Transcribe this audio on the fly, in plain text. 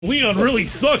Leon really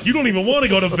sucked. You don't even want to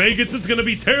go to Vegas. It's going to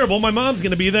be terrible. My mom's going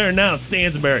to be there now.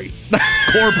 Stansbury,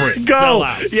 corporate, go.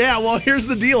 Sellouts. Yeah, well, here's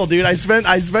the deal, dude. I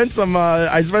spent some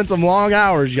long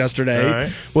hours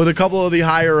yesterday with a couple of the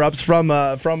higher ups from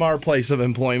our place of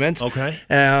employment. Okay.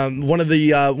 One of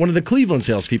the Cleveland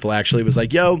salespeople actually was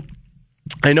like, "Yo,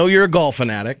 I know you're a golf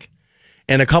fanatic."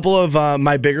 And a couple of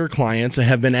my bigger clients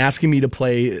have been asking me to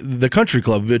play the country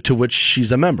club to which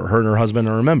she's a member. Her and her husband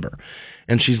are a member.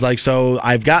 And she's like, so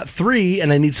I've got 3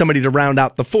 and I need somebody to round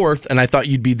out the 4th. And I thought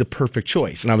you'd be the perfect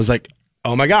choice. And I was like,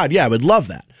 oh my God, yeah, I would love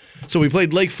that. So we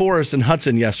played Lake Forest and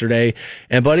Hudson yesterday,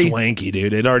 and buddy, swanky,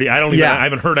 dude. I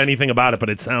haven't heard anything about it, but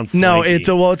it sounds swanky. No,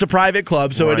 it's a private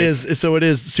club, so right. it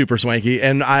is super swanky.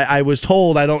 And I was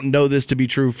told, I don't know this to be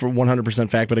true for 100%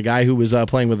 fact, but a guy who was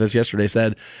playing with us yesterday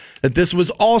said that this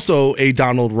was also a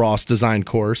Donald Ross designed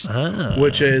course,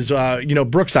 which is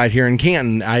Brookside here in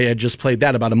Canton. I had just played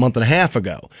that about a month and a half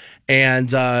ago, and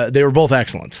they were both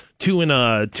excellent. 2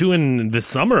 in this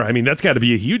summer. I mean, that's got to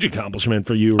be a huge accomplishment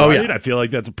for you, right? Oh, yeah. I feel like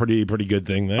that's a pretty good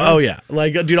thing there. Oh, yeah.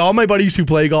 Like, dude, all my buddies who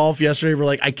play golf yesterday were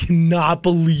like, I cannot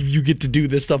believe you get to do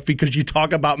this stuff because you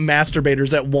talk about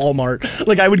masturbators at Walmart.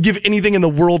 Like, I would give anything in the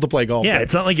world to play golf. Yeah,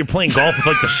 it's not like you're playing golf with,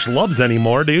 like, the schlubs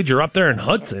anymore, dude. You're up there in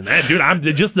Hudson.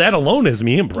 Just that alone has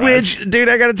me impressed. Which, dude,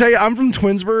 I got to tell you, I'm from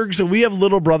Twinsburg, so we have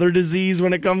little brother disease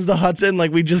when it comes to Hudson.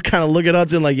 Like, we just kind of look at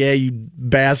Hudson like, yeah, you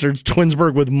bastards.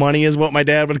 Twinsburg with money is what my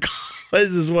dad would call it.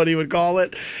 This is what he would call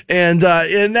it. And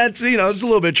that's, it's a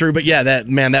little bit true. But yeah,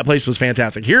 that place was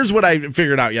fantastic. Here's what I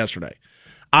figured out yesterday.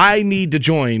 I need to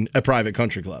join a private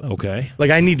country club. Okay.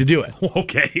 Like, I need to do it.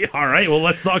 Okay. All right. Well,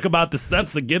 let's talk about the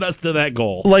steps to get us to that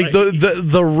goal. Like,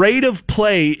 the rate of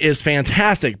play is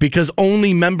fantastic because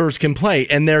only members can play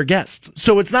and they're guests.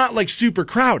 So it's not, like, super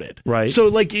crowded. Right. So,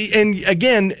 like, and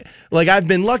again, like, I've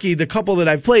been lucky. The couple that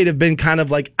I've played have been kind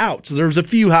of, like, out. So there's a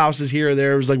few houses here or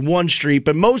there. There's, like, one street.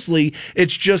 But mostly,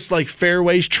 it's just, like,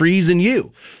 fairways, trees, and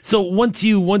you. So once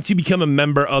you become a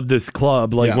member of this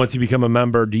club, once you become a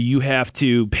member, do you have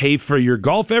to pay for your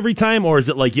golf every time, or is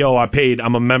it like, yo,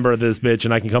 I'm a member of this bitch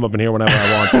and I can come up in here whenever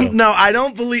I want to? No, I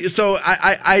don't believe so.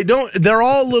 I don't. They're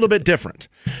all a little bit different.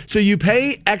 So you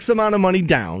pay X amount of money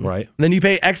down, right? Then you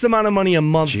pay X amount of money a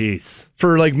month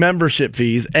for like membership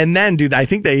fees, and then, dude, I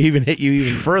think they even hit you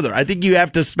even further. I think you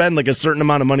have to spend like a certain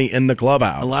amount of money in the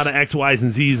clubhouse. A lot of X, Y's,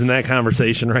 and Z's in that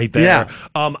conversation right there. Yeah.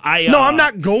 I'm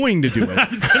not going to do it. I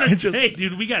was gonna say,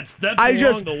 dude, we got steps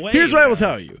along the way. Here's what I will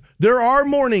tell you: there are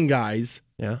morning guys.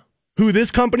 Yeah. Who this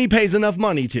company pays enough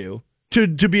money to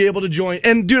be able to join,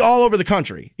 and dude, all over the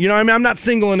country. You know, I mean, I'm not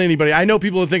singling anybody. I know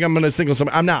people who think I'm going to single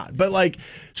somebody. I'm not. But like,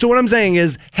 so what I'm saying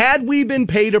is, had we been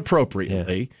paid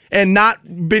appropriately and not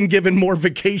been given more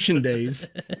vacation days,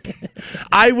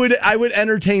 I would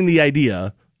entertain the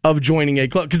idea of joining a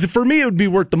club, because for me it would be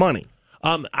worth the money.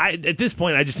 At this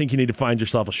point, I just think you need to find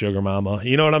yourself a sugar mama.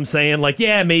 You know what I'm saying? Like,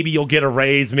 yeah, maybe you'll get a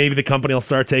raise. Maybe the company will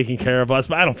start taking care of us.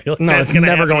 But I don't feel like that's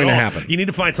never going to happen. You need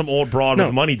to find some old broad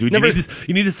with money, dude.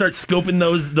 You need to start scoping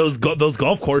those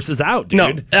golf courses out,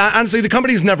 dude. No, honestly, the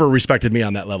company's never respected me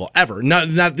on that level, ever. Not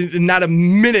a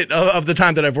minute of the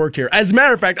time that I've worked here. As a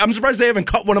matter of fact, I'm surprised they haven't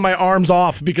cut one of my arms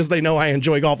off because they know I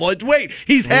enjoy golf. Like, wait,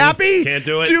 he's happy? Can't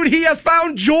do it. Dude, he has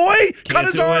found joy? Cut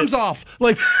his arms off.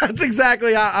 Like, that's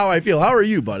exactly how I feel. How are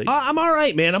you, buddy? I'm all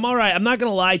right, man. I'm all right. I'm not going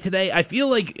to lie today. I feel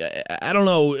like, I don't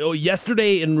know,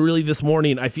 yesterday and really this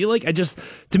morning, I feel like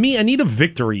to me, I need a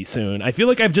victory soon. I feel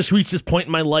like I've just reached this point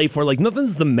in my life where, like,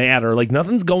 nothing's the matter. Like,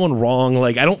 nothing's going wrong.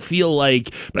 Like, I don't feel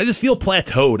like, but I just feel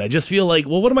plateaued. I just feel like,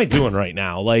 well, what am I doing right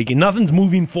now? Like, nothing's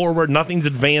moving forward. Nothing's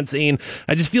advancing.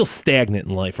 I just feel stagnant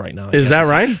in life right now. Is that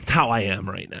right? That's how I am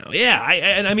right now. Yeah.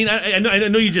 I mean, I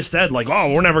know you just said, like,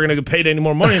 oh, we're never going to get paid any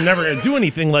more money. I'm never going to do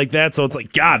anything like that. So it's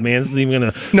like, God, man, this is even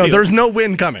going to. No, there's no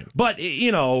win coming. But,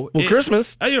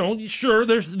 Christmas. Sure,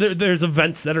 there's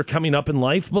events that are coming up in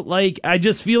life, but, like, I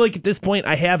just feel like at this point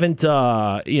I haven't,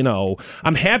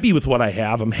 I'm happy with what I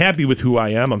have. I'm happy with who I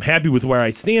am. I'm happy with where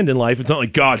I stand in life. It's not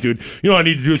like, God, dude, what I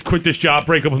need to do is quit this job,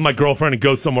 break up with my girlfriend, and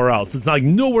go somewhere else. It's not like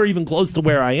nowhere even close to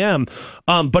where I am.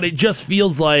 But it just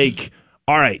feels like,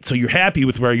 all right, so you're happy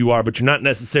with where you are, but you're not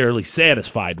necessarily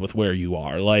satisfied with where you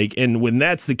are. Like, and when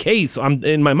that's the case, I'm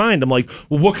in my mind, I'm like,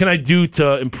 well, what can I do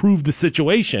to improve the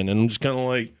situation? And I'm just kind of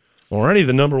like, already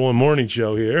the number one morning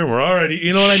show here, and we're already,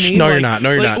 you know what I mean? No, you're not.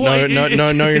 No, you're not.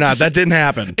 No, you're not. That didn't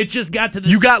happen. It just got to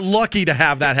this. You got lucky to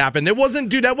have that happen. It wasn't,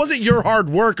 dude, that wasn't your hard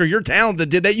work or your talent that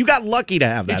did that. You got lucky to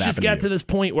have that happen. It just got to this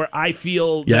point where I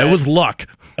feel. Yeah, it was luck,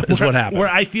 is what happened. Where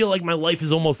I feel like my life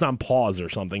is almost on pause or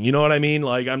something. You know what I mean?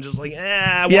 Like, I'm just like,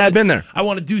 I've been there. I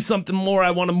want to do something more.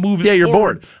 I want to move it you're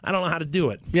forward. bored. I don't know how to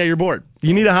do it. Yeah, you're bored.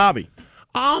 You need a hobby.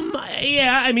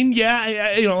 Yeah, I mean,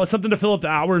 something to fill up the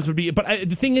hours would be, but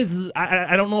the thing is,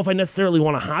 I don't know if I necessarily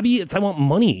want a hobby. I want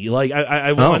money. Like,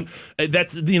 I want,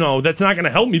 that's not going to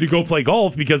help me to go play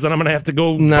golf, because then I'm going to have to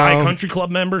go buy a country club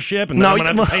membership, and then I'm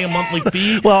going to have to pay a monthly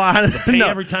fee.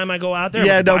 Every time I go out there.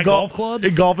 Yeah, buy golf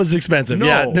clubs. Golf is expensive.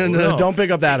 No, don't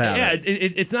pick up that habit. Yeah,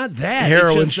 it's not that.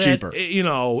 Heroin's cheaper.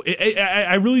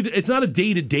 I really, it's not a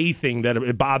day-to-day thing that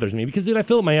it bothers me, because, dude, I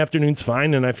feel like my afternoon's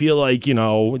fine, and I feel like,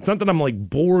 it's not that I'm like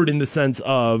bored in the sense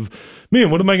of, man,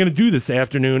 what am I going to do this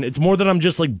afternoon? It's more that I'm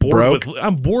just like bored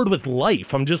with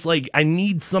life. I'm just like, I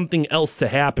need something else to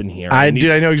happen here. I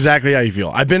know exactly how you feel.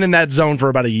 I've been in that zone for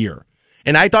about a year.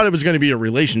 And I thought it was going to be a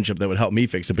relationship that would help me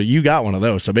fix it, but you got one of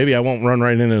those, so maybe I won't run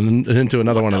right into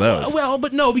another one of those. Well,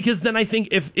 but no, because then I think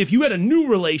if you had a new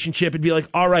relationship, it'd be like,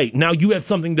 all right, now you have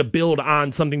something to build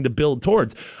on, something to build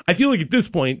towards. I feel like at this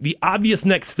point, the obvious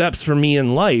next steps for me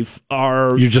in life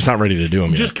are... You're just not ready to do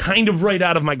them just yet. Kind of right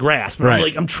out of my grasp. But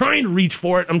right. I'm trying to reach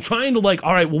for it. I'm trying to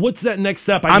all right, well, what's that next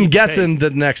step I'm guessing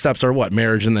the next steps are what?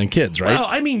 Marriage and then kids, right?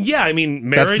 Well,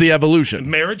 marriage. That's the evolution.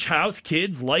 Marriage, house,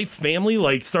 kids, life,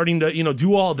 family, starting to,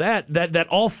 do all that. That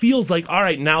all feels like, all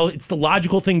right, now it's the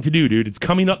logical thing to do, dude. It's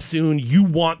coming up soon. You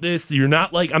want this. You're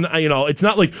not like, it's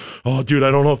not like, oh, dude, I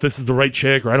don't know if this is the right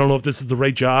chick, or I don't know if this is the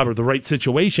right job or the right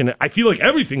situation. I feel like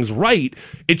everything's right.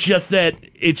 It's just that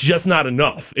it's just not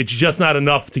enough. It's just not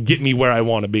enough to get me where I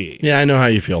want to be. Yeah, I know how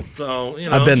you feel. So,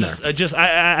 I've been there.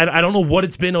 I don't know what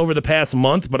it's been over the past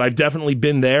month, but I've definitely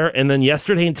been there. And then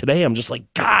yesterday and today, I'm just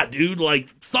like, God, dude,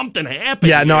 something happened.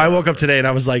 Yeah, no, I woke up today and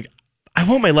I was like, I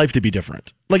want my life to be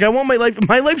different. I want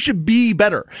my life should be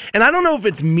better. And I don't know if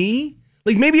it's me.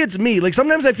 Maybe it's me.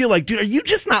 Sometimes I feel like, dude, are you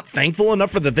just not thankful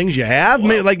enough for the things you have?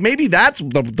 Well, maybe that's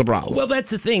the problem. Well, that's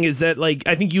the thing, is that,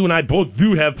 I think you and I both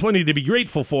do have plenty to be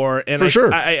grateful for. And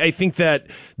sure. I think that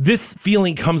this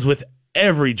feeling comes with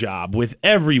every job, with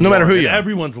everyone, no matter who you are,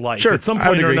 everyone's life. Sure, at some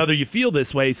point or another, you feel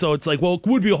this way. So it's like, well, it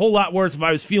would be a whole lot worse if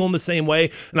I was feeling the same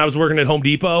way and I was working at Home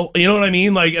Depot. You know what I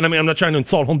mean? I'm not trying to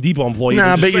insult Home Depot employees.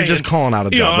 Nah, but you're just calling out a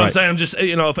job. You know what right. I'm saying? I'm just,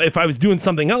 if I was doing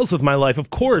something else with my life, of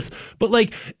course. But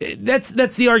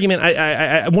that's the argument.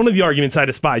 I one of the arguments I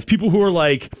despise. People who are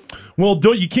like, well,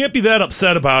 you can't be that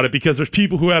upset about it because there's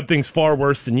people who have things far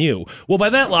worse than you. Well, by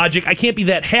that logic, I can't be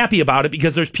that happy about it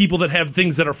because there's people that have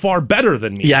things that are far better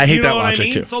than me. Yeah, I hate that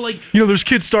logic too. So there's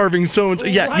kids starving,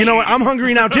 yeah, right. You know what? I'm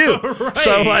hungry now too. Right,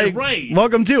 so right.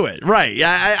 Welcome to it. Right.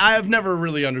 Yeah, I have never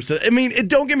really understood.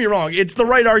 Don't get me wrong. It's the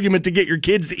right argument to get your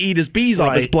kids to eat his peas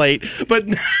off his plate. But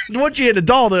once you hit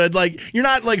adulthood, you're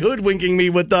not hoodwinking me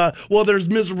with there's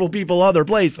miserable people other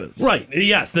places. Right.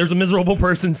 Yes, there's a miserable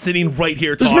person sitting right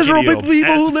here talking to you. There's miserable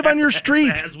people who live on your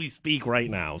street. As we speak right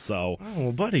now, so.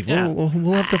 Oh, buddy, yeah. we'll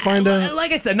have to find a...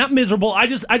 Like I said, not miserable. I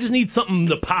just need something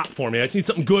to pop for me. I just need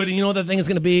something good. And you know what that thing is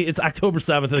going to be? It's October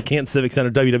 7th at the Canton Civic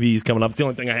Center. WWE's coming up. It's the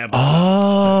only thing I have.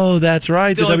 Oh, that's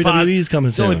right. The WWE's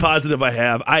coming soon. The only positive I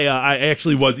have. I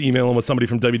actually was emailing with somebody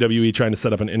from WWE trying to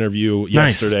set up an interview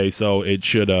yesterday, so it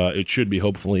should be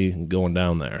hopefully going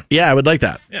down there. Yeah, I would like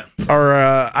that. Yeah. Or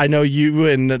I know you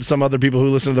and some other people who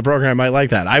listen to the program might like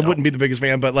that. I wouldn't be the biggest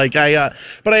fan, but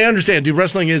I understand, dude.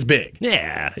 Wrestling is big.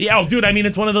 Yeah. Oh, dude.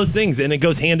 It's one of those things, and it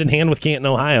goes hand in hand with Canton,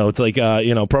 Ohio. It's like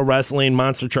pro wrestling,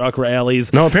 monster truck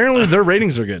rallies. No, apparently their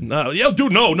ratings are good.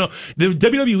 Dude, no. The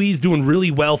WWE is doing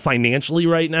really well financially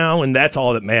right now, and that's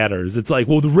all that matters. It's like,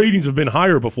 well, the ratings have been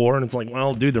higher before, and it's like,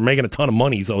 well, dude, they're making a ton of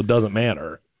money, so it doesn't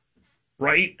matter.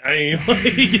 Right?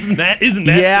 Isn't that?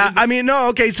 Yeah, no,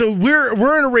 okay, so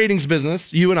we're in a ratings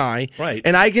business, you and I. Right.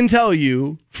 And I can tell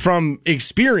you from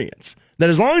experience that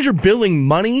as long as you're billing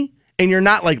money and you're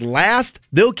not last,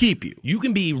 they'll keep you. You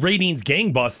can be ratings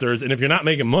gangbusters, and if you're not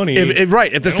making money,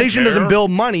 if the station doesn't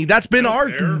build money, that's been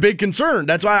our big concern.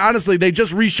 That's why, honestly, they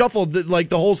just reshuffled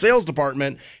the whole sales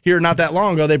department here not that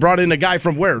long ago. They brought in a guy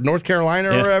from North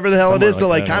Carolina or wherever the hell it is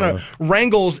to kind of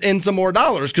wrangle in some more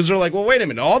dollars, because they're like, well, wait a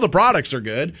minute, all the products are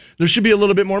good. There should be a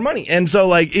little bit more money, and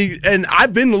so and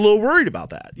I've been a little worried about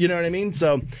that. You know what I mean?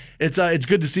 So it's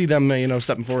good to see them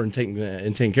stepping forward and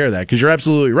taking care of that, because you're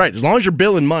absolutely right. As long as you're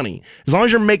billing money. As long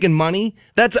as you're making money,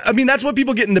 that's what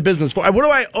people get in the business for. What do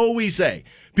I always say?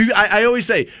 I always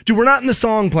say, dude, we're not in the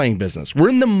song playing business. We're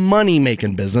in the money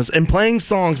making business, and playing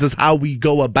songs is how we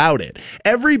go about it.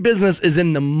 Every business is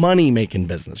in the money making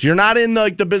business. You're not in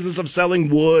the business of selling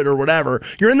wood or whatever.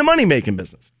 You're in the money making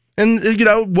business.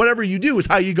 And, whatever you do is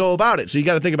how you go about it. So you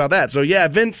got to think about that. So, yeah,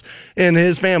 Vince and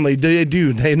his family,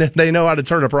 they know how to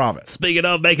turn a profit. Speaking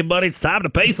of making money, it's time to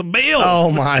pay some bills.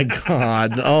 Oh, my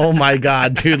God. Oh, my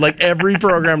God, dude. Like every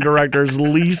program director's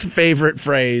least favorite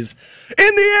phrase.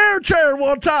 In the air chair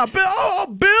one time.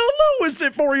 Bill Lewis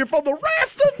it for you for the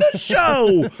rest of the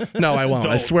show. No, I won't.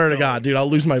 I swear to God, dude, I'll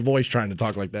lose my voice trying to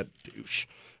talk like that douche.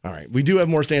 All right, we do have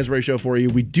more Stansbury Show for you.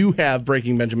 We do have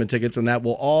Breaking Benjamin tickets, and that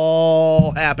will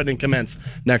all happen and commence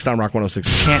next on Rock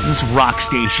 106.9. Canton's Rock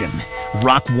Station,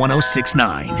 Rock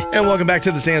 106.9. And welcome back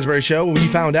to the Stansbury Show. We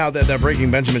found out that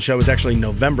Breaking Benjamin show is actually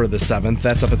November the 7th.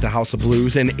 That's up at the House of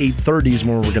Blues, and 8:30 is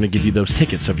when we're going to give you those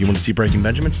tickets. So if you want to see Breaking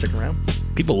Benjamin, stick around.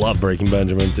 People love Breaking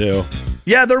Benjamin, too.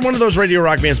 Yeah, they're one of those radio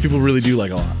rock bands people really do like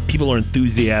a lot. People are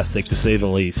enthusiastic, to say the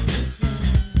least.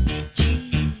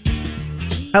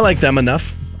 I like them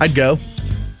enough. I'd go.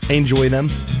 I enjoy them.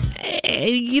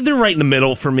 They're right in the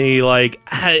middle for me. Like,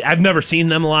 I've never seen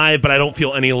them live, but I don't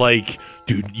feel any like,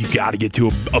 dude, you got to get to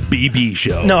a BB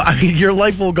show. No, I mean, your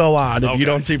life will go on if you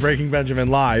don't see Breaking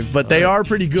Benjamin live, but they are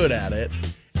pretty good at it.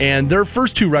 And their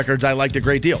first two records I liked a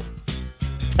great deal.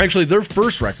 Actually, their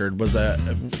first record was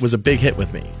a big hit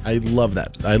with me. I love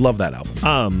that. I love that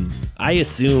album. I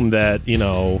assume that,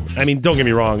 I mean, don't get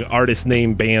me wrong, artists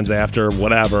name bands after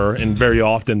whatever, and very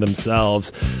often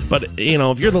themselves. But,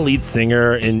 if you're the lead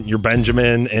singer and you're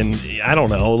Benjamin, and I don't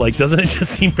know, like, doesn't it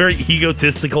just seem very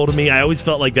egotistical to me? I always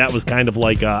felt like that was kind of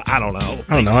like, I don't know.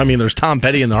 I don't know. I mean, there's Tom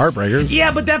Petty and the Heartbreakers.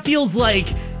 Yeah, but that feels like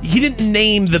he didn't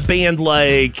name the band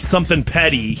like something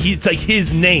petty. It's like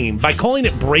his name. By calling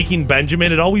it Breaking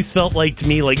Benjamin, it always felt like to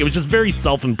me like it was just very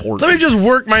self-important. Let me just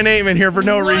work my name in here for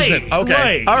no reason. Okay.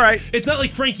 Right. All right. It's not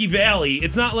like Frankie Valli.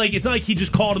 It's not like he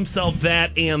just called himself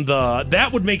that and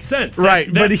that would make sense.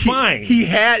 That's fine.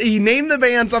 He named the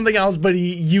band something else, but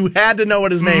you had to know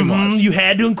what his name was. You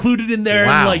had to include it in there.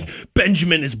 Wow. And like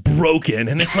Benjamin is broken,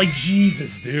 and it's like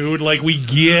Jesus, dude. Like we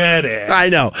get it. I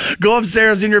know. Go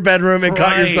upstairs in your bedroom and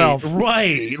cut yourself.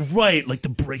 Right. Like the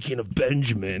breaking of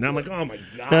Benjamin. I'm like, oh my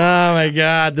God. Oh my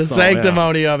God. The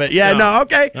sanctimony of it. Yeah. No.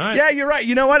 Okay. Right. Yeah, you're right.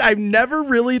 You know what? I've never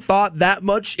really thought that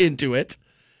much into it.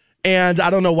 And I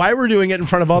don't know why we're doing it in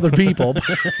front of other people,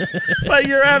 but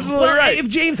you're absolutely right. If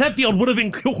James Hetfield would have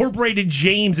incorporated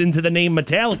James into the name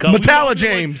Metallica, Metalla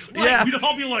James, like, we'd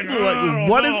all be like,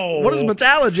 what is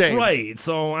Metalla James? Right.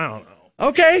 So I don't know.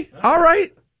 Okay. All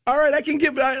right. I can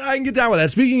get down with that.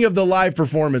 Speaking of the live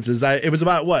performances, it was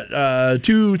about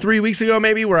 2-3 weeks ago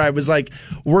maybe, where I was like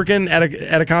working at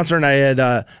a concert, and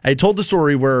I had told the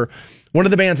story where one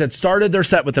of the bands had started their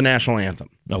set with the national anthem.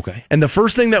 Okay. And the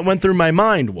first thing that went through my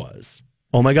mind was,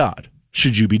 oh my God,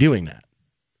 should you be doing that?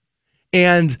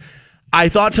 And I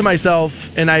thought to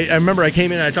myself, and I remember I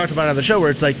came in and I talked about it on the show, where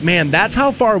it's like, man, that's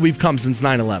how far we've come since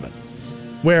 9/11.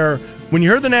 Where when you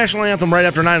heard the national anthem right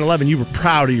after 9/11, you were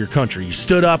proud of your country. You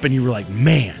stood up and you were like,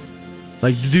 man,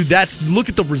 like, dude, look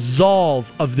at the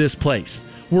resolve of this place.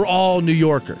 We're all New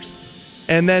Yorkers.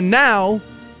 And then now,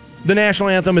 the national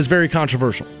anthem is very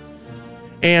controversial.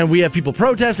 And we have people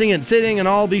protesting and sitting and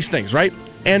all these things, right?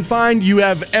 And fine, you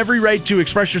have every right to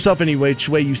express yourself any which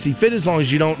way you see fit, as long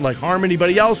as you don't harm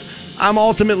anybody else. I'm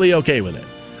ultimately okay with it.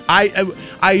 I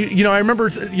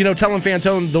remember telling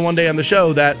Fantone the one day on the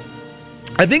show that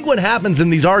I think what happens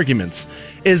in these arguments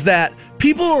is that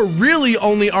people are really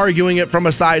only arguing it from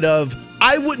a side of,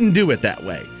 I wouldn't do it that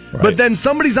way. Right. But then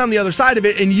somebody's on the other side of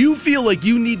it, and you feel like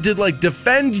you need to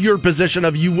defend your position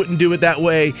of you wouldn't do it that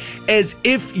way, as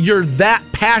if you're that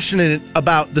passionate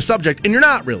about the subject, and you're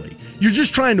not really. You're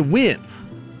just trying to win.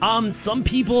 Some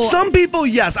people,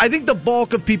 yes. I think the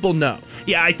bulk of people know.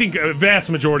 Yeah, I think a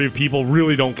vast majority of people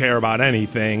really don't care about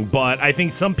anything, but I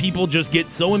think some people just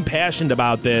get so impassioned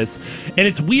about this, and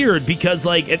it's weird because,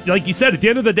 like you said, at the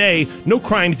end of the day, no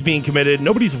crime's being committed,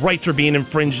 nobody's rights are being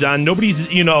infringed on,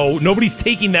 nobody's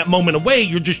taking that moment away.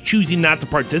 You're just choosing not to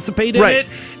participate in it,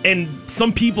 and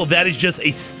some people, that is just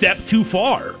a step too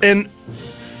far. And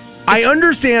I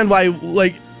understand why,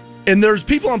 and there's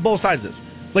people on both sides of this.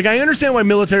 I understand why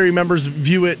military members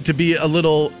view it to be a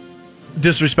little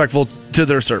disrespectful to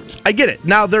their service. I get it.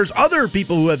 Now, there's other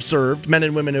people who have served, men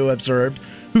and women who have served,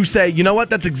 who say, you know what,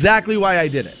 that's exactly why I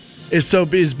did it.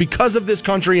 Is because of this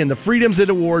country and the freedoms it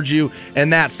awards you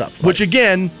and that stuff. Right. Which,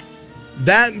 again,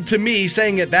 that, to me,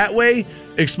 saying it that way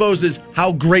exposes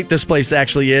how great this place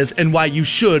actually is and why you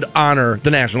should honor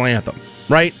the national anthem,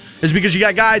 right? Is because you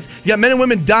got men and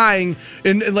women dying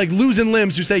and like losing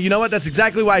limbs who say, you know what, that's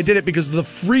exactly why I did it, because of the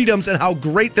freedoms and how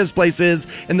great this place is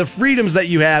and the freedoms that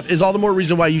you have is all the more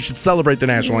reason why you should celebrate the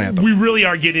national anthem. We really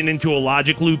are getting into a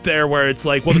logic loop there where it's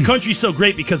like, well, the country's so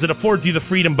great because it affords you the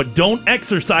freedom, but don't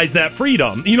exercise that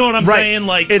freedom. You know what I'm saying?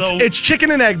 Like, it's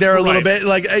chicken and egg there a little bit,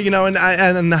 like, you know,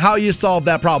 and how you solve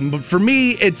that problem. But for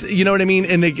me, it's, you know what I mean?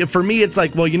 And for me, it's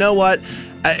like, well, you know what?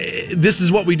 This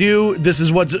is what we do. This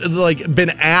is what's like been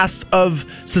asked of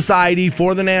society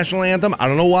for the national anthem. I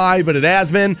don't know why, but it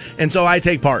has been, and so I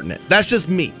take part in it. That's just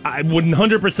me. I would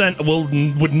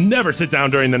 100% would never sit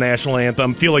down during the national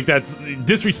anthem. Feel like that's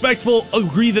disrespectful.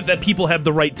 Agree that people have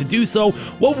the right to do so.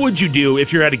 What would you do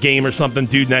if you're at a game or something?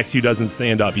 Dude next to you doesn't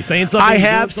stand up. You saying something? I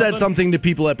have said something to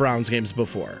people at Browns games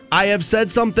before. I have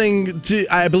said something to,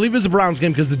 I believe it was a Browns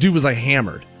game, because the dude was like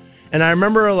hammered. And I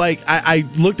remember, like, I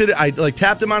looked at it, I like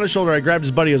tapped him on his shoulder, I grabbed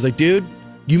his buddy, I was like, dude,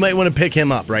 you might want to pick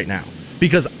him up right now.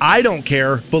 Because I don't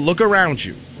care, but look around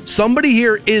you. Somebody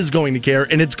here is going to care,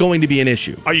 and it's going to be an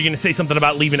issue. Are you going to say something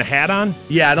about leaving a hat on?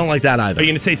 Yeah, I don't like that either. Are you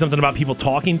going to say something about people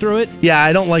talking through it? Yeah,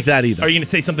 I don't like that either. Are you going to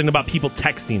say something about people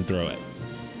texting through it?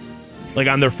 Like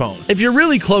on their phone? If you're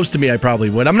really close to me, I probably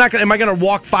would. Am I going to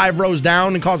walk 5 rows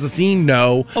down and cause a scene?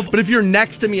 No. But if you're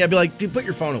next to me, I'd be like, dude, put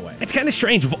your phone away. It's kind of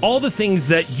strange. Of all the things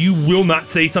that you will not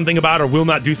say something about or will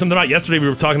not do something about, yesterday we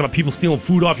were talking about people stealing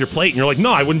food off your plate, and you're like,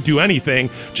 no, I wouldn't do anything.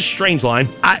 Just strange line.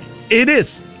 It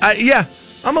is. Yeah.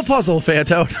 I'm a puzzle fan,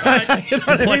 Toad.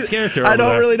 Complex character. I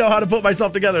don't really know how to put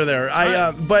myself together there.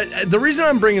 But the reason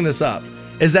I'm bringing this up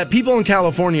is that people in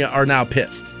California are now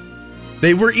pissed.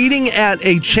 They were eating at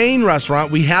a chain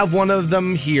restaurant. We have one of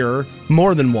them here,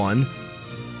 more than one.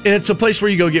 And it's a place where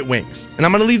you go get wings. And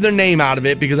I'm going to leave their name out of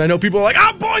it because I know people are like,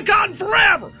 I'm boycotting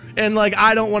forever. And like,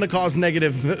 I don't want to cause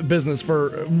negative business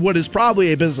for what is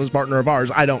probably a business partner of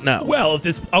ours. I don't know. Well, if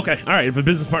a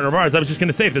business partner of ours, I was just going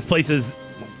to say, if this place is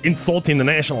insulting the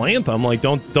national anthem, like,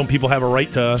 don't people have a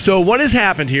right to... So what has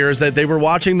happened here is that they were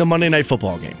watching the Monday Night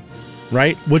Football game,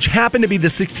 right? Which happened to be the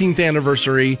 16th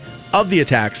anniversary of the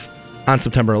attacks on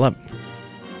September 11th.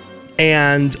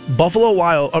 And Buffalo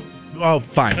Wild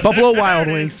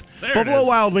Wings. Buffalo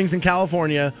Wild Wings in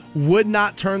California would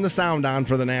not turn the sound on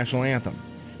for the national anthem.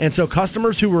 And so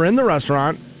customers who were in the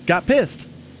restaurant got pissed.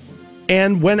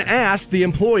 And when asked, the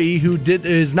employee who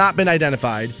has not been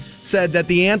identified said that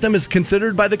the anthem is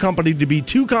considered by the company to be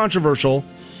too controversial,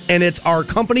 and it's our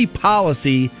company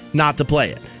policy not to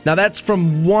play it. Now, that's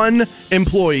from one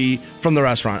employee from the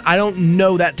restaurant. I don't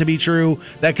know that to be true.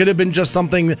 That could have been just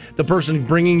something the person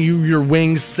bringing you your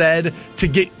wings said to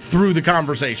get through the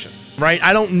conversation, right?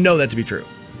 I don't know that to be true,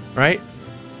 right?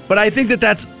 But I think that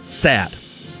that's sad.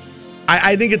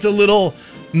 I think it's a little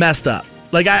messed up.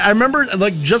 Like, I remember,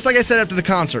 like, just like I said after the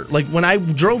concert, like, when I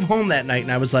drove home that night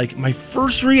and I was like, my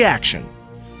first reaction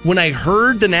when I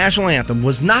heard the national anthem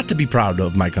was not to be proud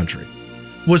of my country,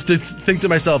 was to think to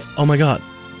myself, oh my God,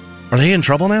 are they in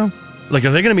trouble now? Like,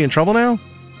 are they going to be in trouble now?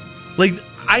 Like,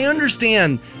 I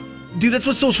understand, dude, that's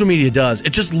what social media does.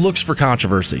 It just looks for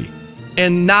controversy,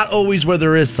 and not always where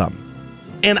there is some.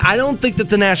 And I don't think that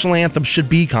the national anthem should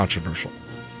be controversial.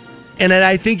 And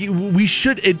I think we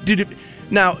should,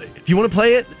 now, if you want to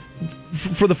play it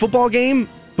for the football game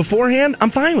beforehand,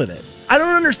 I'm fine with it. I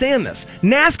don't understand this.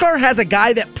 NASCAR has a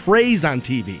guy that prays on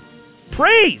TV.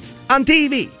 Prays on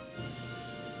TV.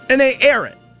 And they air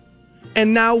it.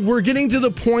 And now we're getting to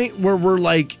the point where we're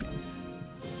like,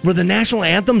 where the national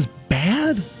anthem's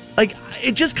bad? Like,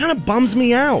 it just kind of bums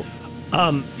me out.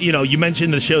 You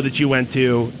mentioned the show that you went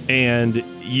to, and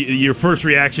your first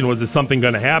reaction was, is something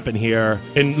going to happen here?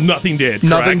 And nothing did, correct?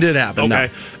 Nothing did happen, okay.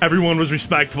 No. Everyone was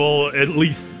respectful, at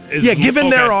least... given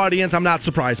their audience, I'm not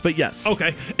surprised, but yes.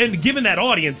 Okay, and given that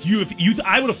audience,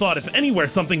 I would have thought if anywhere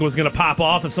something was going to pop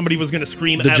off, if somebody was going to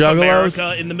scream "F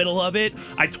America" in the middle of it,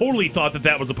 I totally thought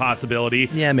that was a possibility.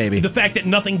 Yeah, maybe. The fact that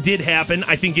nothing did happen,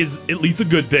 I think, is at least a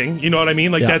good thing. You know what I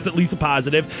mean? Like, that's at least a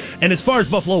positive. And as far as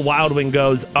Buffalo Wild Wing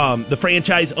goes, the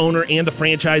franchise owner and the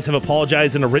franchise have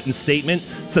apologized in a written statement,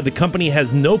 said the company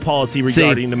has no policy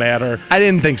regarding the matter. I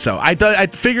didn't think so. I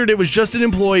figured it was just an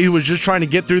employee who was just trying to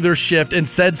get through their shift and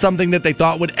said something that they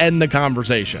thought would end the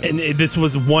conversation. And this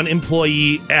was one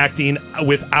employee acting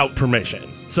without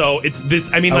permission. So it's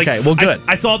this, I mean, okay, well, good.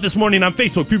 I saw it this morning on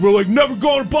Facebook. People were like, never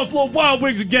going to Buffalo Wild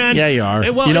Wings again. Yeah, you are.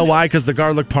 You know why? Because the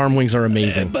garlic parm wings are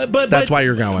amazing. But that's why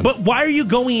you're going. But why are you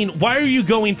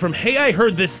going from, hey, I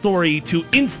heard this story, to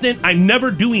instant, I'm never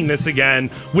doing this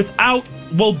again, without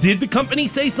well, did the company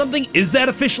say something? Is that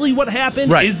officially what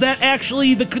happened? Right. Is that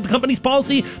actually the company's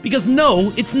policy? Because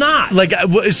no, it's not. Like,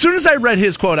 as soon as I read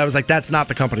his quote, I was like, that's not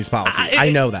the company's policy.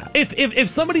 I know that. If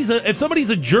somebody's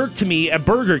a jerk to me at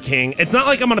Burger King, it's not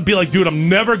like I'm gonna be like, dude, I'm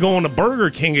never going to Burger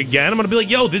King again. I'm gonna be like,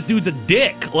 yo, this dude's a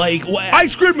dick. Like, what?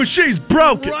 Ice cream machine's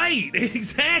broken. Right,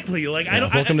 exactly. Like,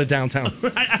 Welcome to downtown.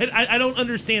 I don't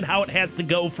understand how it has to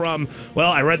go from,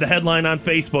 well, I read the headline on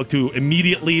Facebook to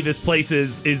immediately this place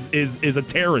is a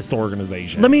terrorist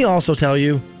organization. Let me also tell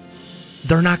you,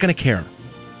 they're not going to care.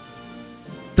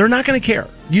 They're not going to care.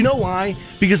 You know why?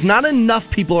 Because not enough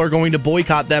people are going to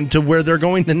boycott them to where they're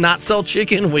going to not sell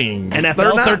chicken wings.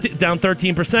 NFL down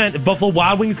 13%. If Buffalo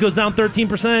Wild Wings goes down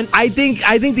 13%. I think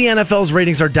the NFL's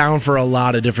ratings are down for a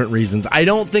lot of different reasons. I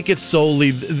don't think it's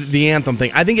solely the anthem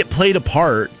thing. I think it played a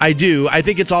part. I do. I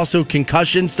think it's also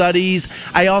concussion studies.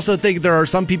 I also think there are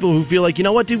some people who feel like, you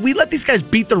know what, dude, we let these guys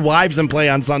beat their wives and play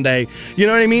on Sunday. You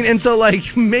know what I mean? And so,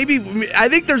 like, maybe I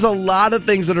think there's a lot of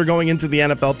things that are going into the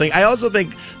NFL thing. I also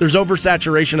think there's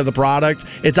oversaturation of the product.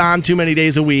 It's on too many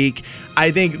days a week. I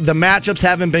think the matchups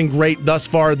haven't been great thus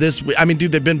far this week. I mean,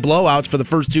 dude, they've been blowouts for the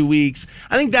first 2 weeks.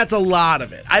 I think that's a lot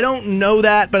of it. I don't know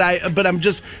that, but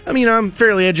I'm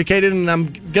fairly educated, and I'm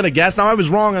gonna guess. Now, I was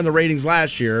wrong on the ratings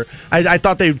last year. I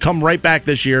thought they'd come right back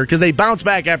this year because they bounced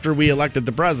back after we elected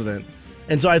the president,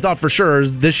 and so I thought for sure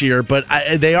this year. But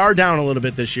they are down a little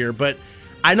bit this year. But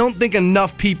I don't think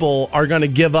enough people are going to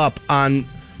give up on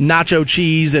nacho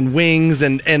cheese and wings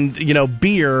and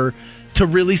beer to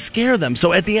really scare them.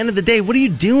 So at the end of the day, what are you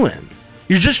doing?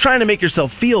 You're just trying to make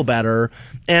yourself feel better,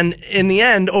 and in the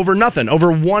end, over nothing,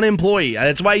 over one employee.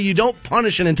 That's why you don't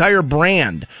punish an entire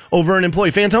brand over an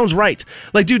employee. Fantone's right.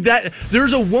 Like, dude,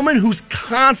 there's a woman who's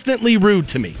constantly rude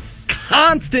to me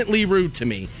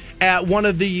at one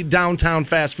of the downtown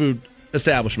fast food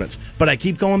establishments. But I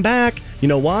keep going back. You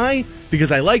know why?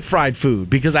 Because I like fried food,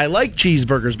 because I like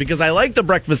cheeseburgers, because I like the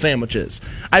breakfast sandwiches.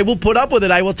 I will put up with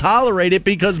it. I will tolerate it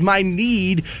because my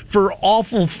need for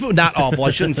awful food, not awful,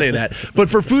 I shouldn't say that, but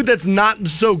for food that's not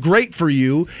so great for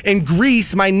you, and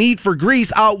grease, my need for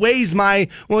grease outweighs my,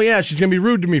 well, yeah, she's going to be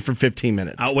rude to me for 15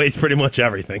 minutes. Outweighs pretty much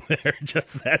everything there.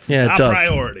 That's yeah, top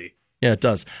priority. Yeah, it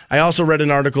does. I also read an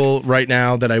article right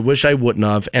now that I wish I wouldn't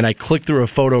have, and I clicked through a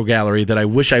photo gallery that I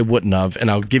wish I wouldn't have,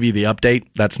 and I'll give you the update.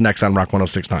 That's next on Rock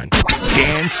 106.9.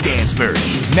 Dan Stansbury,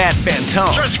 Matt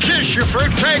Fantone. Just kiss your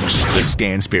fruitcakes. The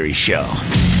Stansbury Show.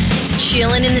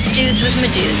 Chilling in the studs with my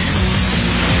dudes.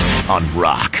 On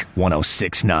Rock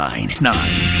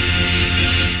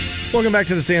 106.9. Welcome back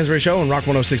to the Stansbury Show on Rock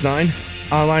 106.9.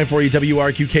 Online for you,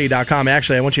 WRQK.com.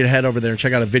 Actually, I want you to head over there and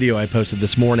check out a video I posted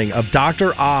this morning of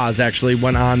Dr. Oz actually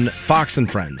went on Fox and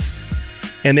Friends.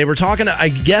 And they were talking, I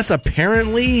guess,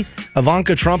 apparently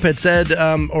Ivanka Trump had said,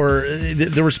 or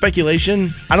there was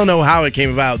speculation. I don't know how it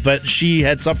came about, but she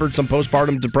had suffered some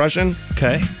postpartum depression.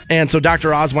 Okay. And so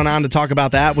Dr. Oz went on to talk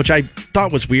about that, which I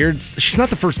thought was weird. She's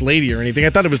not the first lady or anything. I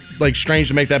thought it was like strange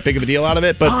to make that big of a deal out of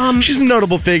it, but she's a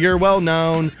notable figure, well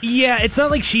known. Yeah, it's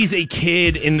not like she's a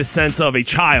kid in the sense of a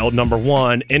child, number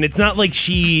one, and it's not like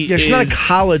she's not a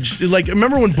college. Like,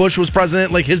 remember when Bush was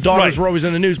president? Like, his daughters were always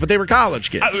in the news, but they were college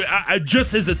kids. I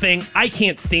just as a thing, I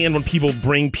can't stand when people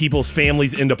bring people's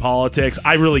families into politics.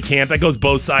 I really can't. That goes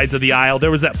both sides of the aisle.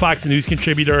 There was that Fox News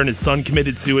contributor and his son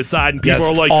committed suicide, and people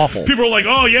are like, awful. People are like,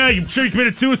 oh yeah, you sure you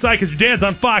committed suicide because your dad's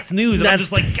on Fox News. And That's I'm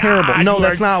just like, terrible. God, No,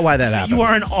 that's not why that happened. You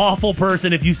are an awful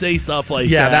person if you say stuff like that.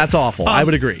 Yeah, that's awful. I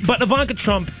would agree. But Ivanka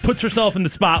Trump puts herself in the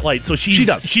spotlight, so she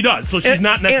does. So she's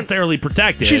not necessarily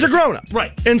protected. She's a grown up,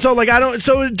 right? And so, like, I don't.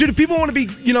 So, dude, if people want to be,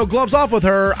 gloves off with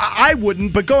her, I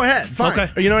wouldn't. But go ahead, fine.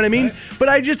 Okay. You know what I mean? Right. But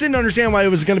I just didn't understand why it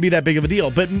was going to be that big of a deal.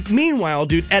 But meanwhile,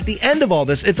 dude, at the end of all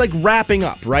this, it's like wrapping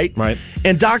up, right? Right.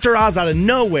 And Dr. Oz out of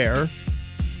nowhere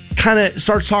kind of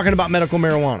starts talking about medical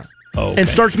marijuana. Okay. And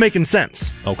starts making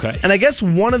sense. Okay. And I guess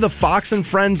one of the Fox and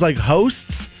Friends like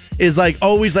hosts is like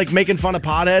always like making fun of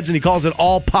potheads, and he calls it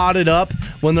all potted up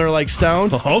when they're like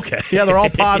stoned. Okay. Yeah, they're all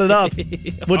potted up.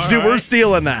 Which, dude, we're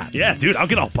stealing that. Yeah, dude, I'll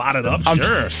get all potted up. I'm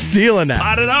sure. Stealing that.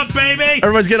 Potted up, baby.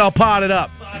 Everybody's getting all potted up.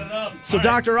 Potted up. So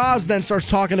Dr. Oz then starts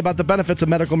talking about the benefits of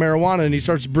medical marijuana, and he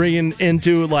starts bringing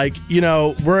into, like,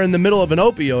 we're in the middle of an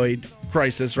opioid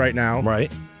crisis right now.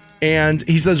 Right. And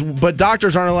he says, but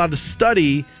doctors aren't allowed to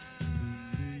study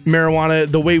marijuana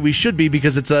the way we should be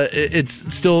because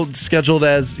it's still scheduled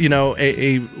as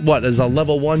as a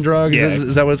level 1 drug. Yeah.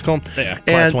 Is that what it's called? Yeah,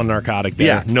 class 1 narcotic. There.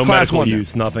 Yeah, no class medical 1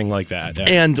 use, nothing like that. Yeah.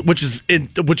 And which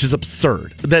is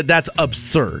absurd. That's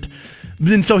absurd.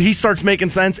 Then so he starts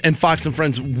making sense, and Fox and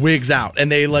Friends wigs out,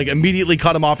 and they like immediately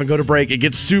cut him off and go to break. It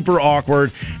gets super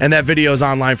awkward, and that video is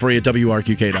online for you at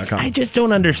WRQK.com. I just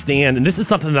don't understand, and this is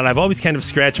something that I've always kind of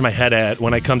scratched my head at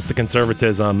when it comes to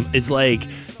conservatism. Is like,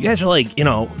 you guys are like,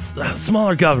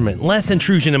 smaller government, less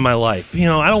intrusion in my life. I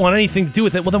don't want anything to do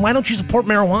with it. Well, then why don't you support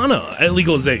marijuana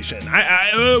legalization?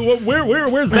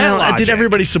 Where's that logic? Did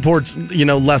everybody supports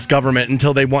less government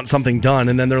until they want something done,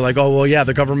 and then they're like, oh well, yeah,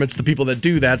 the government's the people that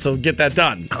do that, so get that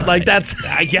done. Like that's,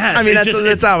 I guess. I mean,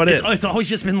 that's how it is. It's always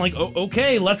just been like,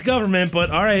 okay, less government,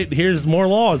 but all right, here's more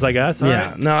laws, I guess. All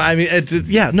right. No, I mean,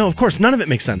 no, of course, none of it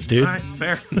makes sense, dude. All right,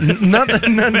 fair.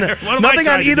 Nothing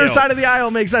on either do? side of the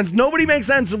aisle makes sense. Nobody makes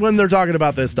sense when they're talking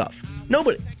about this stuff.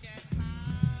 Nobody.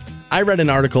 I read an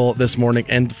article this morning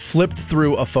and flipped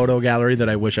through a photo gallery that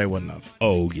I wish I wouldn't have.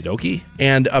 Okie dokie.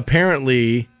 And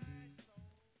apparently,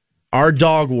 our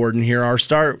dog warden here, our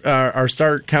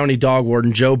Stark County dog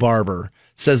warden, Joe Barber,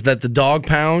 says that the dog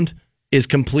pound is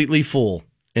completely full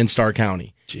in Stark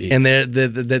County. Jeez. And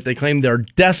they claim they're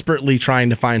desperately trying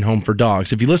to find home for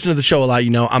dogs. If you listen to the show a lot,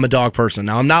 I'm a dog person.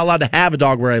 Now, I'm not allowed to have a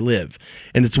dog where I live.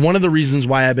 And it's one of the reasons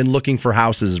why I've been looking for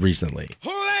houses recently. Who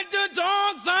let the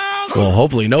dogs out? Well,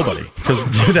 hopefully nobody. Because,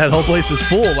 dude, that whole place is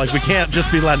full. Like, we can't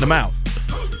just be letting them out.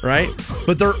 Right?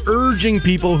 But they're urging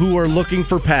people who are looking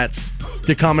for pets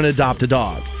to come and adopt a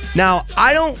dog. Now,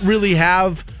 I don't really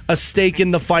have a stake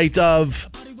in the fight of,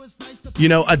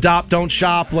 adopt, don't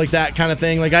shop, like that kind of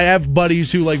thing. Like, I have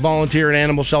buddies who, like, volunteer in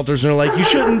animal shelters and are like, you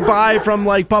shouldn't buy from,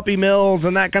 like, puppy mills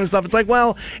and that kind of stuff. It's like,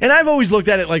 well, and I've always looked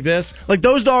at it like this. Like,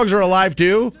 those dogs are alive,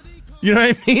 too. You know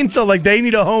what I mean? So, like, they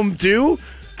need a home, too.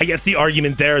 I guess the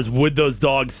argument there is, would those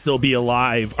dogs still be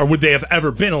alive, or would they have ever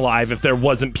been alive if there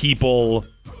wasn't people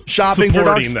shopping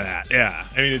supporting for dogs? That? Yeah.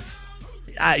 I mean, it's...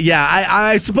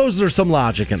 I suppose there's some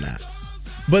logic in that.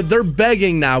 But they're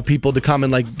begging now people to come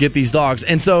and like get these dogs.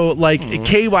 And so like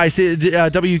KYC,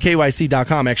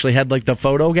 WKYC.com actually had like the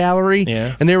photo gallery.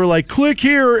 Yeah. And they were like, click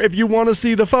here if you want to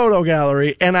see the photo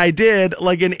gallery. And I did,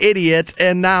 like an idiot.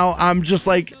 And now I'm just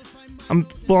like, I'm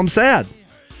sad.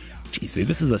 Geez, see,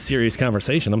 this is a serious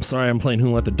conversation. I'm sorry I'm playing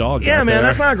Who Let the Dogs Out. Yeah, man, there.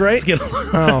 that's not great.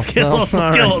 Let's get a little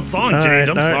song change.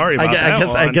 I'm sorry about that.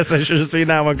 I guess I should have seen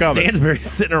that one coming. Stansbury's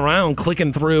sitting around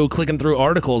clicking through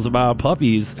articles about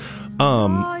puppies.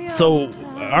 So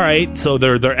all right, so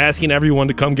they're asking everyone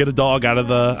to come get a dog out of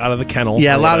the kennel.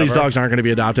 Yeah, a lot of these dogs aren't going to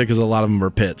be adopted because a lot of them are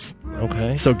pits.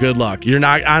 Okay. So good luck. You're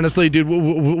not, honestly, dude,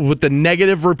 with the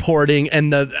negative reporting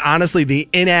and the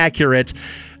inaccurate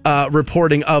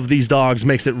reporting of these dogs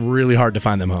makes it really hard to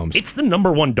find them homes. It's the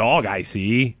number one dog I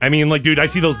see. I mean, like, dude, I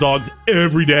see those dogs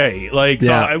every day. Like,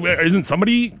 yeah. So isn't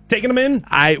somebody taking them in?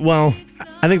 I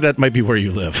think that might be where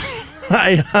you live.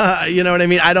 You know what I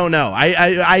mean? I don't know.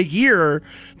 I hear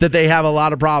that they have a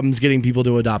lot of problems getting people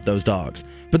to adopt those dogs.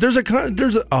 But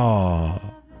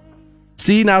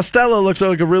see, now Stella looks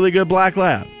like a really good black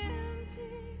lab.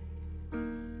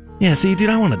 Yeah, see,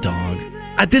 dude, I want a dog.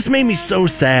 This made me so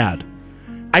sad.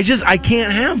 I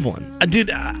can't have one. Dude,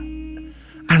 I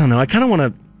don't know. I kind of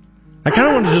want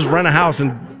to just rent a house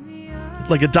and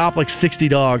like adopt like 60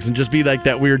 dogs and just be like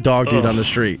that weird dog dude on the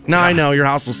street. Now I know your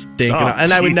house will stink,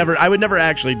 and I would never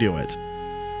actually do it.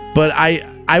 But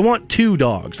I want 2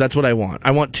 dogs. That's what I want.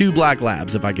 I want 2 black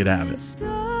labs if I could have it.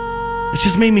 It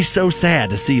just made me so sad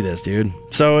to see this, dude.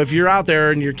 So if you're out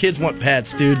there and your kids want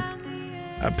pets, dude,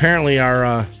 apparently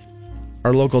our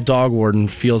local dog warden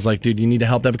feels like, dude, you need to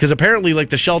help them, because apparently like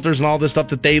the shelters and all this stuff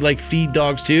that they like feed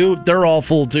dogs to, they're all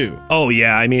full too. Oh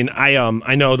yeah, I mean,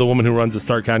 I know the woman who runs the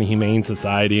Stark County Humane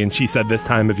Society, and she said this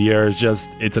time of year is just,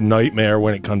 it's a nightmare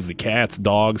when it comes to cats,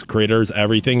 dogs, critters,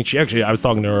 everything. I was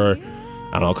talking to her,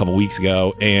 I don't know, a couple weeks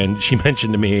ago, and she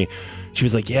mentioned to me, she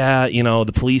was like, yeah,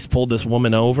 the police pulled this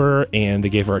woman over and they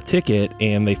gave her a ticket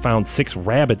and they found 6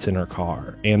 rabbits in her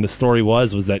car. And the story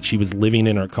was that she was living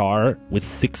in her car with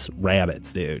 6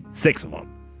 rabbits, dude. 6 of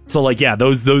them. So like, yeah,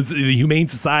 those the Humane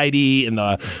Society and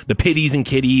the pitties and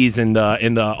kitties and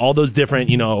all those different,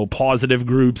 positive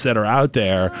groups that are out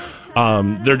there,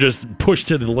 they're just pushed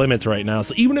to the limits right now.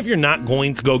 So even if you're not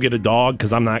going to go get a dog,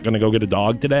 because I'm not going to go get a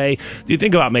dog today, do you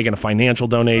think about making a financial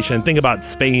donation? Think about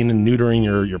spaying and neutering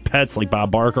your pets, like Bob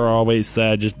Barker always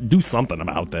said. Just do something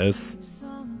about this.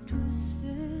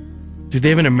 Dude, they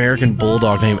have an American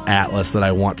bulldog named Atlas that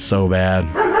I want so bad.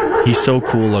 He's so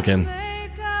cool looking.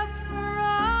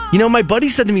 My buddy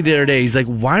said to me the other day, he's like,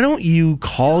 why don't you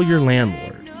call your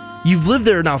landlord? You've lived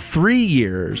there now 3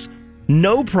 years,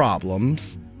 no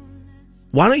problems.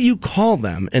 Why don't you call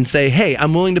them and say, hey,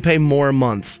 I'm willing to pay more a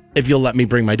month if you'll let me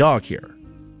bring my dog here?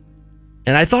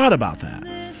 And I thought about that.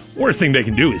 Worst thing they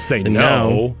can do is say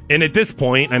no. And at this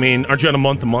point, I mean, aren't you on a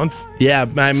month-to-month? Yeah,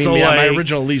 I mean, So, my like-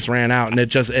 original lease ran out,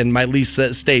 and my lease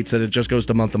states that it just goes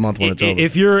to month-to-month when it's over.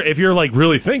 If you're like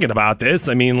really thinking about this,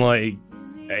 I mean, like,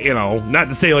 you know, not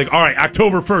to say like, all right,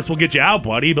 October 1st we'll get you out,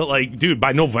 buddy, but like, dude,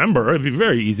 by November it'd be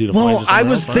very easy to find Well, you I somewhere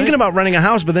was else, thinking right? about renting a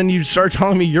house, but then you started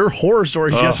telling me your horror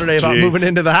stories yesterday about jeez. moving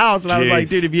into the house, and I was like, Jeez.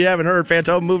 dude, if you haven't heard,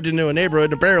 Fantone moved into a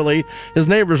neighborhood, and apparently his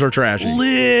neighbors are trashy.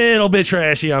 Little bit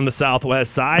trashy on the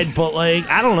southwest side, but like,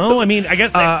 I don't know. I mean, I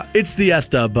guess It's the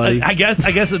S-Dub, buddy. I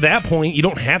guess at that point you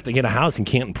don't have to get a house in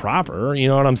Canton proper. You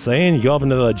know what I'm saying? You go up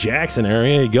into the Jackson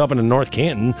area, you go up into North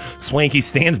Canton, swanky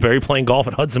Stansbury playing golf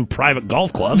at Hudson Private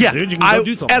Golf Club. Yeah, dude, you can go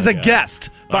do something as a like that.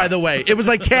 guest, by the way, it was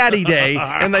like caddy day,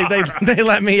 and they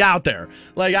let me out there.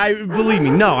 Like, believe me,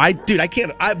 I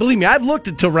can't. Believe me, I've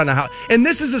looked to rent a house, and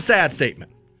this is a sad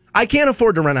statement. I can't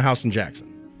afford to rent a house in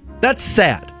Jackson. That's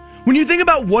sad. When you think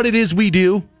about what it is we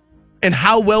do and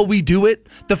how well we do it,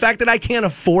 the fact that I can't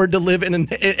afford to live in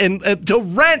to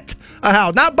rent a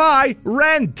house, not buy,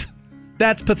 rent,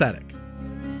 that's pathetic.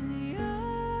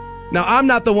 Now, I'm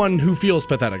not the one who feels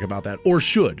pathetic about that, or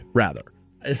should, rather.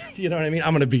 You know what I mean?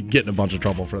 I'm going to be getting a bunch of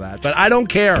trouble for that. But I don't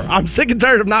care. I'm sick and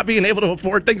tired of not being able to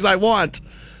afford things I want.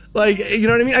 Like, you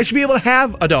know what I mean? I should be able to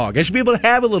have a dog. I should be able to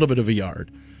have a little bit of a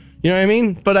yard. You know what I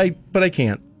mean? But I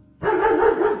can't.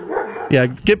 Yeah,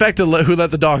 get back to who let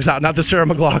the dogs out, not the Sarah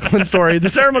McLachlan story. The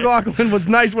Sarah McLachlan was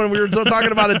nice when we were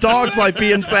talking about a dog's life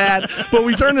being sad, but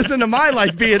we turned this into my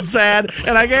life being sad,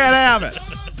 and I can't have it.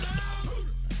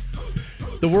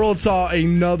 The world saw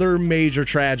another major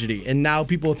tragedy, and now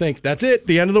people think, that's it,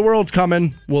 the end of the world's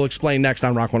coming. We'll explain next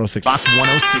on Rock 106. Rock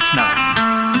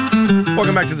 1069.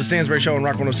 Welcome back to the Stansbury Show on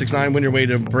Rock 1069. Win your way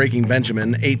to Breaking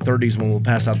Benjamin. 8:30 is when we'll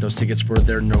pass out those tickets for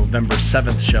their November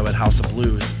 7th show at House of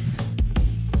Blues.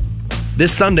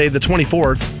 This Sunday, the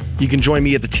 24th, you can join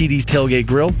me at the TD's Tailgate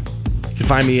Grill. You can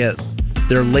find me at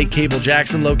their Lake Cable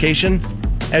Jackson location,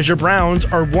 as your Browns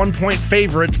are 1-point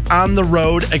favorites on the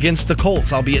road against the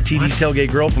Colts. I'll be at TD's Tailgate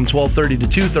Grill from 12:30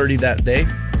 to 2:30 that day.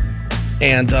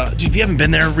 And, dude, if you haven't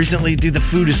been there recently, dude, the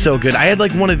food is so good. I had,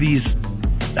 like, one of these,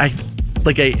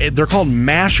 they're called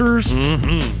mashers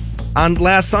on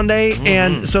last Sunday.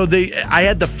 And so I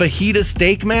had the fajita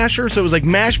steak masher. So it was, like,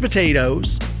 mashed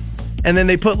potatoes. And then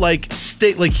they put, like,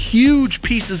 steak, like, huge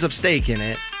pieces of steak in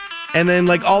it. And then,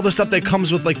 like, all the stuff that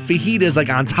comes with, like, fajitas, like,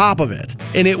 on top of it.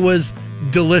 And it was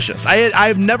delicious.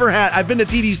 I've been to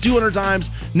TD's 200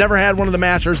 times, never had one of the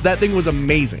mashers. That thing was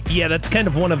amazing. Yeah, that's kind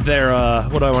of one of their,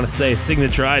 what do I want to say,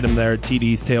 signature item there at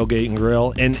TD's Tailgate and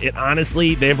Grill. And it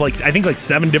honestly, they have like, I think like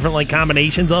 7 different like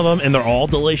combinations of them, and they're all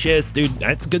delicious. Dude,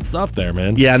 that's good stuff there,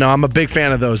 man. Yeah, no, I'm a big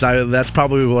fan of those. That's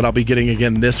probably what I'll be getting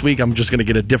again this week. I'm just going to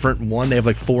get a different one. They have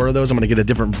like 4 of those. I'm going to get a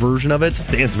different version of it.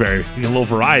 Stansbury, a little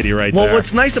variety right Well, there.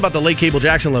 what's nice about the Lake Cable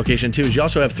Jackson location, too, is you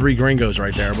also have 3 Gringos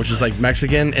right there, which is like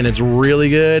Mexican, and it's really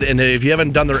good. And if you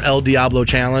haven't done their El Diablo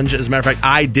challenge, as a matter of fact,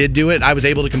 I did do it. I was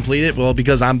able to complete it, well,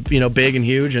 because I'm, big and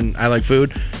huge and I like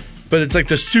food. But it's like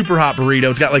the super hot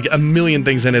burrito. It's got like a million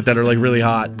things in it that are like really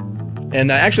hot.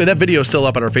 And actually, that video is still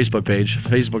up on our Facebook page,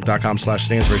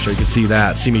 facebook.com/Stansbury Show. You can see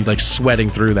that, see me like sweating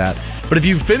through that. But if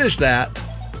you finish that,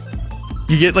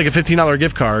 you get like a $15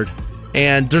 gift card.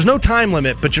 And there's no time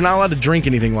limit, but you're not allowed to drink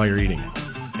anything while you're eating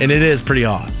it. And it is pretty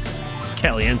hot.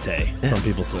 Caliente, some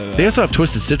people say that. They also have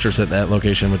Twisted Citrus at that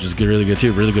location, which is really good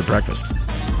too. Really good breakfast.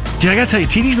 Dude, I gotta tell you,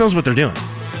 TD's knows what they're doing.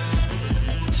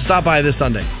 So stop by this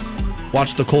Sunday.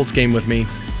 Watch the Colts game with me,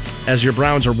 as your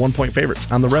Browns are 1-point favorites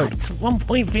on the road. It's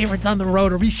 1-point favorites on the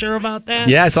road. Are we sure about that?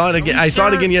 Yeah, I saw it again. I saw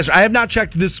it sure? again yesterday. I have not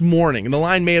checked this morning. The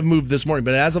line may have moved this morning,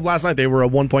 but as of last night, they were a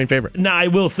 1-point favorite. Now, I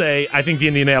will say, I think the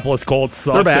Indianapolis Colts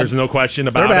suck. They're bad. There's no question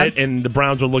about They're it. bad. And the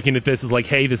Browns are looking at this as like,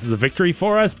 hey, this is a victory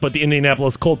for us. But the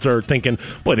Indianapolis Colts are thinking,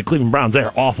 boy, the Cleveland Browns,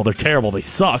 they're awful. They're terrible. They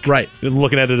suck. Right. And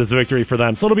looking at it as a victory for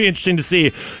them. So it'll be interesting to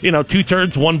see, 2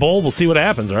 turns, 1 bowl. We'll see what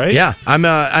happens, right? Yeah,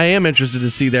 I am interested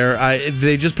to see there.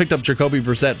 They just picked up Jacoby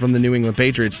Brissett from the New England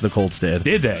Patriots. The Colts did.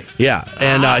 Did they? Yeah,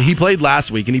 and he played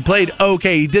last week, and he played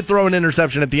okay. He did throw an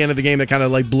interception at the end of the game that kind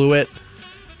of like blew it.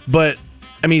 But,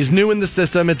 I mean, he's new in the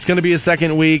system. It's going to be his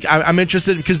second week. I'm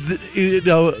interested because,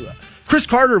 Chris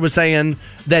Carter was saying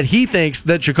that he thinks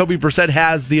that Jacoby Brissett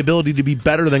has the ability to be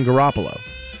better than Garoppolo.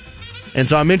 And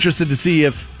so I'm interested to see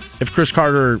if Chris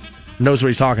Carter, knows what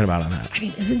he's talking about on that. I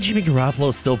mean, isn't Jimmy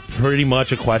Garoppolo still pretty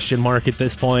much a question mark at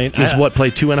this point? He's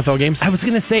played 2 NFL games? I was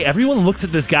going to say, everyone looks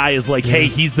at this guy as like, hey,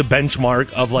 he's the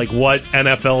benchmark of like what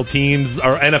NFL teams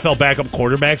or NFL backup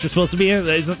quarterbacks are supposed to be.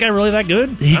 Is this guy really that good?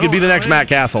 He could be the next Matt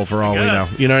Castle for all we know.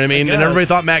 You know what I mean? I And everybody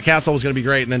thought Matt Castle was going to be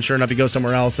great, and then sure enough, he goes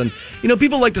somewhere else. And,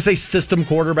 people like to say system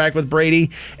quarterback with Brady,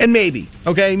 and maybe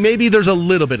there's a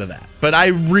little bit of that. But I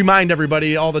remind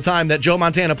everybody all the time that Joe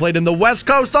Montana played in the West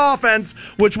Coast offense,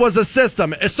 which was a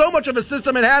system. It's so much of a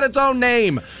system, it had its own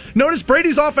name. Notice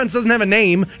Brady's offense doesn't have a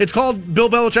name. It's called Bill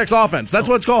Belichick's offense. That's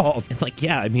what it's called. Like,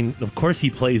 yeah, I mean, of course he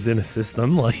plays in a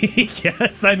system. Like,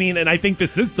 yes, I mean, and I think the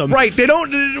system... Right, they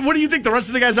don't... What do you think? The rest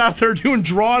of the guys out there doing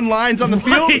drawing lines on the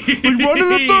field? Like, running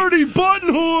the 30, button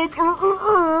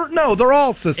hook, No, they're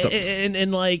all systems. And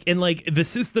the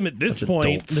system at this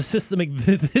point... The system at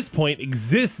this point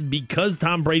exists because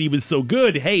Tom Brady was so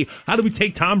good. Hey, how do we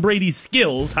take Tom Brady's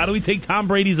skills? How do we take Tom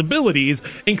Brady's abilities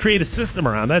and create a system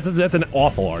around? That's an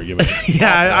awful argument.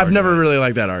 I've never really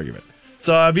liked that argument.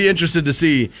 So I'd be interested to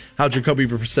see how Jacoby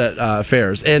Brissett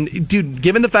fares. And, dude,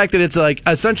 given the fact that it's like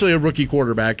essentially a rookie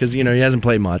quarterback because, he hasn't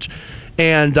played much,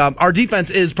 and our defense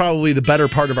is probably the better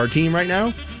part of our team right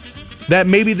now, that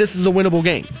maybe this is a winnable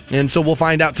game. And so we'll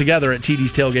find out together at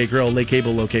TD's Tailgate Grill, Lake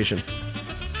Cable location.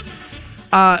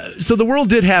 So the world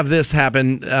did have this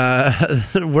happen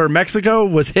where Mexico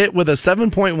was hit with a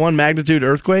 7.1 magnitude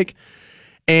earthquake,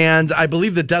 and I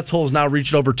believe the death toll has now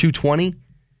reached over 220.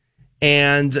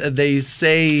 And they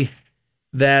say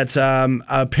that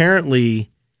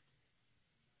apparently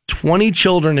 20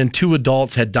 children and 2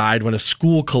 adults had died when a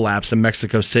school collapsed in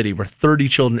Mexico City, where 30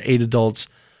 children, 8 adults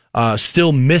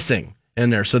still missing in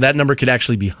there. So that number could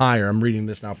actually be higher. I'm reading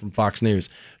this now from Fox News.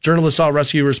 Journalists saw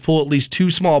rescuers pull at least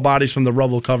 2 small bodies from the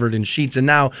rubble covered in sheets. And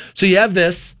now, so you have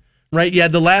this, right? You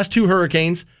had the last 2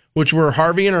 hurricanes, which were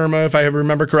Harvey and Irma, if I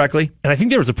remember correctly. And I think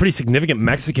there was a pretty significant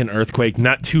Mexican earthquake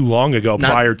not too long ago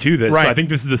prior to this. Right. So I think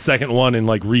this is the second one in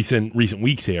like recent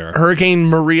weeks here. Hurricane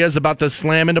Maria is about to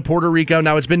slam into Puerto Rico.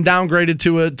 Now it's been downgraded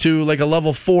to like a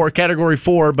level 4, category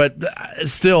 4, but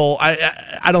still,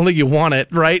 I don't think you want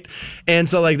it, right? And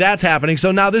so like that's happening.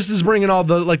 So now this is bringing all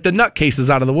the nutcases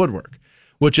out of the woodwork,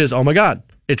 which is, oh my God,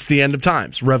 it's the end of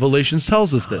times. Revelations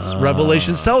tells us this.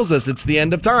 Revelations tells us it's the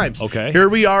end of times. Okay. Here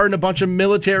we are in a bunch of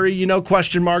military,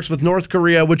 question marks with North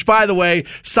Korea, which, by the way,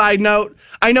 side note,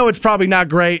 I know it's probably not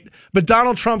great, but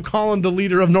Donald Trump calling the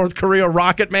leader of North Korea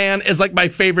Rocket Man is like my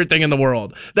favorite thing in the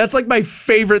world. That's like my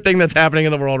favorite thing that's happening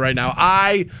in the world right now.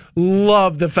 I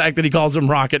love the fact that he calls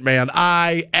him Rocket Man.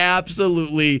 I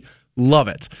absolutely love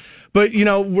it. But,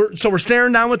 we're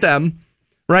staring down with them.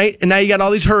 Right? And now you got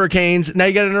all these hurricanes. Now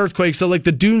you got an earthquake. So, like,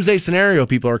 the doomsday scenario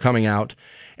people are coming out.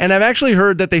 And I've actually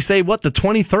heard that they say, the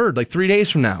 23rd, like 3 days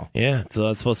from now. Yeah, so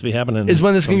that's supposed to be happening. Is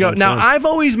when this can go. Now, soon. I've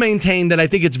always maintained that I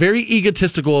think it's very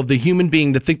egotistical of the human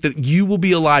being to think that you will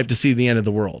be alive to see the end of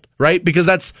the world. Right? Because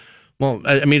that's... Well,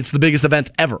 I mean, it's the biggest event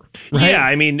ever. Right? Yeah,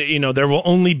 I mean, there will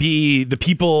only be the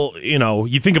people,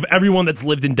 you think of everyone that's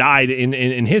lived and died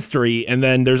in history, and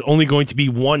then there's only going to be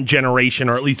one generation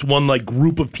or at least one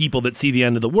group of people that see the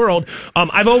end of the world.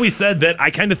 I've always said that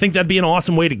I kind of think that'd be an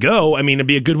awesome way to go. I mean, it'd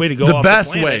be a good way to go. The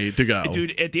best way to go.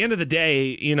 Dude, at the end of the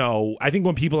day, I think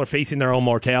when people are facing their own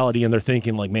mortality and they're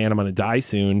thinking man, I'm going to die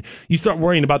soon, you start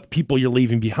worrying about the people you're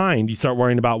leaving behind. You start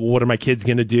worrying about, what are my kids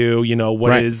going to do?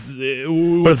 But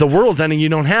if the world's ending, you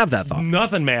don't have that thought.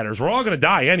 Nothing matters. We're all going to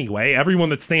die anyway. Everyone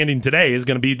that's standing today is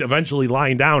going to be eventually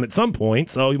lying down at some point,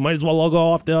 so you might as well all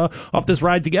go off this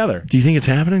ride together. Do you think it's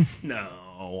happening? No.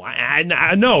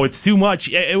 No, it's too much.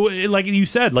 Like you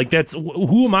said, that's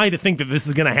who am I to think that this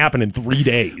is going to happen in 3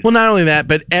 days? Well, not only that,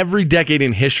 but every decade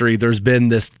in history, there's been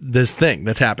this thing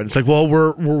that's happened. It's like, well,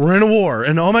 we're in a war,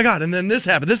 and oh my God, and then this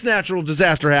happened, this natural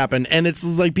disaster happened, and it's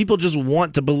like people just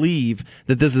want to believe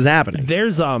that this is happening.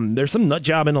 There's some nut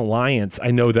job in Alliance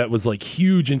I know that was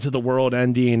huge into the world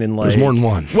ending, and there's more than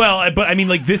one. Well, but I mean,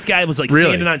 this guy was really?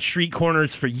 Standing on street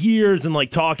corners for years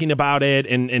and talking about it,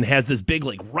 and has this big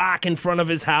rock in front of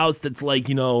his house that's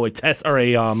a test or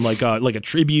a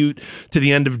tribute to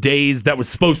the end of days that was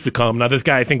supposed to come. Now this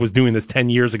guy I think was doing this 10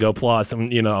 years ago plus,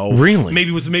 and really maybe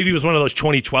it was one of those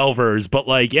 2012ers, but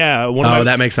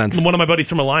that makes sense. One of my buddies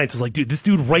from Alliance was like, dude, this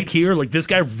dude right here, this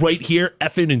guy right here,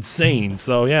 effing insane.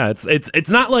 So yeah, it's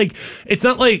not like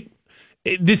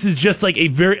this is just a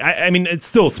very. I mean, it's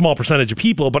still a small percentage of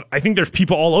people, but I think there's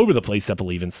people all over the place that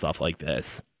believe in stuff like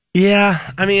this. Yeah,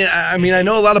 I mean, I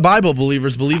know a lot of Bible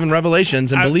believers believe in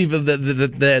Revelations and believe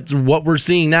that what we're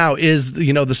seeing now is,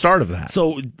 the start of that.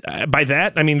 So by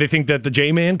that, I mean, they think that the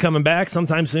J-Man coming back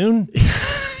sometime soon.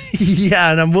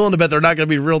 Yeah, and I'm willing to bet they're not going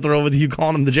to be real thrilled with you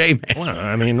calling him the J-Man. Well,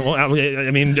 I mean,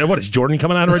 what is Jordan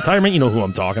coming out of retirement? You know who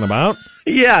I'm talking about.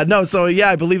 Yeah, no, so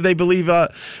I believe they believe,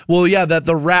 that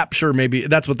the Rapture, maybe,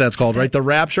 that's what that's called, right? The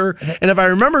Rapture. And if I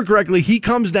remember correctly, he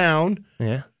comes down.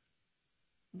 Yeah.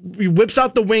 He whips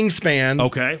out the wingspan.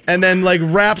 Okay. And then,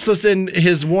 wraps us in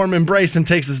his warm embrace and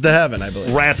takes us to heaven, I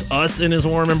believe. Wraps us in his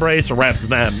warm embrace or wraps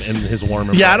them in his warm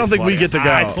embrace? Yeah, I don't think we get to go.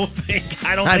 I don't think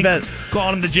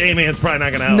calling him the J-Man's probably not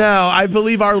going to help. No, I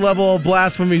believe our level of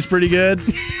blasphemy is pretty good.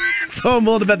 So I'm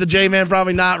willing to bet the J-Man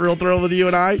probably not real thrilled with you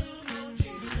and I.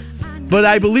 But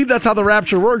I believe that's how the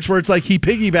Rapture works, where it's like he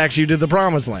piggybacks you to the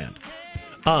promised land.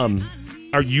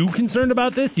 Are you concerned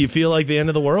about this? Do you feel like the end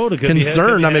of the world?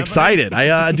 Concerned. I'm excited.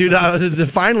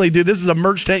 Finally, dude, this is a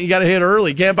merch tent you got to hit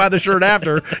early. Can't buy the shirt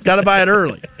after. Got to buy it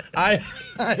early. I'm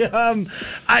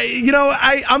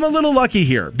a little lucky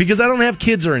here because I don't have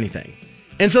kids or anything.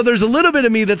 And so there's a little bit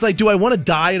of me that's like, do I want to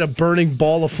die in a burning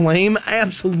ball of flame?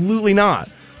 Absolutely not.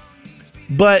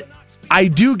 But I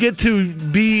do get to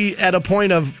be at a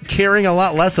point of caring a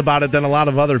lot less about it than a lot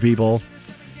of other people.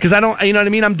 Because I don't, you know what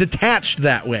I mean? I'm detached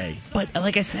that way. But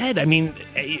like I said, I mean,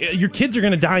 your kids are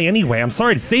going to die anyway. I'm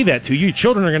sorry to say that to you. Your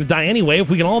children are going to die anyway. If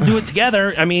we can all do it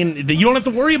together, I mean, you don't have to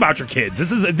worry about your kids.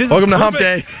 Welcome to Hump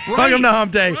Day. Right. Welcome to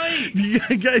Hump Day. Right.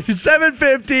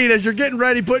 7:15 as you're getting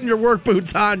ready, putting your work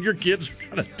boots on, your kids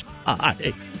are going to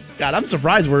die. God, I'm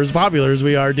surprised we're as popular as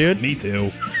we are, dude. Me too.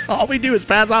 All we do is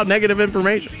pass out negative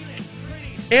information.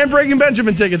 And Breaking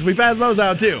Benjamin tickets. We pass those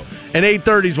out, too. And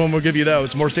 8:30 is when we'll give you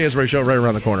those. More Stansbury Show right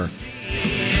around the corner. End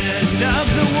of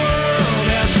the world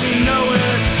as we know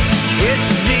it.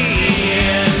 It's the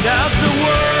end of the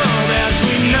world as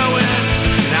we know it.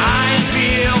 And I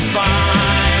feel fine.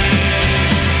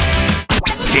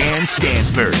 Dan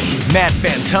Stansbury, Matt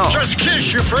Fantone. Just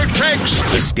kiss your fruitcakes.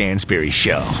 The Stansbury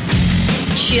Show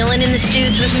Chilling in the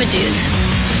studs with my dudes.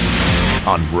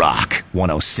 on Rock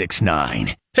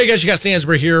 106.9. Hey guys, you got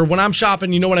Stansbury here. When I'm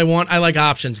shopping, you know what I want? I like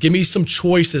options. Give me some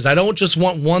choices. I don't just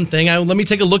want one thing. Let me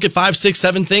take a look at 5, 6,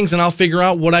 7 things, and I'll figure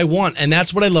out what I want. And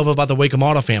that's what I love about the Wacom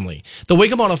Auto family. The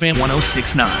Wacom Auto family.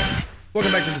 106.9.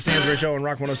 Welcome back to the Stansbury Show on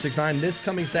Rock 106.9. This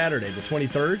coming Saturday, the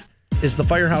 23rd, is the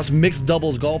Firehouse Mixed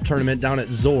Doubles Golf Tournament down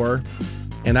at Zor.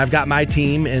 And I've got my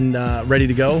team ready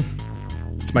to go.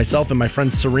 It's myself and my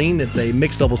friend Serene. It's a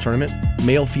mixed doubles tournament,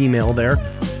 male-female there,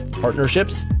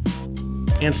 partnerships.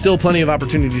 And still plenty of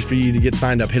opportunities for you to get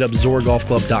signed up. Hit up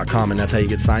zorgolfclub.com, and that's how you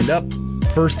get signed up.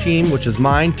 First team, which is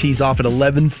mine, tees off at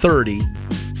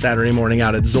 11:30 Saturday morning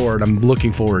out at Zor, and I'm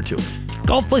looking forward to it.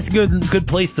 Golf place a good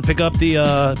place to pick up the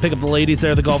ladies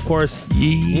there at the golf course.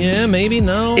 Yeah, maybe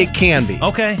no. It can be.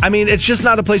 Okay. I mean, it's just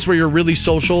not a place where you're really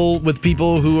social with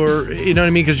people who are, you know what I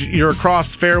mean, because you're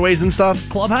across fairways and stuff.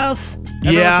 Clubhouse.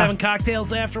 Everyone's having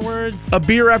cocktails afterwards. A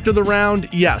beer after the round,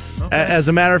 yes. Okay. As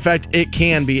a matter of fact, it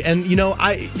can be. And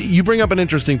you bring up an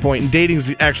interesting point, and dating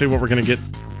is actually what we're going to get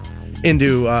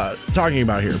into talking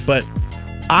about here. But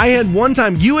I had one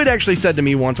time, you had actually said to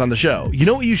me once on the show, you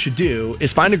know what you should do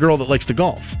is find a girl that likes to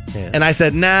golf. Yeah. And I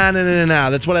said, nah.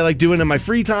 That's what I like doing in my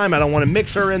free time. I don't want to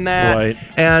mix her in that. Right.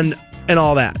 And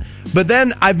all that. But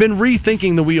then I've been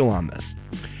rethinking the wheel on this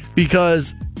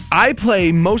because I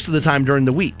play most of the time during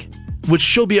the week, which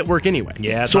she'll be at work anyway.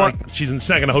 Yeah, so she's not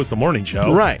going to host the morning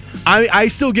show. Right. I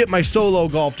still get my solo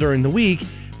golf during the week.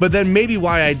 But then maybe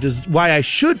why I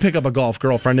should pick up a golf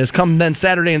girlfriend is come then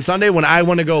Saturday and Sunday when I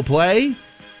want to go play.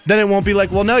 Then it won't be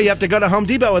like, well, no, you have to go to Home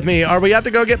Depot with me, or we have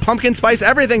to go get pumpkin spice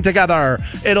everything together.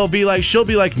 It'll be like, she'll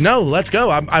be like, no, let's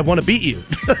go. I want to beat you.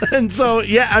 And so,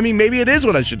 yeah, I mean, maybe it is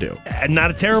what I should do.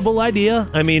 Not a terrible idea.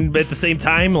 I mean, at the same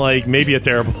time, like, maybe a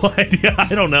terrible idea.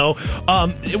 I don't know.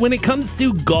 When it comes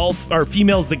to golf, or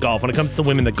females that golf, when it comes to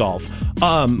women that golf.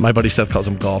 My buddy Seth calls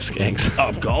them golf skanks.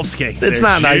 Oh, golf skanks. It's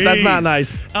not nice. That's not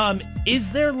nice.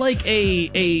 Is there like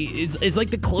is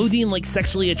like the clothing like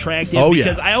sexually attractive? Oh,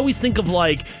 because yeah. I always think of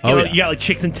like you got like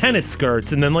chicks in tennis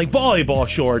skirts and then like volleyball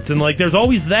shorts and like there's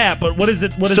always that. But what is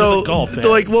it? What is it with golf?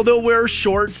 Like, well, they'll wear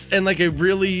shorts and like a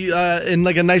really and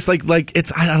like a nice like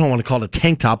it's I don't want to call it a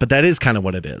tank top, but that is kind of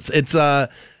what it is. It's kind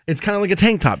of like a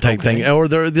tank top type thing, or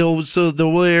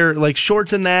they'll wear like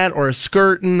shorts in that or a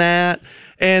skirt in that,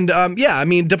 and I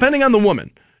mean depending on the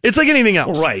woman. It's like anything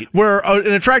else, right? Where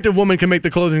an attractive woman can make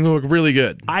the clothing look really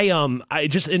good. I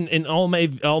just in all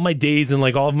my days and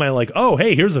like all of my like, oh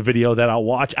hey, here's a video that I'll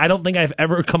watch. I don't think I've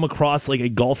ever come across like a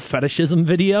golf fetishism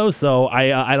video, so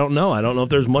I don't know. I don't know if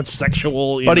there's much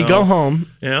sexual. Buddy, go home.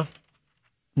 Yeah.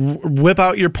 Whip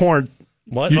out your porn.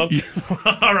 What? Okay.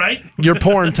 All right. Your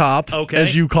porn top, okay.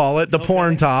 as you call it, the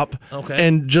porn top. Okay.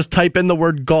 And just type in the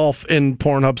word golf in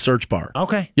Pornhub search bar.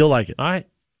 Okay. You'll like it. All right.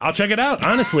 I'll check it out.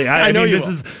 Honestly, I know mean, you this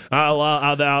will. is.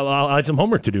 I'll have some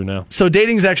homework to do now. So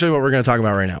dating is actually what we're going to talk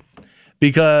about right now,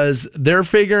 because they're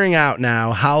figuring out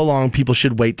now how long people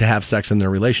should wait to have sex in their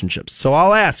relationships. So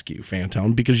I'll ask you,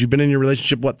 Fantone, because you've been in your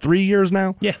relationship, 3 years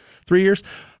now? Yeah. 3 years?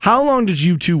 How long did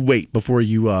you two wait before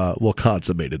you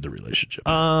consummated the relationship?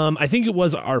 I think it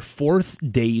was our 4th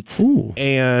date, Ooh.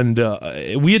 and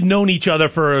we had known each other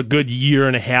for a good year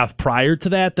and a half prior to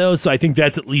that, though. So I think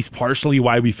that's at least partially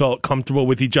why we felt comfortable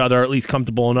with each other, or at least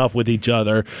comfortable enough with each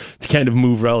other to kind of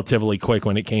move relatively quick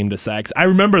when it came to sex. I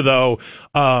remember though,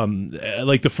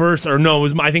 like the first, or no,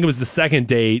 I think it was the 2nd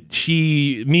date.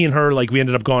 Me and her, like we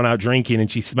ended up going out drinking, and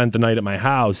she spent the night at my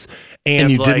house. And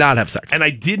you did not have sex. And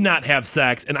I did not have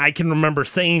sex. And I can remember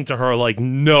saying to her, like,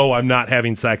 no, I'm not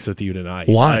having sex with you tonight.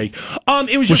 Why? Like,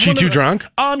 it was Was just she too drunk?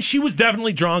 She was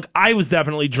definitely drunk. I was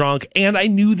definitely drunk. And I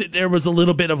knew that there was a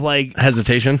little bit of like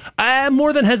Hesitation?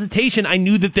 more than hesitation. I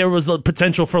knew that there was a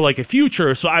potential for like a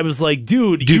future. So I was like,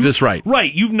 dude, Do this right.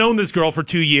 Right. You've known this girl for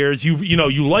 2 years.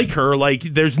 You like her. Like,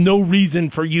 there's no reason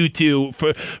for you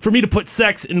for me to put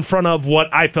sex in front of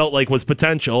what I felt like was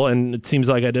potential. And it seems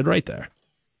like I did right there.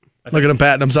 Look at him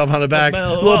patting himself on the back.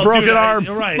 Little broken arm.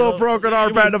 Right. Little broken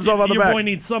arm patting himself on the back. Your boy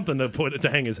needs something to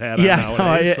hang his hat on Yeah,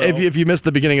 nowadays. no, if you missed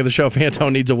the beginning of the show,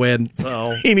 Fantone needs a win.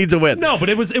 So, he needs a win. No, but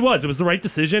it was the right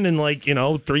decision,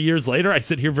 and 3 years later, I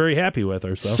sit here very happy with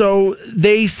her. So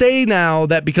they say now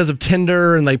that because of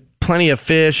Tinder and like Plenty of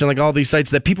Fish and like all these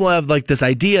sites, that people have like this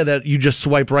idea that you just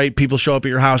swipe right, people show up at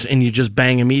your house, and you just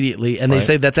bang immediately. And they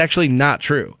say that's actually not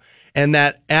true, and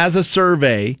that as a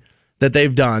survey that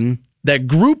they've done. That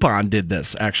Groupon did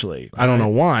this, actually. I don't know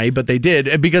why, but they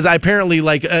did. Because apparently,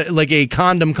 like a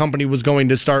condom company was going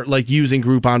to start, like, using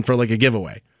Groupon for, like, a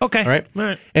giveaway. Okay. All right? All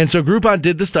right. And so Groupon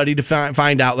did the study to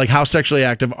find out, like, how sexually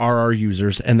active are our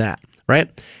users and that, right?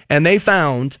 And they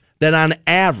found that on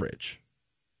average,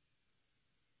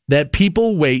 that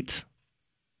people wait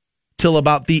till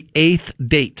about the 8th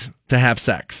date to have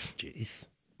sex. Jeez.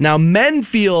 Now, men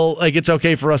feel like it's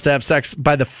okay for us to have sex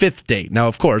by the 5th date. Now,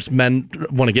 of course, men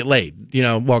want to get laid.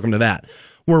 Welcome to that.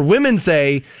 Where women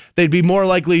say they'd be more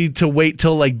likely to wait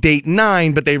till like date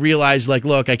 9, but they realize like,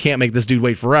 look, I can't make this dude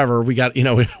wait forever. We got,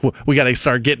 we got to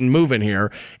start getting moving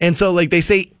here. And so like they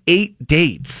say 8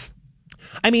 dates.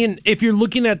 I mean, if you're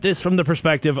looking at this from the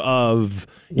perspective of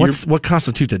what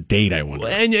constitutes a date, I wonder.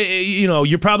 And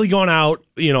you're probably going out,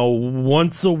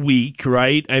 once a week,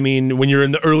 right? I mean, when you're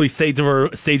in the early stages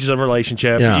of a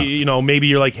relationship, yeah. Maybe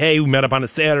you're like, hey, we met up on a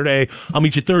Saturday. I'll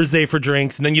meet you Thursday for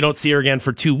drinks, and then you don't see her again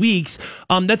for 2 weeks.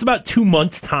 That's about 2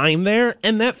 months' time there,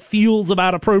 and that feels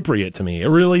about appropriate to me. It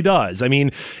really does. I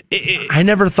mean, I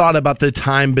never thought about the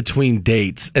time between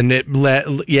dates, and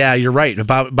yeah, you're right.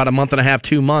 About a month and a half,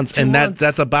 2 months, and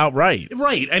that's about right.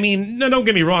 Right. I mean, no, don't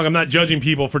get me wrong. I'm not judging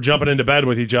people for jumping into bed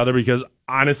with each other, because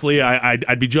honestly,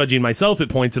 I'd be judging myself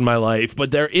at points in my life. But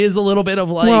there is a little bit of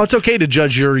like, well, it's okay to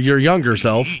judge your younger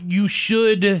self. You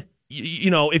should.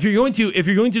 If you're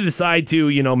going to decide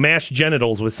to, mash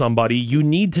genitals with somebody, you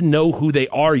need to know who they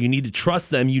are. You need to trust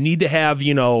them. You need to have,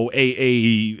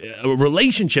 a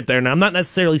relationship there. Now, I'm not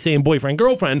necessarily saying boyfriend,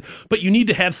 girlfriend, but you need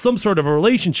to have some sort of a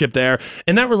relationship there.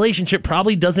 And that relationship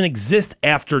probably doesn't exist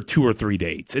after 2 or 3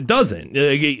 dates. It doesn't.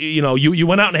 You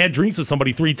went out and had drinks with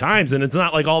somebody 3 times, and it's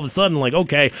not like all of a sudden like,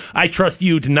 okay, I trust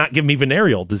you to not give me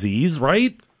venereal disease,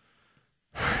 right?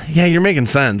 Yeah, you're making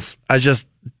sense.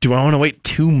 Do I want to wait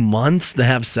 2 months to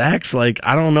have sex? Like,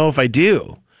 I don't know if I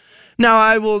do. Now,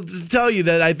 I will tell you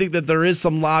that I think that there is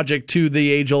some logic to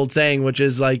the age-old saying, which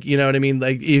is like, you know what I mean?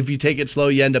 Like, if you take it slow,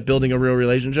 you end up building a real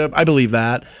relationship. I believe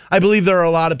that. I believe there are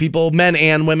a lot of people, men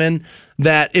and women,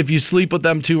 that if you sleep with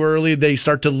them too early, they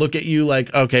start to look at you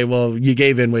like, okay, well, you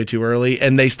gave in way too early,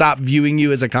 and they stop viewing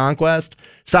you as a conquest,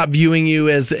 stop viewing you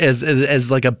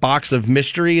as like a box of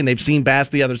mystery, and they've seen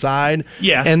past the other side.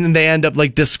 Yeah. And then they end up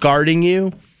like discarding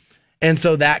you. And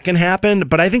so that can happen,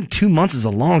 but I think 2 months is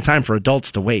a long time for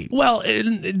adults to wait. Well,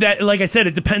 that, like I said,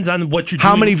 it depends on what you're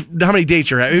How doing. How many dates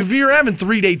you're having? If you're having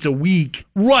 3 dates a week,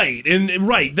 right,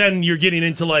 then you're getting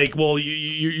into like, well,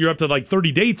 you're up to like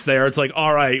 30 dates there. It's like,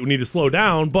 all right, we need to slow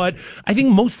down. But I think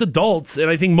most adults, and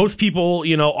I think most people,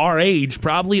 our age,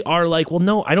 probably are like, well,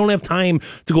 no, I don't have time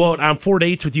to go out on 4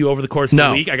 dates with you over the course of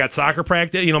the week. I got soccer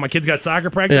practice. My kids got soccer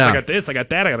practice. Yeah. I got this. I got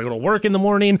that. I got to go to work in the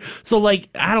morning. So like,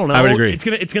 I don't know. I would agree.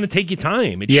 It's gonna take you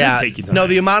time. It should take you time. No,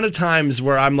 the amount of times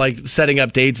where I'm like setting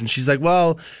up dates and she's like,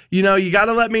 well, you got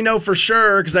to let me know for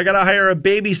sure because I got to hire a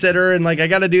babysitter and like I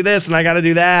got to do this and I got to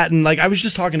do that. And like I was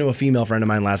just talking to a female friend of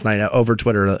mine last night over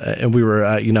Twitter and we were,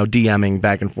 DMing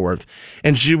back and forth.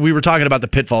 And we were talking about the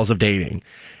pitfalls of dating.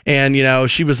 And,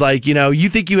 she was like, you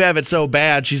think you have it so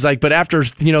bad. She's like, but after,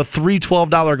 three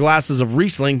 $12 glasses of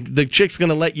Riesling, the chick's going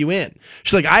to let you in.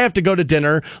 She's like, I have to go to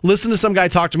dinner, listen to some guy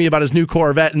talk to me about his new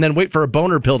Corvette, and then wait for a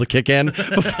boner pill to kick in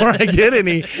before I get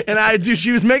any. And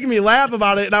she was making me laugh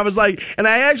about it. And I was like, and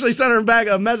I actually sent her back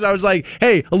a message. I was like,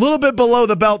 hey, a little bit below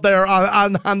the belt there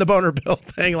on the boner pill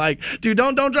thing. Like, dude,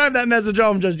 don't drive that message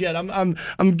home just yet.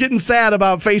 I'm getting sad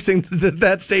about facing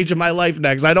that stage of my life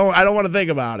next. I don't want to think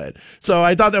about it. So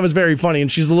I thought that was very funny,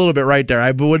 and she's a little bit right there.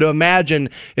 I would imagine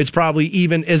it's probably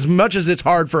even as much as it's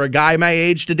hard for a guy my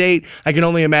age to date, I can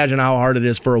only imagine how hard it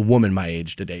is for a woman my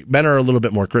age to date. Men are a little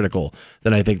bit more critical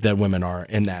than I think that women are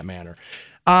in that manner.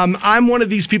 I'm one of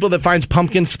these people that finds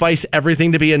pumpkin spice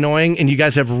everything to be annoying, and you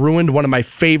guys have ruined one of my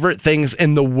favorite things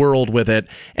in the world with it,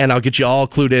 and I'll get you all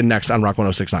clued in next on Rock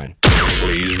 106.9.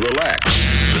 Please relax.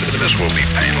 This will be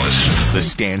painless. The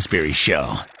Stansbury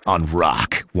Show on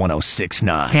Rock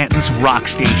 106.9. Canton's Rock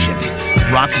Station.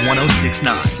 Rock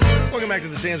 106.9. Welcome back to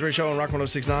the Stansbury Show on Rock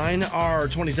 106.9. Our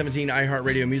 2017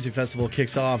 iHeartRadio Music Festival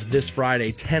kicks off this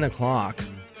Friday, 10 o'clock.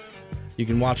 You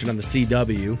can watch it on the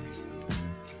CW.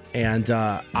 And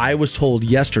I was told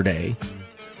yesterday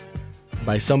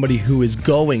by somebody who is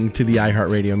going to the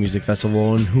iHeartRadio Music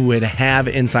Festival and who would have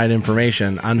inside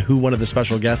information on who one of the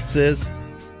special guests is.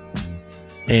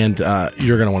 And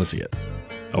you're going to want to see it.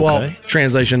 Okay. Well,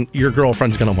 translation, your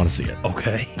girlfriend's going to want to see it.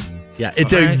 Okay. Yeah,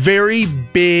 it's a very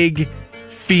big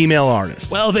female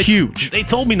artist. Well, huge. They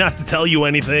told me not to tell you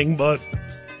anything, but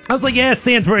I was like, yeah,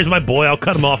 Stansbury's my boy. I'll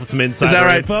cut him off with some insider Is that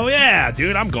right? info. Yeah,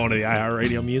 dude, I'm going to the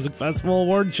iHeartRadio Music Festival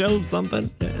award show, something.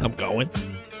 Yeah, I'm going.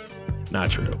 Not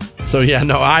true. So, yeah,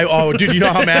 no, dude, you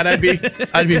know how mad I'd be?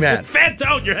 I'd be mad. Fat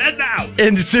Toad, you're heading out.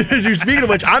 And speaking of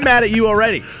which, I'm mad at you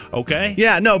already. Okay.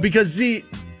 Yeah, no, because, see,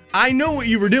 I know what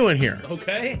you were doing here.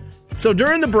 Okay. So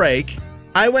during the break,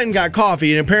 I went and got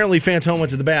coffee, and apparently Fantone went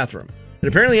to the bathroom. And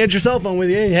apparently you had your cell phone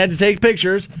with you, and you had to take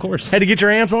pictures. Of course. Had to get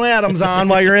your Ansel Adams on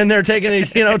while you're in there taking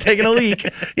a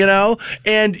leak,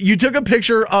 And you took a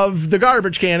picture of the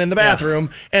garbage can in the bathroom,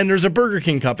 and there's a Burger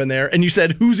King cup in there, and you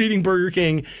said, who's eating Burger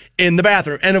King in the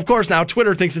bathroom? And of course now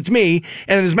Twitter thinks it's me,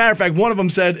 and as a matter of fact, one of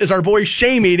them said, is our boy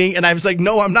Shame eating? And I was like,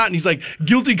 no, I'm not. And he's like,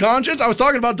 guilty conscience? I was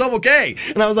talking about Double K.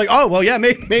 And I was like, oh, well, yeah,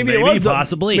 maybe it was.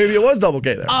 Possibly. Maybe it was Double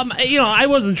K there. I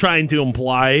wasn't trying to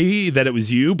imply that it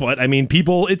was you, but I mean,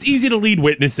 people, it's easy to lead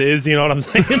witnesses, you know what I'm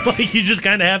saying? Like, you just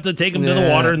kind of have to take them to the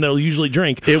water and they'll usually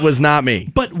drink. It was not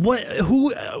me. But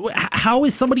how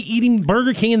is somebody eating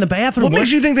Burger King in the bathroom? What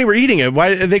makes you think they were eating it?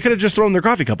 Why they could have just thrown their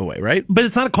coffee cup away, right? But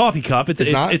it's not a coffee cup.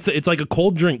 It's like a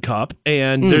cold drink cup,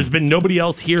 and there's been nobody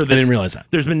else here. I didn't realize that.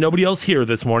 There's been nobody else here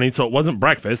this morning, so it wasn't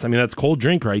breakfast. I mean, that's cold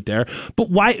drink right there. But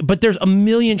why? But there's a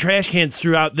million trash cans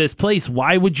throughout this place.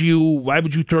 Why would you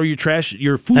throw your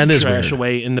food trash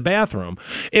away in the bathroom?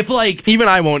 Even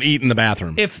I won't eat in the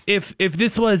bathroom. If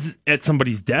this was at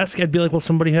somebody's desk, I'd be like, well,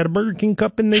 somebody had a Burger King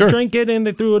cup and they drank it and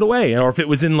they threw it away. Or if it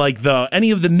was in like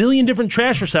any of the million different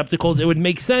trash receptacles, it would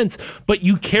make sense. But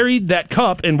you carried that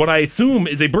cup and what I assume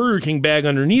is a Burger King bag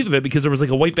underneath of it, because there was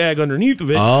like a white bag underneath of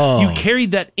it. Oh. You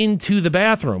carried that into the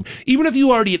bathroom. Even if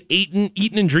you already had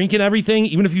eaten and drinking everything,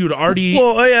 even if you had already...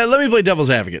 Well, yeah, let me play devil's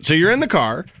advocate. So you're in the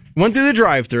car, went through the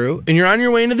drive-thru, and you're on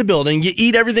your way into the building. You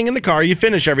eat everything in the car, you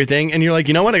finish everything, and you're like,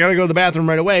 you know what? I got to go to the bathroom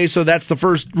right away. So that's the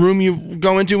first room you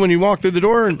go into when you walk through the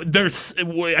door.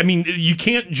 You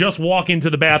can't just walk into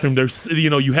the bathroom.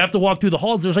 You have to walk through the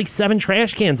halls. There's like 7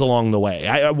 trash cans along the way.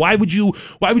 Why would you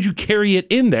carry it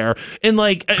in there? And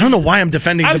I don't know why I'm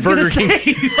defending the Burger King.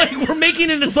 We're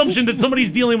making an assumption that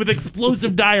somebody's dealing with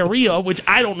explosive diarrhea, which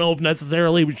I don't know if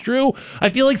necessarily was true. I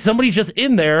feel like somebody's just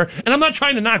in there, and I'm not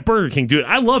trying to knock Burger King, dude.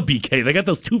 I love BK. They got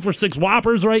those 2 for $6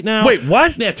 Whoppers right now. Wait,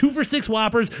 what? Yeah, 2 for $6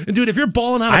 Whoppers. And dude, if you're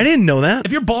balling on, I didn't know that.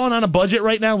 If you're balling on a budget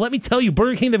right now, let me tell you,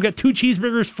 Burger King, they've got 2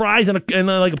 cheeseburgers, fries, and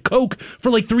like a Coke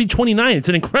for like $3.29. It's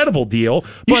an incredible deal.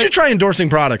 You should try endorsing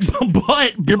products.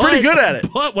 But you're pretty good at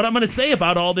it. But what I'm going to say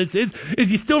about all this is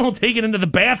you still don't take it into the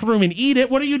bathroom and eat it.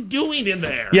 What are you doing in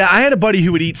there? Yeah, I had a buddy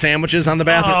who would eat sandwiches on the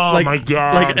bathroom. Oh my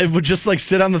god! Like it would just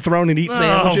sit on the throne and eat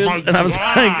sandwiches, and I was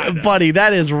like, buddy,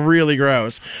 that is really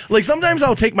gross. Like sometimes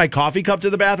I'll take my coffee cup to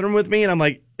the bathroom with me, and I'm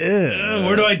like,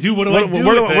 where do I do? Where do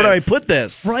I put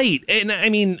this? Right, and I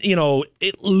mean,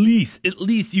 at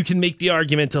least you can make the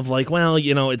argument of like, well,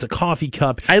 it's a coffee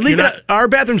cup. I leave it. Our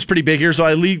bathroom's pretty big here, so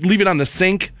I leave it on the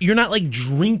sink. You're not like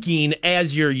drinking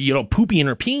as you're pooping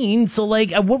or peeing. So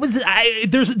like, what was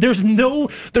it? There's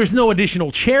no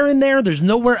additional chair in there. There's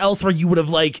nowhere else where you would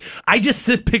have I just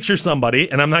picture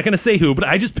somebody, and I'm not going to say who, but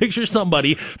I just picture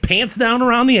somebody pants down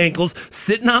around the ankles,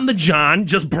 sitting on the john,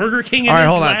 just Burger King in his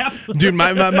lap. Dude,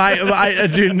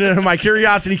 my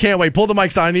curiosity can't wait. Pull the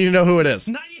mics on. I need to know who it is.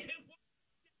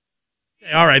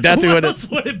 All right, that's who it else is.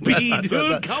 would it be,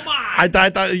 dude? Come on. I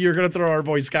thought you were going to throw our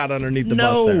boy Scott underneath the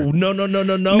bus there. No.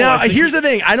 Now, here's the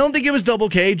thing. I don't think it was Double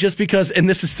K just because, and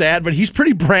this is sad, but he's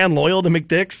pretty brand loyal to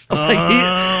McDick's.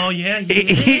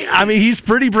 He's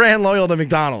pretty brand loyal to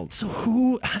McDonald's. So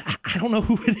who? I don't know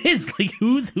who it is. Like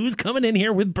who's coming in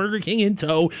here with Burger King in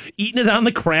tow, eating it on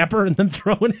the crapper, and then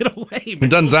throwing it away? It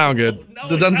doesn't sound good.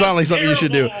 It doesn't sound like something you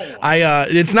should do.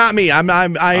 It's not me.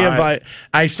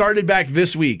 I started back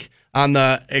this week on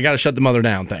the I got to shut the mother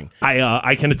down thing.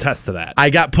 I can attest to that. I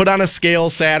got put on a scale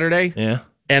Saturday. Yeah.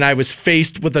 And I was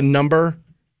faced with a number,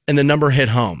 and the number hit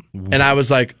home. And I was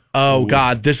like, oh,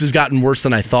 God, this has gotten worse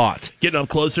than I thought. Getting up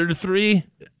closer to 3?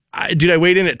 Dude, I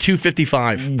weighed in at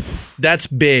 255. That's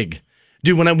big.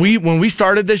 Dude, when we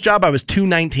started this job, I was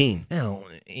 219. Hell,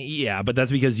 yeah, but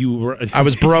that's because you were... I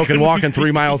was broke and walking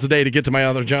 3 miles a day to get to my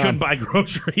other job. Couldn't buy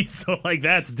groceries, so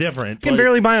that's different. I can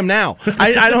barely buy them now.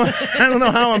 I don't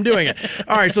know how I'm doing it.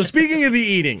 All right, so speaking of the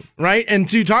eating, right, and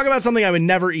to talk about something I would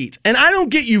never eat, and I don't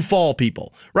get you fall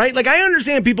people, right? Like, I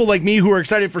understand people like me who are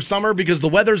excited for summer because the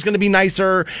weather's going to be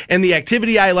nicer and the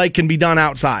activity I like can be done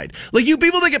outside. Like, you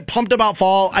people that get pumped about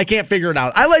fall, I can't figure it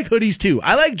out. I like hoodies, too.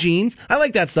 I like jeans. I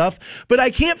like that stuff. But I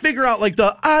can't figure out, like,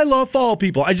 the I love fall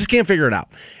people. I just can't figure it out.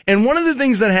 And one of the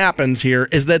things that happens here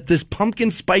is that this pumpkin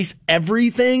spice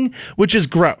everything, which is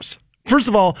gross. First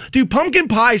of all, dude, pumpkin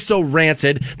pie is so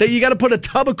rancid that you got to put a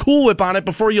tub of Cool Whip on it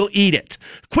before you'll eat it.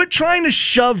 Quit trying to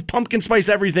shove pumpkin spice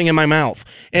everything in my mouth.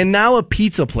 And now a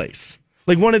pizza place.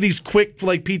 Like one of these quick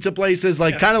like pizza places,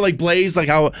 like kind of like Blaze, like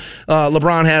how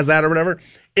LeBron has that or whatever.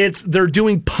 They're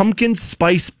doing pumpkin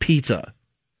spice pizza.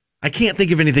 I can't think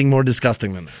of anything more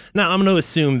disgusting than that. Now, I'm going to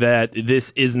assume that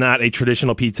this is not a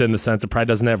traditional pizza in the sense it probably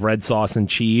doesn't have red sauce and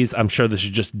cheese. I'm sure this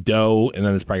is just dough, and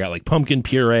then it's probably got like pumpkin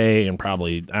puree and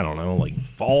probably, I don't know, like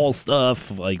fall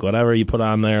stuff, like whatever you put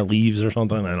on there, leaves or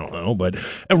something. I don't know, but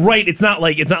right, it's not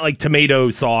like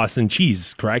tomato sauce and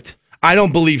cheese, correct? I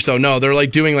don't believe so. No, they're like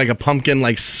doing like a pumpkin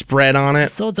like spread on it.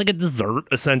 So it's like a dessert,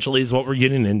 essentially, is what we're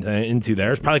getting into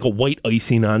there. It's probably like a white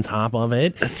icing on top of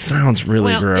it. That sounds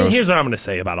really gross. And here's what I'm going to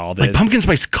say about all this. Like pumpkin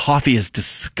spice coffee is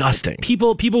disgusting.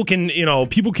 People can,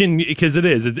 because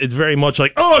it's very much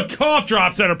like, oh, cough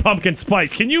drops that are pumpkin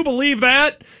spice. Can you believe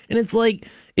that? And it's like,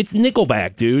 it's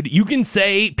Nickelback, dude.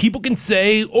 People can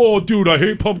say, oh, dude, I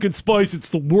hate pumpkin spice. It's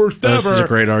the worst ever. This is a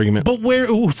great argument. But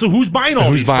who's buying all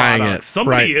these buying products? it?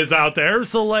 Somebody is out there.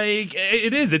 So, like,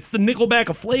 it's the Nickelback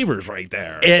of flavors right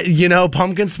there.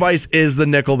 Pumpkin spice is the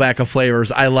Nickelback of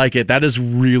flavors. I like it. That is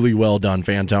really well done,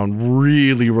 Fantone.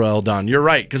 Really well done. You're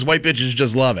right, because white bitches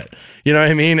just love it. You know what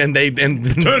I mean?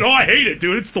 Dude, I hate it,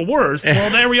 dude. It's the worst.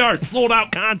 Well, there we are. Sold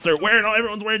out concert.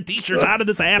 Everyone's wearing t-shirts. How did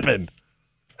this happen?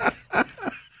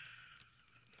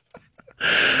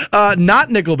 Not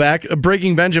Nickelback.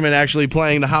 Breaking Benjamin actually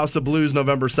playing the House of Blues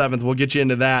November 7th. We'll get you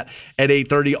into that at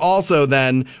 8:30. Also,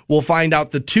 then, we'll find out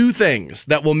the two things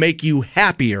that will make you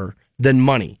happier than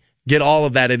money. Get all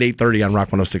of that at 8:30 on Rock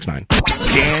 106.9.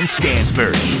 Dan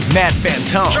Stansbury, Matt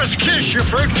Fantone. Just kiss your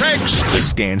fruitcakes. The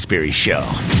Stansbury Show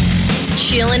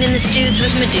Chilling in the studs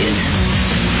with my dudes.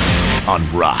 on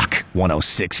Rock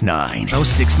 106.9.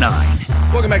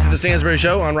 106.9. Welcome back to the Stansbury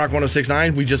Show on Rock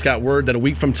 106.9. We just got word that a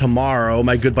week from tomorrow,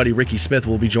 my good buddy Ricky Smith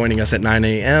will be joining us at 9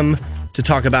 a.m. to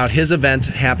talk about his event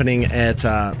happening at,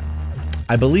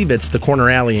 I believe it's the Corner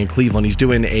Alley in Cleveland. He's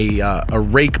doing a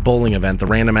rake bowling event, the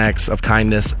Random Acts of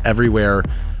Kindness Everywhere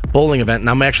bowling event. And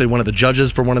I'm actually one of the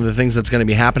judges for one of the things that's going to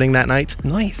be happening that night.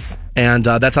 Nice. And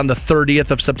that's on the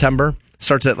 30th of September.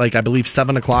 Starts at, I believe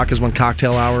 7 o'clock is when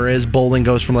cocktail hour is. Bowling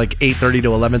goes from 8:30 to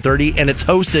 11:30. And it's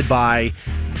hosted by,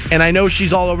 and I know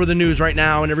she's all over the news right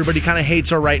now, and everybody kind of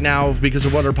hates her right now because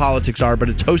of what her politics are, but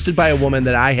it's hosted by a woman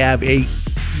that I have a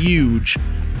huge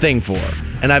thing for.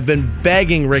 And I've been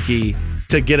begging Ricky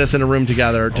to get us in a room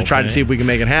together to try to see if we can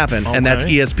make it happen. And that's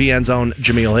ESPN's own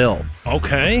Jameel Hill.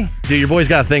 Okay. Dude, your boy's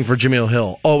got a thing for Jameel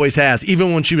Hill. Always has.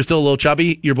 Even when she was still a little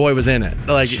chubby, your boy was in it.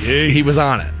 He was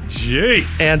on it.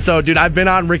 Jeez. And so, dude, I've been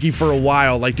on Ricky for a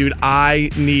while. Dude, I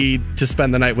need to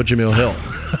spend the night with Jameel Hill.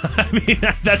 I mean,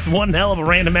 that's one hell of a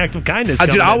random act of kindness.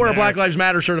 Dude, I'll wear a Black Lives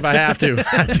Matter shirt if I have to.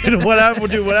 Dude,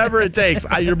 whatever it takes.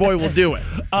 Your boy will do it.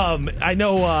 I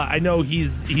know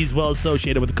he's well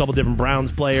associated with a couple different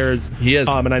Browns players. He is.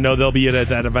 And I know they'll be at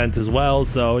that event as well.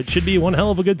 So it should be one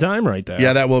hell of a good time right there.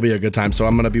 Yeah, that will be a good time. So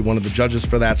I'm going to be one of the judges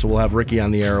for that. So we'll have Ricky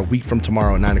on the air a week from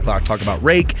tomorrow at 9 o'clock. Talk about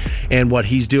Rake and what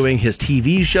he's doing, his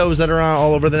TV shows that are on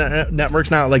all over the networks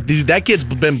now. Dude, that kid's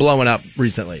been blowing up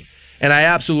recently. And I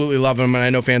absolutely love him. And I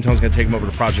know Fantone's going to take him over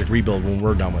to Project Rebuild when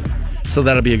we're done with him. So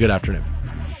that'll be a good afternoon.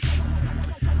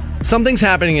 Something's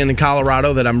happening in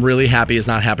Colorado that I'm really happy is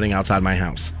not happening outside my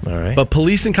house. All right. But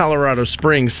police in Colorado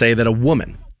Springs say that a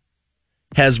woman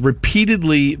has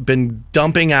repeatedly been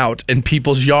dumping out in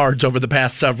people's yards over the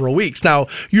past several weeks. Now,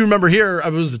 you remember here,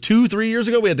 it was 2-3 years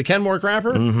ago, we had the Kenmore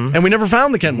Crapper, and we never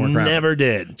found the Kenmore Crapper. Never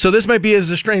did. So this might be his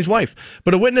estranged wife.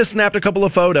 But a witness snapped a couple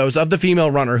of photos of the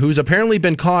female runner who's apparently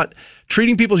been caught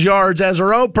treating people's yards as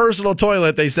her own personal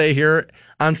toilet, they say here,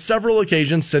 on several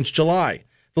occasions since July.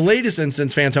 The latest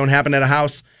instance, Fantone, happened at a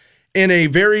house in a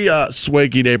very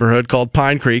swanky neighborhood called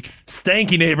Pine Creek.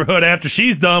 Stanky neighborhood after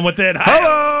she's done with it.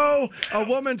 Hello! A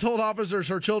woman told officers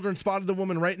her children spotted the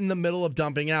woman right in the middle of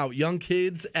dumping out. Young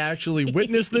kids actually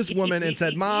witnessed this woman and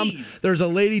said, Mom, there's a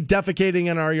lady defecating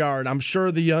in our yard. I'm sure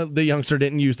the youngster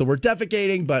didn't use the word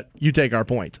defecating, but you take our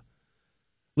point.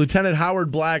 Lieutenant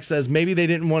Howard Black says maybe they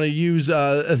didn't want to use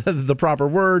the proper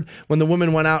word. When the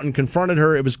woman went out and confronted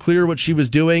her, it was clear what she was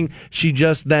doing. She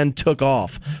just then took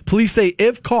off. Police say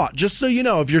if caught, just so you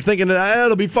know, if you're thinking,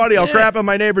 it'll be funny, I'll crap in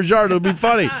my neighbor's yard, it'll be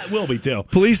funny. It will be too.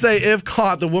 Police say if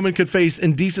caught, the woman could face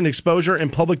indecent exposure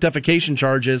and public defecation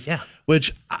charges,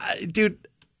 which, dude...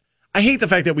 I hate the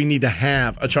fact that we need to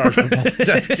have a charge for public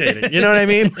defecating. You know what I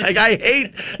mean? Like, I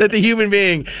hate that the human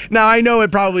being... Now, I know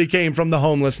it probably came from the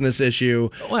homelessness issue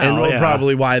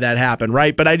probably why that happened,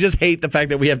 right? But I just hate the fact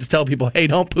that we have to tell people, hey,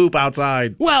 don't poop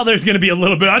outside. Well, there's going to be a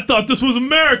little bit... I thought this was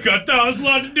America. I thought I was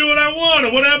allowed to do what I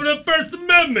wanted. What happened to the First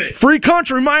Amendment? Free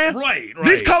country, man. Right.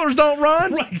 These colors don't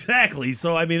run. Right, exactly.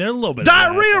 So, I mean, there's a little bit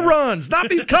Diarrhea of that, runs, not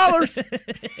these colors.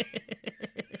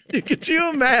 Could you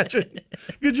imagine?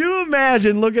 Could you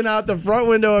imagine looking out the front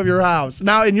window of your house?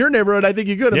 Now, in your neighborhood, I think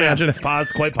you could imagine. It's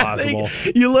quite possible.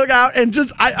 You look out and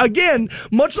just, again,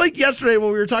 much like yesterday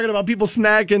when we were talking about people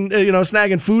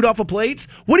snagging food off of plates,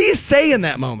 what do you say in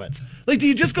that moment? Like, do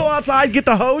you just go outside, get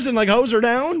the hose, and, hose her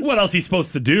down? What else are you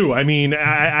supposed to do? I mean,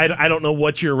 I don't know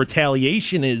what your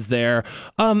retaliation is there.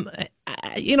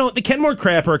 The Kenmore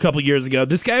Crapper a couple years ago,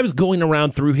 this guy was going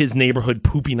around through his neighborhood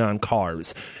pooping on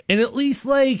cars. And at least,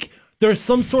 there's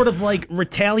some sort of,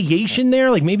 retaliation there.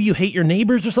 Like, maybe you hate your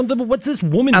neighbors or something, but what's this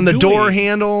woman doing? On the door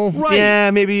handle? Right. Yeah,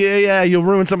 maybe, you'll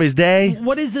ruin somebody's day.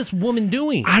 What is this woman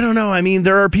doing? I don't know. I mean,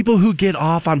 there are people who get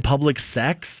off on public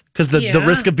sex because the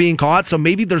risk of being caught. So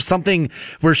maybe there's something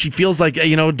where she feels like,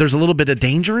 there's a little bit of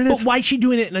danger in it. But why is she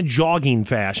doing it in a jogging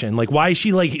fashion? Like, why is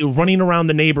she, running around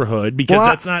the neighborhood? Because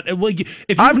that's not...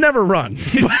 I've never run.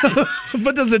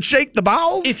 But does it shake the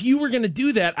bowels? If you were going to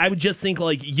do that, I would just think,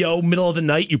 middle of the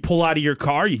night, you pull out of your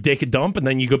car, you take a dump, and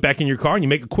then you go back in your car and you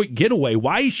make a quick getaway.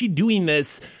 Why is she doing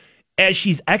this as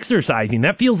she's exercising?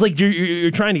 That feels like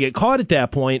you're trying to get caught at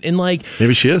that point. And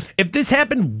maybe she is. If this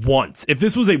happened once, if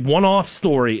this was a one-off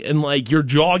story, and you're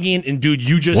jogging, and dude,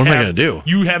 you just what am I gonna do?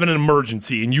 You have an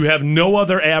emergency, and you have no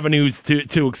other avenues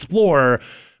to explore.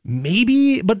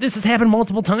 Maybe, but this has happened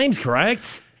multiple times,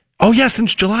 correct? Oh yeah,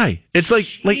 since July. It's like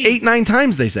 8-9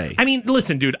 times, they say. I mean,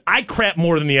 listen, dude, I crap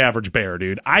more than the average bear,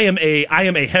 dude. I am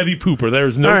a heavy pooper.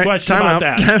 There's no question about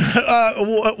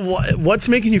that. What's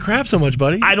making you crap so much,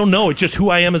 buddy? I don't know. It's just who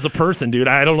I am as a person, dude.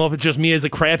 I don't know if it's just me as a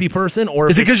crappy person, or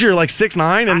is it because you're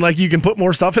 6'9" and you can put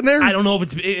more stuff in there? I don't know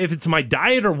if it's my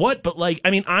diet or what, but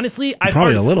honestly, I've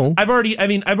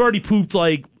already pooped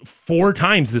 4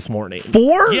 times this morning.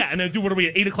 4? Yeah, and dude, what are we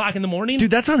at 8 o'clock in the morning?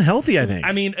 Dude, that's unhealthy, I think.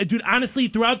 I mean, dude, honestly,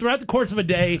 throughout the course of a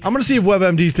day, I'm gonna see if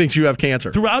WebMD thinks you have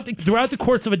cancer. Throughout the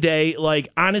course of a day,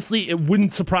 honestly, it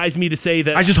wouldn't surprise me to say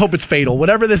that. I just hope it's fatal.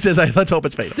 Whatever this is, let's hope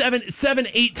it's fatal.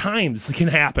 7-8 times can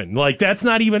happen. It's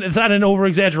not an over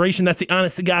exaggeration. That's the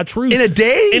honest to God truth. In a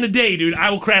day? In a day, dude, I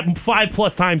will crap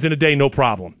 5+ times in a day, no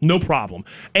problem,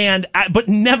 but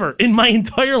never in my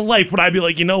entire life would I be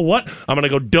like, you know what? I'm gonna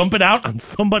go dump it out on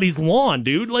somebody's lawn,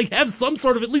 dude. Have some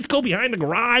sort of, at least go behind the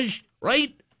garage,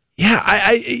 right?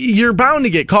 Yeah, you're bound to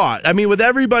get caught. I mean, with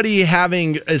everybody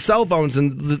having cell phones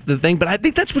and the thing, but I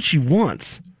think that's what she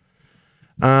wants.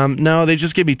 No, they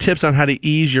just give me tips on how to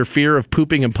ease your fear of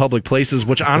pooping in public places,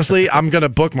 which honestly, I'm going to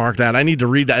bookmark that. I need to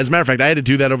read that. As a matter of fact, I had to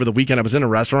do that over the weekend. I was in a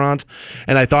restaurant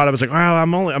and I thought, I was like, well,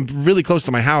 I'm really close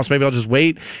to my house. Maybe I'll just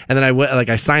wait. And then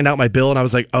I signed out my bill and I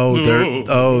was like,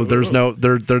 there's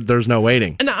no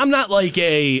waiting. And I'm not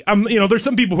there's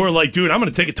some people who are like, dude, I'm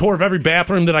going to take a tour of every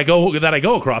bathroom that I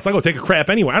go across. I'll go take a crap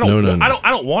anywhere. I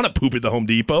don't want to poop at the Home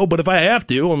Depot, but if I have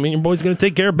to, your boy's going to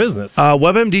take care of business.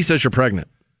 WebMD says you're pregnant.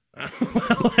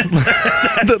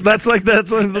 That's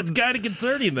kind of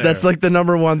concerning there. That's like the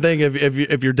number one thing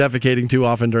if you're defecating too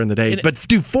often during the day. But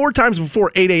dude, 4 times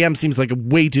before 8 a.m. seems like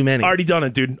way too many. Already done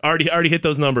it, dude. Already hit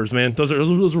those numbers, man. Those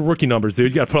are rookie numbers,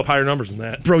 dude. You got to put up higher numbers than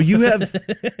that, bro. You have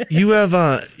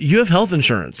health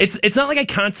insurance. It's not like I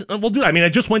constantly. Well, dude, I mean, I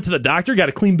just went to the doctor, got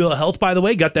a clean bill of health. By the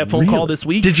way, got that phone call this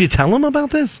week. Did you tell him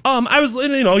about this? I was,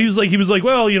 he was like,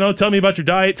 well, tell me about your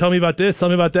diet, tell me about this, tell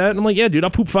me about that. And I'm like, yeah, dude, I'll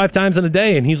poop 5 times in a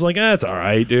day. And he's like, it's all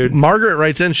right, dude. Margaret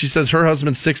writes in. She says her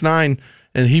husband's 6'9",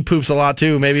 and he poops a lot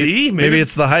too. Maybe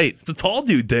it's the height. It's a tall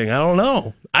dude thing. I don't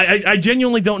know. I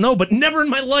genuinely don't know. But never in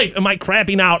my life am I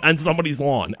crapping out on somebody's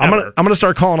lawn. I'm gonna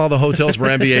start calling all the hotels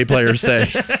where NBA players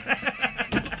stay.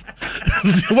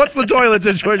 What's the toilet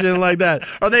situation like that?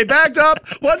 Are they backed up?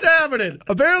 What's happening?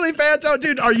 Apparently, Fanto,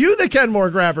 dude, are you the Kenmore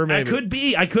grabber?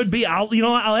 Maybe I could be.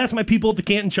 I'll ask my people at the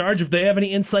Canton Charge if they have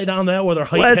any insight on that. Whether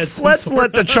height let's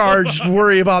let the Charge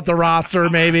worry about the roster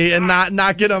maybe, and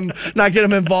not get them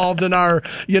involved in our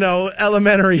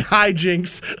elementary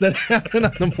hijinks that happen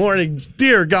on the morning.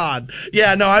 Dear God,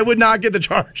 yeah, no, I would not get the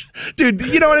Charge, dude.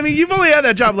 You know what I mean? You've only had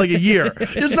that job like a year.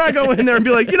 Just not go in there and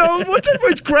be like, what's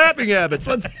everybody's crapping habits?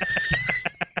 Let's.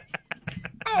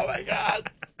 Oh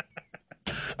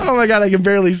my God, I can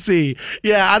barely see.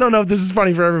 Yeah, I don't know if this is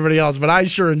funny for everybody else, but I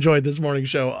sure enjoyed this morning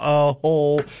show a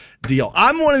whole deal.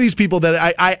 I'm one of these people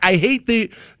that I hate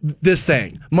this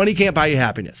saying, money can't buy you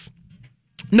happiness.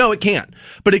 No, it can't.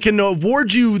 But it can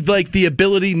award you like the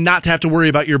ability not to have to worry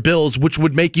about your bills, which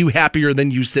would make you happier than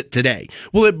you sit today.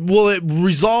 Will it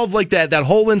resolve like that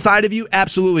hole inside of you?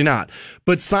 Absolutely not.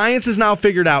 But science has now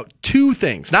figured out 2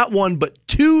 things, not one, but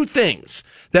 2 things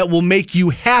that will make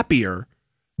you happier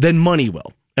than money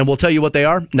will. And we'll tell you what they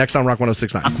are next on Rock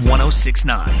 106.9. Rock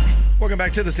 106.9. Welcome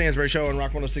back to the Stansbury Show on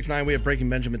Rock 106.9. We have Breaking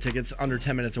Benjamin tickets under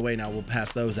 10 minutes away now. We'll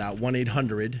pass those out.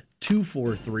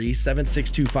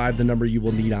 1-800-243-7625, the number you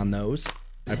will need on those.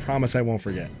 I promise I won't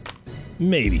forget.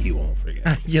 Maybe he won't forget.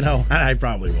 I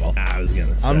probably will. I was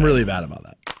going to say. I'm really bad about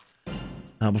that.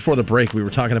 Before the break, we were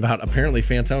talking about apparently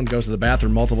Fantone goes to the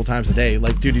bathroom multiple times a day.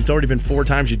 Like, dude, he's already been 4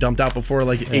 times you dumped out before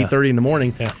like 8:30 in the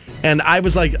morning. Yeah. And I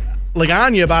was like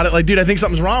on you about it. Like, dude, I think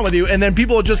something's wrong with you. And then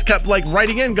people just kept like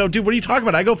writing in, go, dude, what are you talking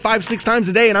about? I go 5-6 times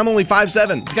a day and I'm only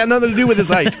 5'7". It's got nothing to do with his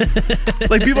height.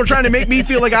 Like, people are trying to make me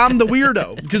feel like I'm the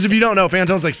weirdo. Because if you don't know,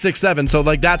 Fantone's like 6'7". So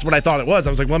like that's what I thought it was.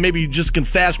 I was like, well, maybe you just can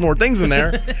stash more things in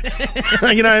there.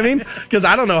 You know what I mean? Because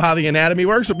I don't know how the anatomy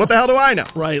works. What the hell do I know?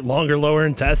 Right, longer lower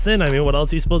intestine. I mean, what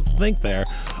else are you supposed to think there?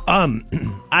 I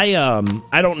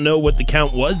don't know what the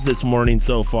count was this morning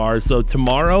so far. So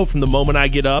tomorrow, from the moment I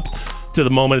get up to the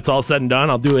moment it's all said and done,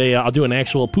 I'll do an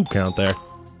actual poop count there.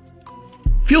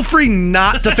 Feel free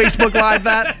not to Facebook Live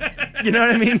that. You know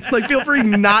what I mean? Like, feel free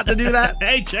not to do that.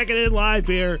 Hey, check it in live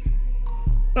here.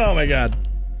 Oh my God.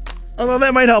 Although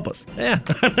that might help us. Yeah.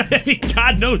 I mean,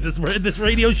 God knows this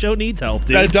radio show needs help,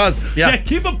 dude. It does. Yeah.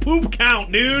 Keep a poop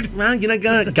count, dude. Well,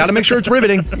 gotta make sure it's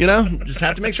riveting. Just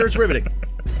have to make sure it's riveting.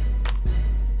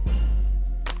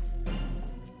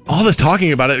 All this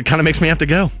talking about it kind of makes me have to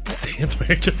go.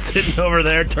 Stansbury just sitting over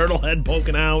there, turtle head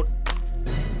poking out.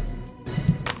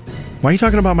 Why are you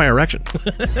talking about my erection?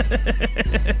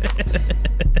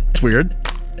 It's weird.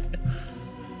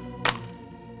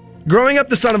 Growing up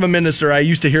the son of a minister, I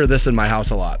used to hear this in my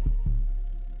house a lot.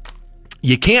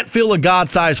 You can't fill a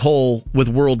God-sized hole with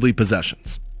worldly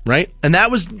possessions, right? And that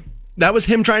was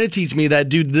him trying to teach me that,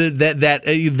 dude,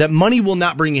 that money will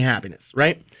not bring you happiness,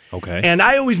 right? Okay. And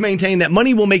I always maintain that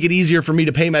money will make it easier for me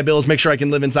to pay my bills, make sure I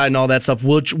can live inside and all that stuff,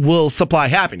 which will supply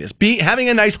happiness. Having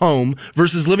a nice home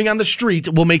versus living on the streets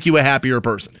will make you a happier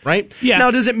person, right? Yeah. Now,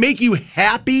 does it make you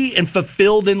happy and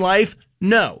fulfilled in life?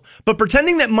 No. But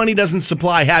pretending that money doesn't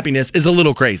supply happiness is a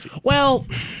little crazy. Well,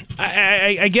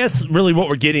 I guess really what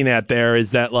we're getting at there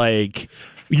is that, like,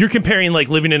 you're comparing like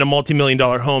living in a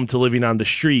multi-million-dollar home to living on the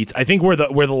streets. I think where the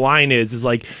line is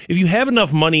like if you have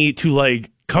enough money to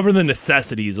like cover the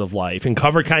necessities of life and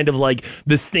cover kind of like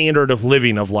the standard of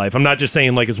living of life. I'm not just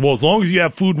saying like as long as you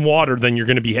have food and water, then you're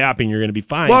going to be happy and you're going to be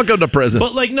fine. Welcome to prison.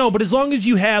 But like, no, but as long as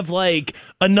you have like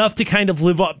enough to kind of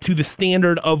live up to the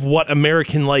standard of what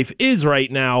American life is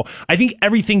right now, I think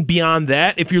everything beyond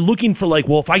that, if you're looking for like,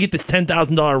 well, if I get this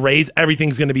 $10,000 raise,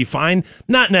 everything's going to be fine.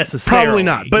 Not necessarily. Probably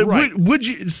not. But right. would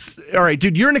you, all right,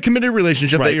 dude, you're in a committed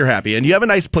relationship that you're happy and you have a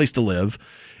nice place to live.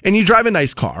 and you drive a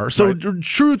nice car. So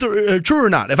true or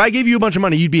not, if I gave you a bunch of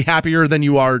money, you'd be happier than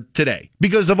you are today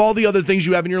because of all the other things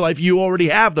you have in your life. You already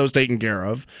have those taken care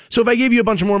of. So if I gave you a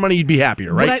bunch of more money, you'd be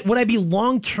happier, right? Would I be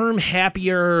long-term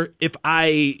happier if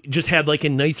I just had like a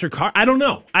nicer car? I don't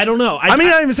know.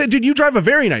 I even said, dude, you drive a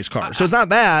very nice car, so it's not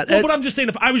that. Well, but I'm just saying,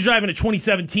 if I was driving a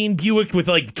 2017 Buick with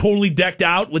like totally decked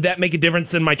out, would that make a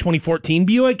difference in my 2014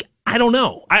 Buick? I don't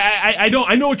know. I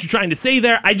know what you're trying to say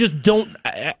there. I just don't.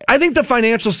 I think the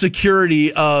financial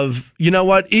security of, you know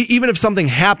what, even if something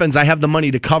happens, I have the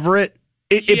money to cover it.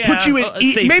 It puts you in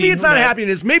maybe it's not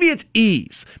happiness, maybe it's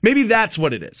ease. Maybe that's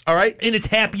what it is. All right, and it's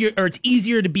happier, or it's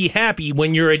easier to be happy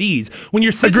when you're at ease. When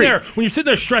you're sitting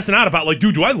there stressing out about like,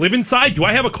 dude, do I live inside? Do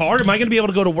I have a car? Am I going to be able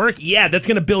to go to work? Yeah, that's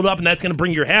going to build up, and that's going to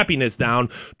bring your happiness down.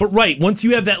 But once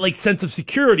you have that like sense of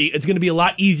security, it's going to be a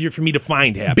lot easier for me to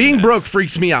find happiness. Being broke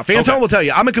freaks me out. Fantone will tell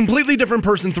you, I'm a completely different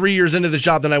person 3 years into this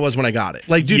job than I was when I got it.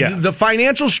 Like, dude, the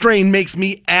financial strain makes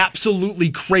me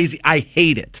absolutely crazy. I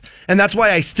hate it, and that's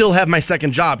why I still have my second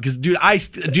job because, dude,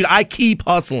 I keep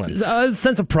hustling. There's a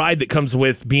sense of pride that comes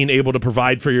with being able to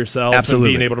provide for yourself. Absolutely.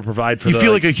 And being able to provide for you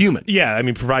feel like a human. Yeah, I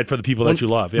mean, provide for the people that you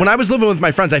love. Yeah. When I was living with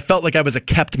my friends, I felt like I was a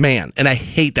kept man, and I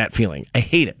hate that feeling. I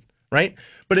hate it, right?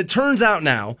 But it turns out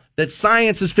now that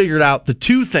science has figured out the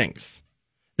two things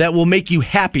that will make you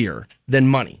happier than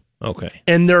money. Okay.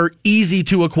 And they're easy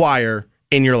to acquire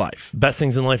in your life. Best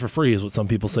things in life are free is what some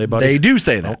people say, buddy. They do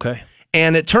say that. Okay.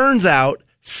 And it turns out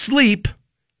sleep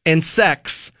and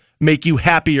sex make you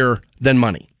happier than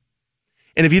money.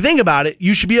 And if you think about it,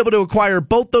 you should be able to acquire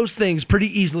both those things pretty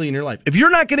easily in your life. If you're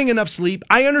not getting enough sleep,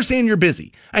 I understand you're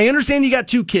busy. I understand you got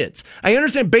 2 kids. I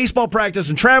understand baseball practice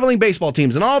and traveling baseball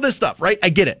teams and all this stuff, right? I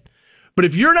get it. But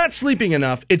if you're not sleeping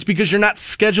enough, it's because you're not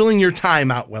scheduling your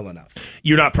time out well enough.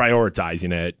 You're not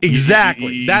prioritizing it.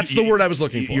 Exactly. That's the word I was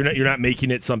looking for. You're not making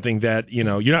it something that,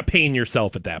 you're not paying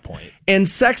yourself at that point. And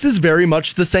sex is very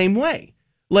much the same way.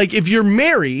 Like if you're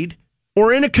married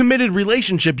or in a committed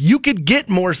relationship, you could get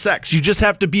more sex. You just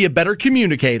have to be a better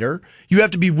communicator. You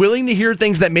have to be willing to hear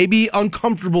things that may be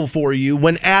uncomfortable for you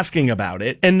when asking about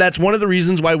it. And that's one of the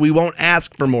reasons why we won't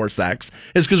ask for more sex,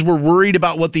 is because we're worried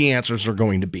about what the answers are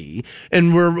going to be.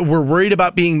 And we're worried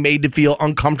about being made to feel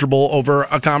uncomfortable over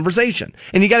a conversation.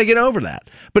 And you got to get over that.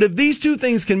 But if these two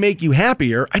things can make you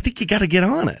happier, I think you got to get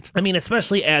on it. I mean,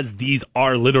 especially as these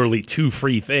are literally 2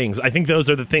 free things. I think those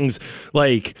are the things,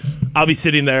 like, I'll be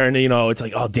sitting there and, it's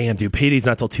like, oh, damn, dude, payday's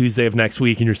not till Tuesday of next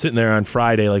week. And you're sitting there on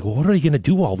Friday like, well, what are you going to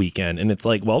do all weekend? And it's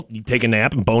like, well, you take a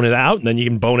nap and bone it out, and then you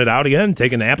can bone it out again,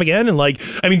 take a nap again.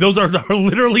 And those are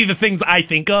literally the things I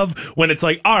think of when it's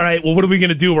like, all right, well, what are we going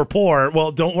to do? We're poor.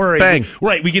 Well, don't worry. Bang.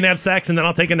 We can have sex, and then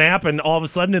I'll take a nap, and all of a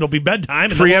sudden it'll be bedtime.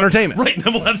 And free entertainment. Right, and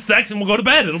then we'll have sex, and we'll go to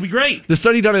bed. It'll be great. The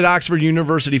study done at Oxford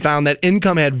University found that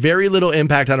income had very little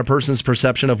impact on a person's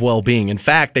perception of well-being. In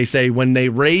fact, they say when they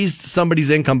raised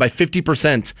somebody's income by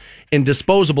 50% in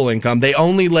disposable income, they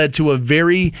only led to a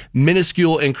very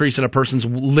minuscule increase in a person's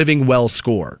living well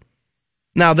score.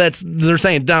 Now, they're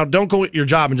saying, now, don't go at your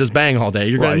job and just bang all day.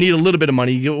 You're going to need a little bit of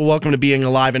money. You're welcome to being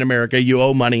alive in America. You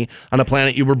owe money on a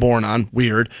planet you were born on.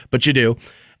 Weird, but you do.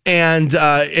 And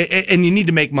you need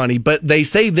to make money. But they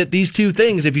say that these two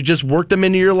things, if you just work them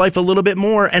into your life a little bit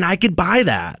more, and I could buy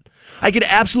that. I could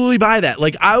absolutely buy that.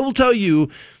 Like, I will tell you,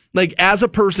 like, as a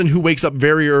person who wakes up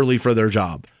very early for their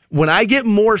job, when I get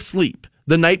more sleep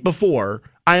the night before,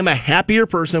 I am a happier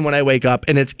person when I wake up,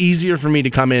 and it's easier for me to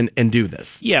come in and do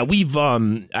this. Yeah,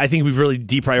 I think we've really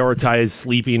deprioritized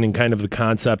sleeping and kind of the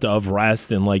concept of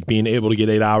rest and like being able to get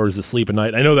 8 hours of sleep a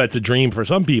night. I know that's a dream for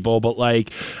some people, but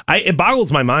it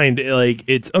boggles my mind. Like,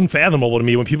 it's unfathomable to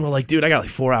me when people are like, dude, I got like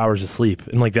 4 hours of sleep,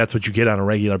 and like that's what you get on a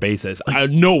regular basis.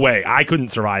 No way, I couldn't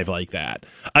survive like that.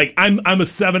 Like, I'm a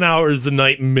 7 hours a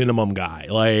night minimum guy.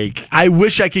 Like, I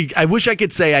wish I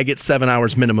could say I get 7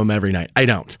 hours minimum every night. I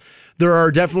don't. There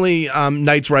are definitely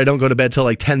nights where I don't go to bed till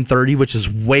like 10:30, which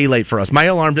is way late for us. My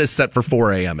alarm is set for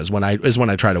 4 a.m. is when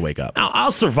I try to wake up.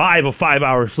 I'll survive a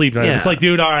 5-hour sleep night. Yeah. It's like,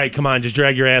 dude, all right, come on, just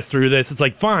drag your ass through this. It's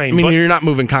like, fine. I mean, you're not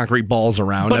moving concrete balls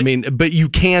around. But you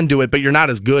can do it, but you're not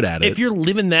as good at it. If you're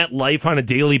living that life on a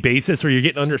daily basis where you're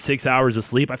getting under 6 hours of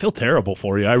sleep, I feel terrible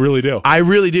for you. I really do. I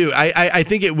really do. I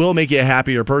think it will make you a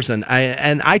happier person.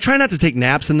 I try not to take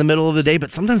naps in the middle of the day,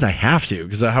 but sometimes I have to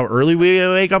because of how early we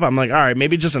wake up. I'm like, all right,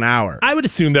 maybe just an hour. I would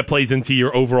assume that plays into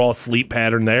your overall sleep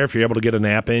pattern there. If you're able to get a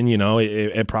nap in,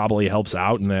 it probably helps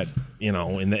out in that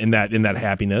in that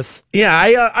happiness. Yeah,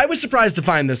 I was surprised to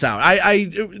find this out.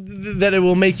 That it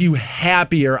will make you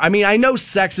happier. I mean, I know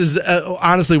sex is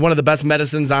honestly one of the best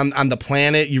medicines on the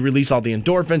planet. You release all the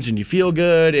endorphins and you feel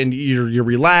good and you're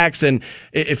relaxed, and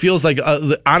it feels like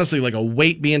honestly like a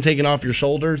weight being taken off your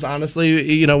shoulders.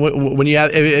 Honestly, when you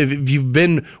have, if you've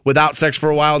been without sex for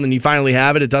a while and then you finally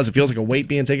have it, it feels like a weight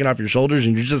being taken off your shoulders,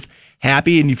 and you're just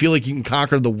happy and you feel like you can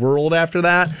conquer the world after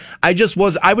that.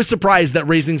 I was surprised that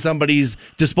raising somebody's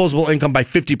disposable income by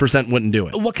 50% wouldn't do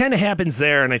it. What kind of happens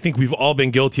there, and I think we've all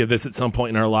been guilty of this at some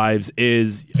point in our lives,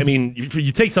 is, I mean,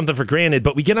 you take something for granted,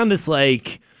 but we get on this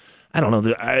I don't know,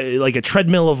 like a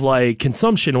treadmill of like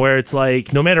consumption where it's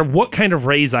like, no matter what kind of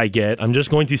raise I get, I'm just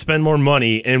going to spend more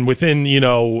money. And within,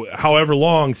 however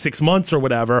long, 6 months or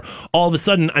whatever, all of a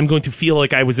sudden I'm going to feel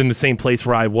like I was in the same place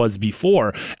where I was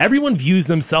before. Everyone views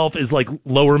themselves as like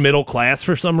lower middle class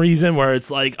for some reason, where it's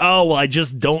like, oh, well, I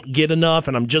just don't get enough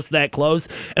and I'm just that close.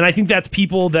 And I think that's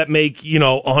people that make,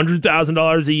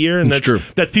 $100,000 a year. And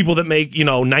that's people that make,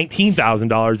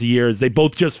 $19,000 a year, is they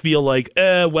both just feel like,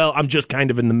 well, I'm just kind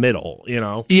of in the middle.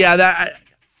 Yeah,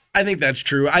 I think that's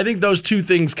true. I think those two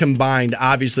things combined,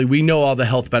 obviously, we know all the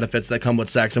health benefits that come with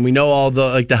sex, and we know all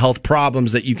the the health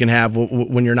problems that you can have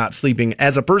when you're not sleeping.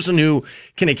 As a person who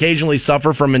can occasionally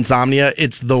suffer from insomnia,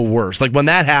 it's the worst. Like when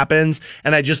that happens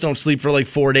and I just don't sleep for like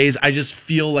 4 days, I just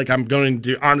feel like I'm going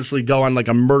to honestly go on like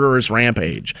a murderous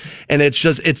rampage. And it's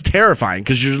terrifying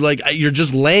because you're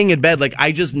just laying in bed like,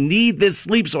 I just need this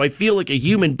sleep so I feel like a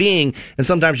human being, and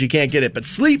sometimes you can't get it. But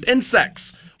sleep and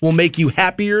sex will make you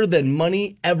happier than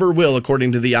money ever will,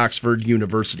 according to the Oxford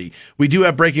University. We do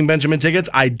have Breaking Benjamin tickets.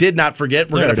 I did not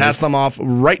forget. We're going to pass them off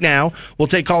right now. We'll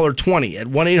take caller 20 at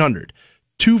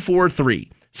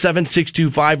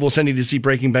 1-800-243-7625. We'll send you to see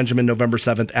Breaking Benjamin November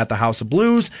 7th at the House of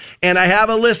Blues. And I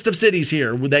have a list of cities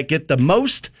here that get the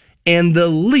most and the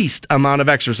least amount of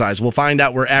exercise. We'll find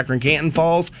out where Akron Canton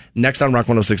falls next on Rock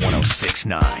 106.9.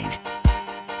 1069.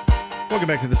 Welcome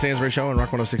back to the Stansbury Show on Rock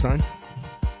 106.9.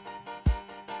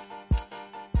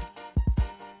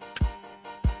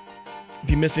 If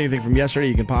you missed anything from yesterday,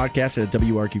 you can podcast it at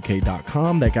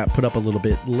WRQK.com. That got put up a little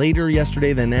bit later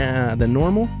yesterday than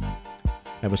normal.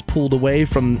 I was pulled away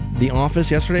from the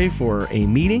office yesterday for a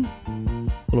meeting, a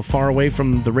little far away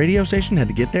from the radio station. Had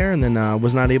to get there, and then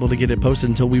was not able to get it posted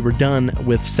until we were done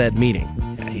with said meeting.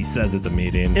 Yeah, he says it's a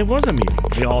meeting. It was a meeting.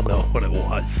 We all know what it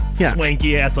was. Yeah.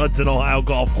 Swanky-ass Hudson, Ohio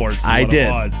golf course is what it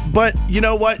was. But you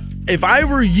know what? If I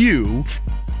were you,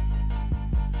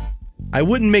 I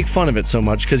wouldn't make fun of it so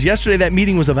much, because yesterday that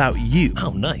meeting was about you.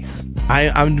 Oh, nice.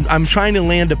 I'm trying to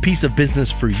land a piece of business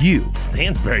for you.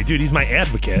 Stansbury, dude, he's my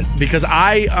advocate. Because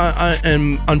I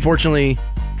am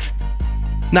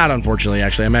not unfortunately,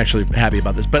 actually, I'm actually happy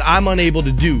about this, but I'm unable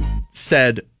to do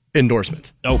said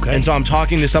endorsement. Okay. And so I'm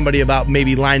talking to somebody about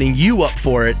maybe lining you up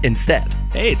for it instead.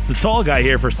 Hey, it's the tall guy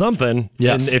here for something.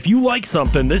 Yes. And if you like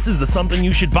something, this is the something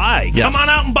you should buy. Yes. Come on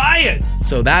out and buy it.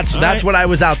 So that's what I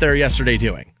was out there yesterday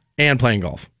doing. And playing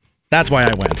golf. That's why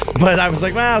I went. But I was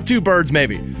like, well, two birds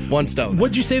maybe. One stone.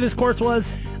 What'd you say this course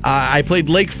was? I played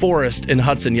Lake Forest in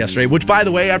Hudson yesterday, which, by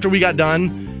the way, after we got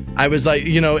done, I was like,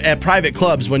 at private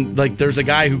clubs, when like there's a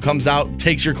guy who comes out,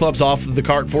 takes your clubs off the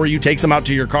cart for you, takes them out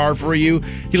to your car for you.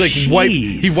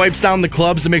 He wipes down the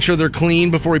clubs to make sure they're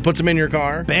clean before he puts them in your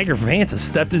car. Bagger Vance has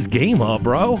stepped his game up,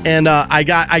 bro. And I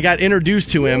got introduced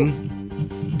to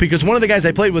him because one of the guys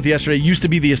I played with yesterday used to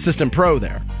be the assistant pro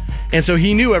there. And so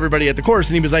he knew everybody at the course,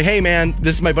 and he was like, hey, man,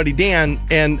 this is my buddy Dan.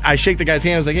 And I shake the guy's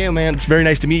hand. I was like, hey, man, it's very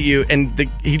nice to meet you. And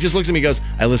he just looks at me and goes,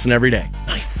 I listen every day.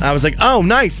 Nice. I was like, oh,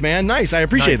 nice, man. Nice. I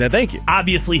appreciate that. Thank you.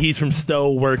 Obviously, he's from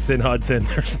Stowe, works in Hudson.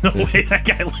 There's no way that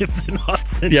guy lives in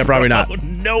Hudson. Yeah, probably not.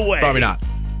 No way. Probably not.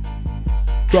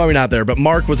 Probably not there. But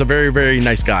Mark was a very, very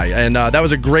nice guy. And that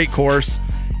was a great course.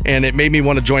 And it made me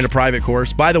want to join a private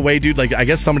course. By the way, dude, I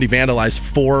guess somebody vandalized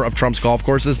 4 of Trump's golf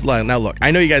courses. Now, look, I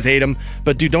know you guys hate him,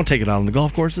 but, dude, don't take it out on the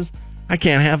golf courses. I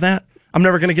can't have that. I'm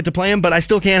never going to get to play them, but I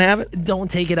still can't have it. Don't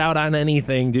take it out on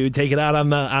anything, dude. Take it out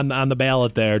on the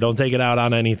ballot there. Don't take it out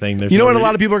on anything. You know what a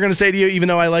lot of people are going to say to you, even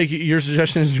though I like your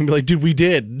suggestion, is going to be like, dude, we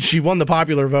did. She won the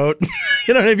popular vote.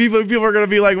 You know what I mean? People are going to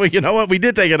be like, well, you know what? We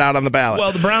did take it out on the ballot.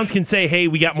 Well, the Browns can say, hey,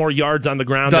 we got more yards on the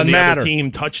ground Doesn't than the matter. Other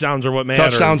team. Touchdowns are what matter.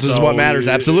 Touchdowns is what matters.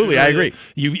 Absolutely. I agree.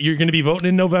 You're going to be voting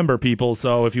in November, people.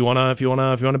 So if you want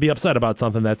to be upset about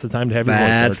something, that's the time to have your voice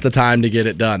heard. That's the time to get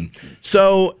it done.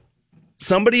 So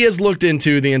somebody has looked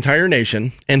into the entire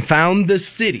nation and found the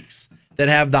cities that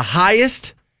have the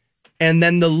highest and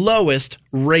then the lowest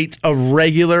rate of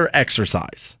regular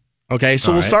exercise. Okay,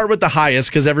 so we'll start with the highest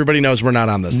because everybody knows we're not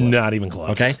on this list. Not even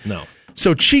close. Okay? No.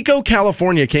 So Chico,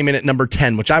 California came in at number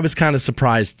 10, which I was kind of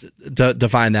surprised to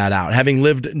find that out. Having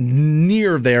lived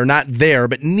near there, not there,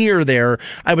 but near there,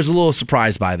 I was a little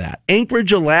surprised by that.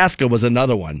 Anchorage, Alaska was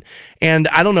another one. And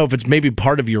I don't know if it's maybe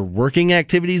part of your working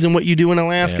activities and what you do in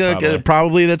Alaska. Yeah,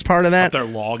 probably that's part of that. Up there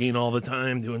logging all the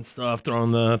time, doing stuff,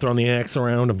 throwing the axe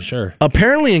around, I'm sure.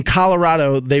 Apparently in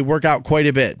Colorado, they work out quite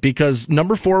a bit because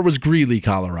number 4 was Greeley,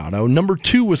 Colorado. Number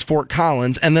 2 was Fort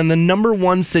Collins. And then the number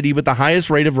 1 city with the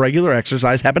highest rate of regular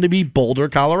exercise happened to be Boulder,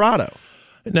 Colorado.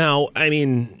 Now, I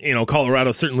mean,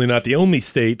 Colorado's certainly not the only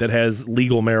state that has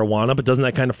legal marijuana, but doesn't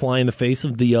that kind of fly in the face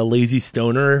of the lazy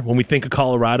stoner? When we think of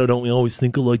Colorado, don't we always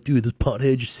think of like, dude, the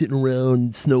potheads just sitting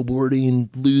around snowboarding,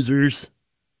 losers?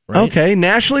 Right? Okay,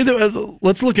 nationally,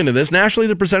 let's look into this. Nationally,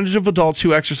 the percentage of adults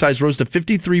who exercise rose to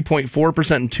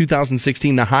 53.4% in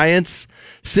 2016, the highest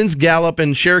since Gallup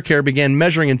and ShareCare began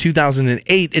measuring in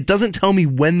 2008. It doesn't tell me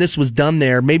when this was done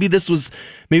there. Maybe this was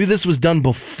done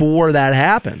before that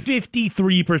happened.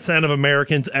 53% of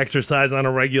Americans exercise on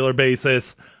a regular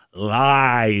basis.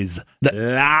 Lies.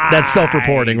 That's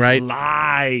self-reporting, right?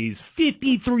 Lies.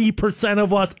 53%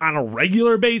 of us on a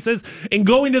regular basis, and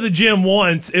going to the gym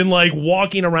once and like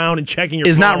walking around and checking your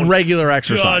phone is not regular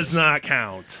exercise. Does not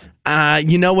count.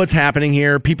 You know what's happening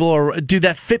here? Dude,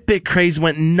 that Fitbit craze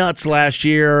went nuts last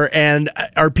year, and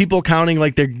are people counting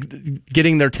like they're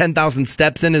getting their 10,000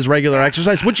 steps in as regular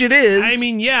exercise, which it is. I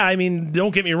mean,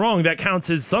 don't get me wrong, that counts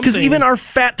as something. Because even our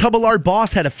fat Tubbalard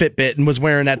boss had a Fitbit and was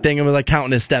wearing that thing and was like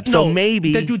counting his steps. No, so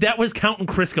maybe. That was counting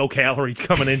Crisco calories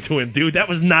coming into him, dude. That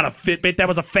was not a Fitbit, that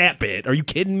was a fat bit. Are you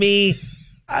kidding me?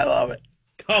 I love it.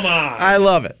 Come on. I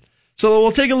love it. So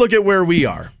we'll take a look at where we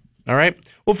are. All right.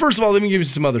 Well, first of all, let me give you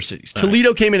some other cities.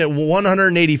 Toledo came in at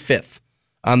 185th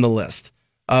on the list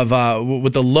of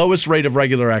with the lowest rate of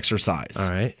regular exercise. All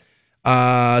right.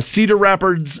 Cedar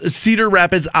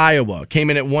Rapids, Iowa came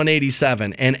in at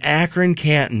 187, and Akron,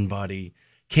 Canton, buddy,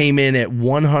 came in at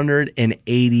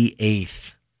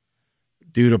 188th.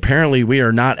 Dude, apparently we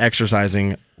are not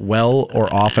exercising well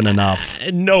or often enough.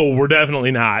 No, we're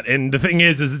definitely not. And the thing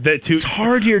is that it's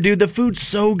hard here, dude. The food's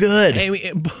so good. I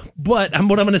mean, but what I'm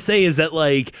going to say is that,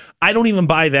 like, I don't even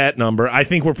buy that number. I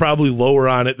think we're probably lower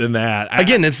on it than that.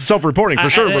 Again, it's self-reporting for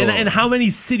sure. And how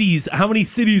many cities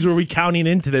are we counting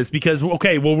into this? Because,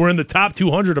 okay, well, we're in the top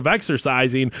 200 of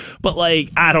exercising, but,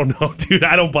 like, I don't know, dude.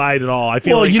 I don't buy it at all. I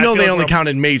feel they only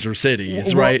counted major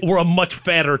cities, right? We're a much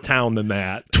fatter town than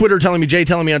that. Jay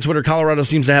telling me on Twitter, Colorado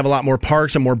seems to have a lot more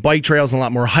parks and more bike trails and a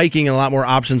lot more hiking and a lot more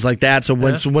options like that. So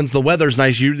once the weather's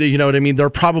nice, you know what I mean? They're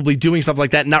probably doing stuff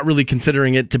like that, not really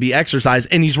considering it to be exercise.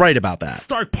 And he's right about that.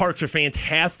 Stark parks are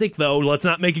fantastic, though. Let's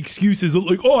not make excuses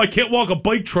like, I can't walk a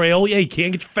bike trail. Yeah, you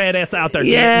can't get your fat ass out there.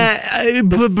 Yeah,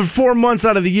 but 4 months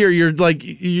out of the year,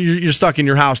 you're stuck in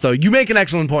your house, though. You make an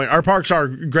excellent point. Our parks are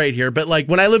great here, but like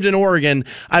when I lived in Oregon,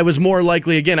 I was more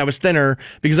likely, again, I was thinner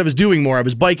because I was doing more. I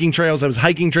was biking trails, I was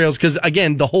hiking trails, because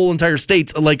again, the whole entire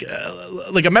state's like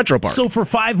a metro park. So for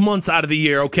 5 months out of the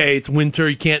year, okay, it's winter,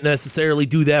 you can't necessarily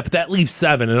do that, but that leaves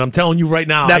 7. And I'm telling you right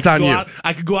now, that's on you.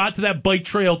 I could go out to that bike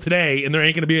trail today, and there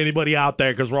ain't going to be anybody out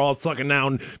there because we're all sucking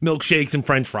down milkshakes and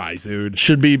French fries, dude.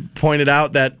 Should be pointed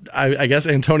out that I guess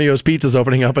Antonio's Pizza's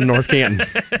opening up in North Canton.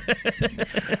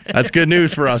 That's good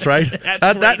news for us, right?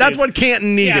 That's what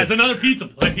Canton needed. Yeah, it's another pizza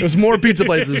place. There's more pizza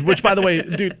places, which, by the way,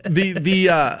 dude,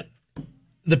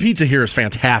 the pizza here is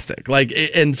fantastic. Like,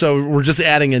 and so we're just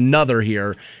adding another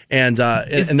here, and that's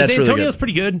really good. Antonio's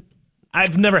pretty good.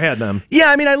 I've never had them.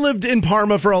 Yeah, I mean, I lived in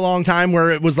Parma for a long time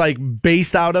where it was like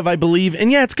based out of, I believe,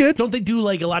 and yeah, it's good. Don't they do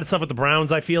like a lot of stuff with the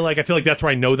Browns? I feel like that's where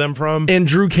I know them from. And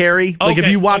Drew Carey, like if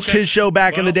you watched his show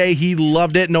back in the day, he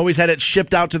loved it and always had it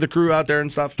shipped out to the crew out there and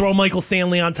stuff. Throw Michael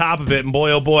Stanley on top of it, and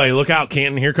boy, oh boy, look out,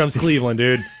 Canton! Here comes Cleveland,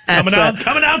 dude. Coming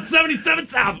out 77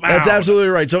 southbound. That's absolutely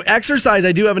right. So exercise,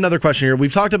 I do have another question here.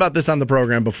 We've talked about this on the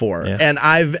program before, and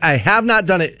I have not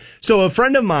done it. So a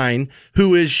friend of mine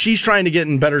she's trying to get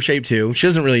in better shape too. She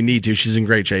doesn't really need to. She's in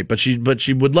great shape, but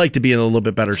she would like to be in a little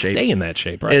bit better shape. Stay in that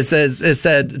shape, right? It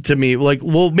said to me, like,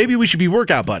 well, maybe we should be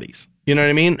workout buddies. You know what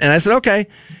I mean? And I said, okay.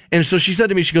 And so she said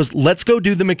to me, she goes, let's go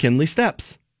do the McKinley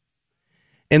steps.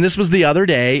 And this was the other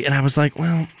day, and I was like,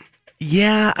 well,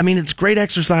 yeah, I mean, it's great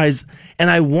exercise, and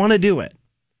I want to do it.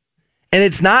 And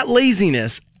it's not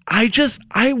laziness.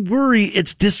 I worry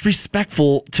it's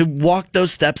disrespectful to walk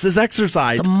those steps as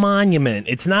exercise. It's a monument.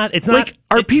 It's not. Like,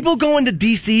 are people going to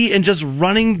D.C. and just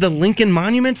running the Lincoln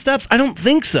Monument steps? I don't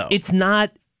think so. It's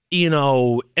not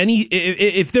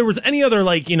if there was any other,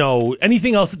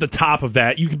 anything else at the top of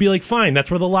that, you could be like, fine,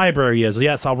 that's where the library is.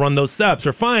 Yes, I'll run those steps.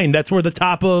 Or fine, that's where the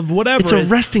top of whatever It's a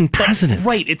resting president.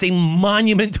 Right. It's a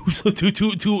monument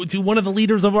to one of the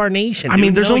leaders of our nation. I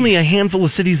mean, there's only a handful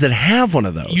of cities that have one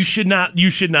of those. You should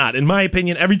not. In my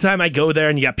opinion, every time I go there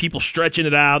and you got people stretching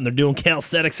it out and they're doing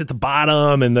calisthenics at the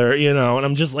bottom and they're, and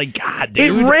I'm just like, God,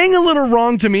 dude. It rang a little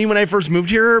wrong to me when I first moved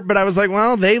here, but I was like,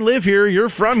 well, they live here. You're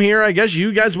from here. I guess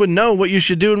you guys would know what you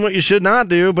should do and what you should not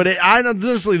do. But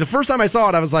honestly, the first time I saw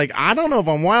it, I was like, I don't know if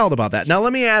I'm wild about that. Now,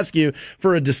 let me ask you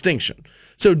for a distinction.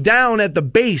 So down at the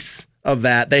base of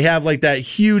that, they have like that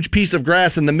huge piece of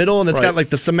grass in the middle, and it's got like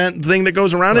the cement thing that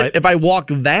goes around it. If I walk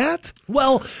that,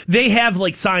 well, they have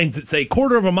like signs that say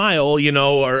quarter of a mile,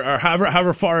 or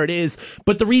however far it is.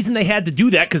 But the reason they had to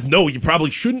do that, because no, you probably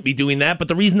shouldn't be doing that. But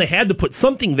the reason they had to put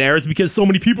something there is because so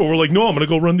many people were like, no, I'm going to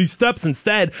go run these steps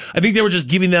instead. I think they were just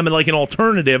giving them like an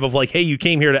alternative of like, hey, you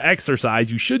came here to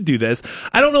exercise, you should do this.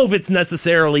 I don't know if it's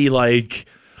necessarily like.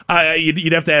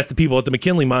 You'd have to ask the people at the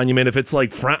McKinley Monument if it's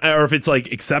like or if it's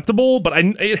like acceptable, but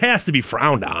it has to be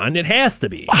frowned on. It has to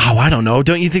be. Wow, I don't know.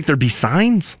 Don't you think there'd be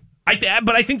signs?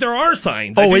 But I think there are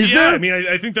signs. Oh, is there? I mean,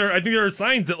 I think there are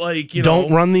signs that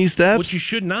don't run these steps, which you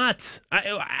should not.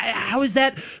 How is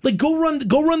that? Like, go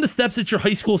run the steps at your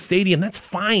high school stadium. That's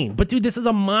fine. But dude, this is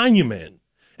a monument.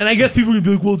 And I guess people would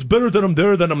be like, well, it's better that I'm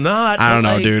there than I'm not. I don't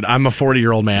know, dude. I'm a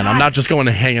 40-year-old man. I'm not just going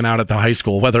and hanging out at the high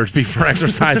school, whether it be for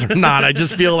exercise or not. I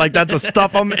just feel like that's a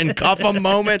stuff 'em and cuff 'em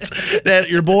moment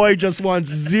that your boy just wants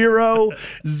zero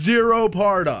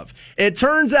part of. It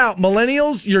turns out,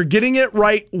 millennials, you're getting it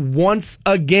right once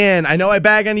again. I know I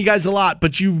bag on you guys a lot,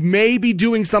 but you may be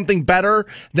doing something better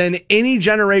than any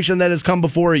generation that has come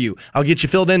before you. I'll get you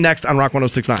filled in next on Rock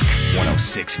 106.9.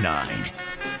 106.9.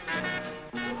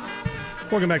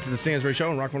 Welcome back to the Stansbury Show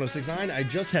on Rock 106.9. I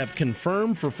just have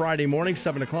confirmed for Friday morning,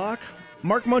 7 o'clock,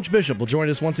 Mark Munch Bishop will join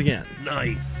us once again.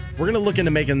 Nice. We're going to look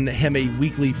into making him a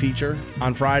weekly feature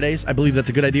on Fridays. I believe that's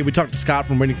a good idea. We talked to Scott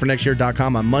from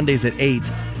waitingfornextyear.com on Mondays at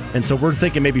 8, and so we're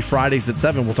thinking maybe Fridays at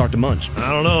 7 we'll talk to Munch. I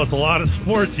don't know. It's a lot of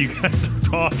sports you guys are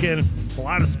talking. It's a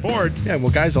lot of sports. Yeah,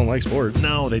 well, guys don't like sports.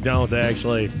 No, they don't,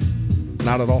 actually.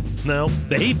 Not at all? No.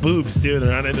 They hate boobs, too.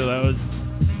 They're not into those.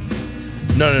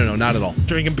 No, not at all.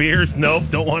 Drinking beers? Nope,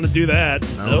 don't want to do that.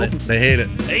 No, nope. They hate it.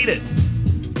 Hate it.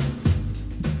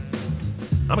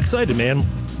 I'm excited, man.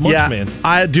 Munch, man.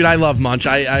 I love Munch.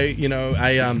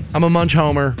 I'm a Munch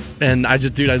homer, and I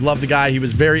love the guy. He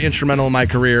was very instrumental in my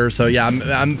career, so yeah,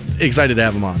 I'm excited to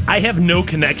have him on. I have no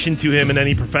connection to him in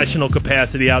any professional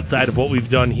capacity outside of what we've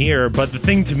done here, but the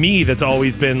thing to me that's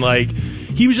always been like,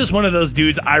 he was just one of those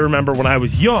dudes I remember when I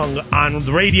was young, on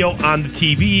the radio, on the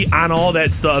TV, on all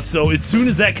that stuff. So as soon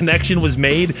as that connection was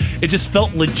made, it just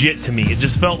felt legit to me. It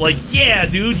just felt like, yeah,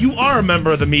 dude, you are a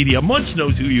member of the media. Munch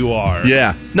knows who you are.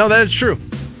 Yeah. No, that is true.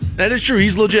 That is true.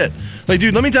 He's legit. Like,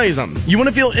 dude, let me tell you something. You want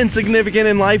to feel insignificant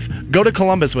in life? Go to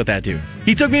Columbus with that dude.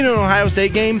 He took me to an Ohio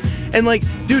State game, and like,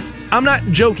 dude, I'm not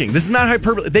joking. This is not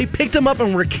hyperbole. They picked him up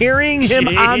and were carrying him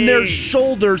on their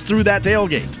shoulders through that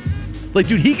tailgate. Like,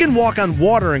 dude, he can walk on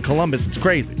water in Columbus. It's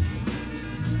crazy.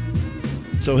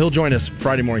 So he'll join us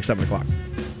Friday morning, 7 o'clock.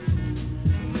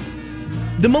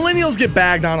 The millennials get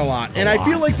bagged on a lot, and I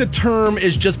feel like the term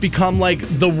is just become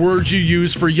like the words you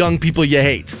use for young people you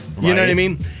hate. You know what I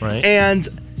mean? Right. And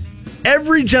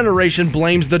every generation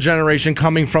blames the generation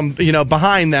coming from,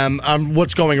 behind them on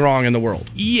what's going wrong in the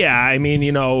world. Yeah, I mean,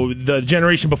 the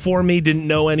generation before me didn't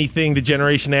know anything. The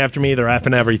generation after me, they're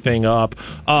effing everything up.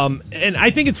 And I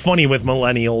think it's funny with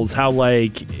millennials how,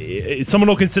 like, someone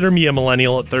will consider me a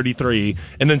millennial at 33,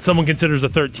 and then someone considers a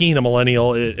 13 a millennial.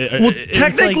 Well,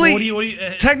 technically,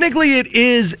 technically it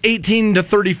is 18 to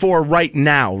 34 right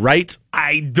now, right?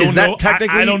 I don't know.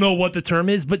 I don't know what the term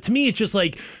is, but to me, it's just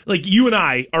like you and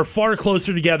I are far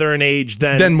closer together in age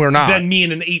than we're not. Than me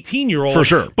and an 18-year-old. For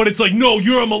sure. But it's like, no,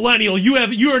 you're a millennial. You're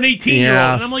an 18-year-old.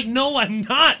 Yeah. And I'm like, no, I'm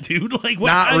not, dude. Like, what?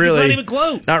 Not really. It's not even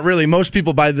close. Not really. Most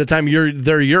people, by the time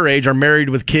they're your age, are married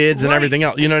with kids and everything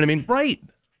else. You know what I mean? Right.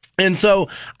 And so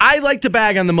I like to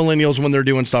bag on the millennials when they're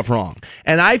doing stuff wrong.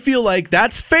 And I feel like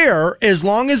that's fair as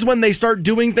long as when they start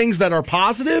doing things that are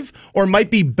positive or might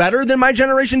be better than my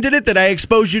generation did it, that I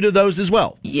expose you to those as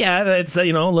well. Yeah, that's a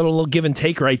little give and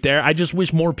take right there. I just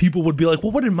wish more people would be like,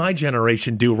 well, what did my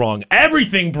generation do wrong?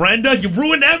 Everything, Brenda. You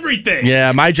ruined everything.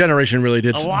 Yeah, my generation really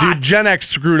did. A lot. Dude, Gen X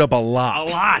screwed up a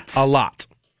lot. A lot.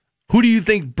 Who do you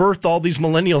think birthed all these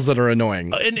millennials that are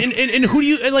annoying? And who do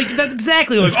you like? That's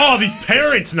exactly like, oh, these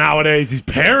parents nowadays. These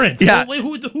parents. Yeah. Wait,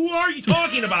 who are you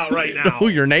talking about right now? Who,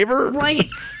 your neighbor? Right.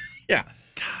 Yeah.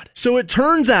 God. So it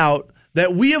turns out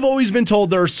that we have always been told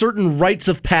there are certain rites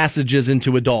of passages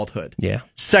into adulthood. Yeah.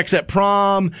 Sex at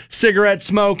prom, cigarette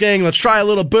smoking, let's try a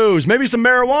little booze, maybe some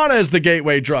marijuana as the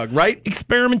gateway drug, right?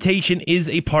 Experimentation is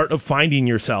a part of finding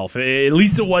yourself. At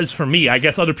least it was for me. I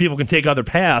guess other people can take other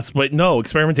paths, but no,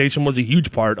 experimentation was a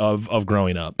huge part of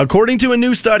growing up. According to a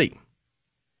new study,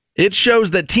 it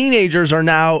shows that teenagers are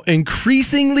now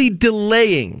increasingly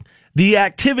delaying the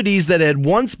activities that had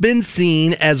once been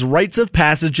seen as rites of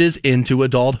passages into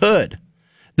adulthood.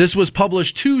 This was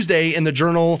published Tuesday in the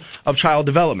Journal of Child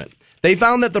Development. They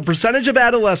found that the percentage of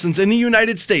adolescents in the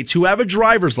United States who have a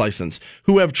driver's license,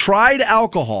 who have tried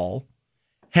alcohol,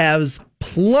 has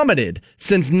plummeted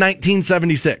since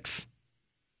 1976,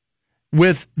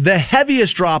 with the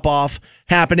heaviest drop-off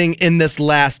happening in this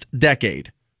last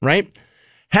decade, right?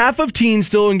 Half of teens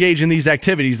still engage in these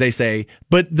activities, they say,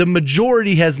 but the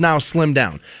majority has now slimmed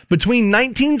down. Between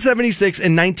 1976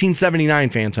 and 1979,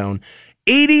 Fantone,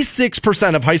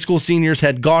 86% of high school seniors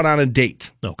had gone on a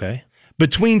date. Okay.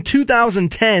 Between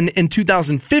 2010 and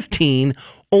 2015,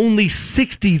 only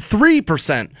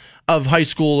 63% of high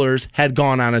schoolers had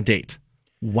gone on a date.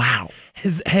 Wow.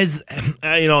 Has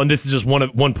and this is just one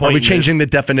point. Are we changing the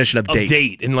definition of date?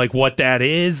 Date and like what that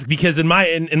is? Because in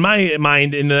my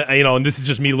mind, and this is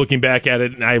just me looking back at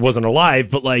it, and I wasn't alive,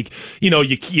 but like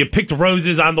you picked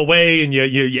roses on the way, and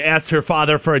you asked her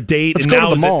father for a date. Let's and go now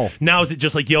to the mall. Now is it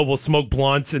just like we'll smoke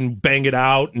blunts and bang it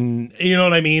out, and you know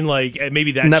what I mean? Like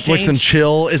maybe that Netflix changed. and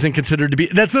chill isn't considered to be.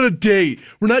 That's not a date.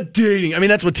 We're not dating. I mean,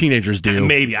 that's what teenagers do.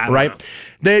 Maybe I don't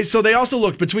know. They also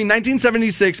looked between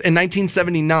 1976 and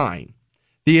 1979.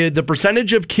 The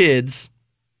percentage of kids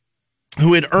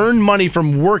who had earned money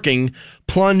from working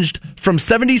plunged from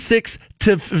 76%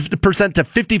 to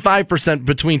 55%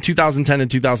 between 2010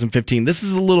 and 2015. This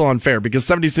is a little unfair because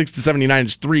 76 to 79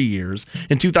 is 3 years,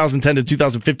 and 2010 to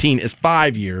 2015 is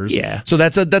 5 years. Yeah. So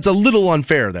that's a little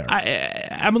unfair there.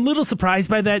 I'm a little surprised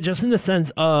by that, just in the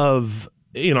sense of,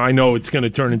 I know it's going to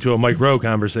turn into a Mike Rowe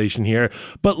conversation here,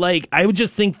 but like I would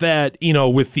just think that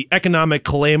with the economic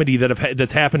calamity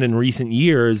that's happened in recent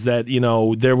years, that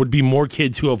there would be more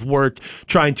kids who have worked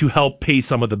trying to help pay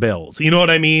some of the bills. You know what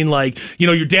I mean? Like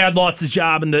your dad lost his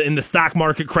job in the stock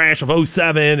market crash of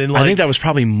 2007, and like, I think that was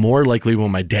probably more likely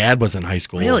when my dad was in high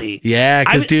school. Really? Yeah,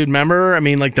 because dude, remember? I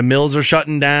mean, like the mills are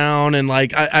shutting down, and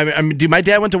like I mean, dude, my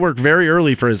dad went to work very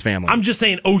early for his family. I'm just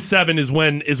saying, 2007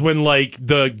 is when like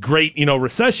the great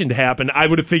recession to happen. I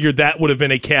would have figured that would have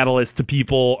been a catalyst to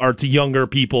people, or to younger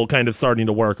people, kind of starting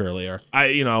to work earlier.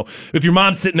 If your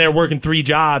mom's sitting there working 3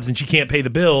 jobs and she can't pay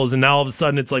the bills, and now all of a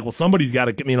sudden it's like, well, somebody's got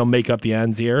to make up the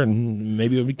ends here, and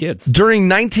maybe it'll be kids. From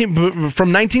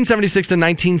 1976 to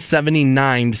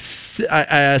 1979,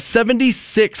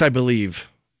 76, I believe,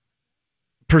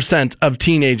 percent of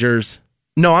teenagers.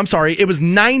 No, I'm sorry, it was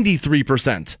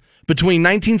 93% between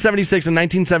 1976 and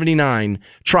 1979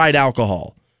 tried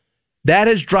alcohol. That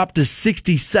has dropped to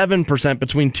 67%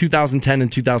 between 2010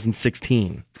 and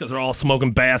 2016. It's because they're all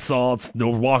smoking bath salts. They're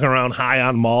walking around high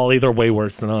on Molly. They're way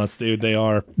worse than us, dude. They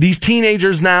are. These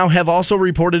teenagers now have also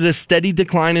reported a steady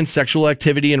decline in sexual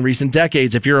activity in recent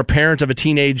decades. If you're a parent of a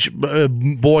teenage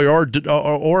boy or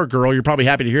a girl, you're probably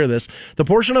happy to hear this. The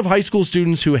portion of high school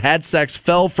students who had sex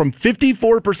fell from 54%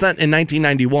 in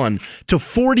 1991 to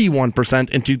 41%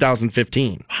 in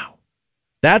 2015. Wow.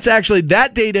 That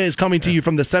data is coming to you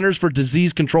from the Centers for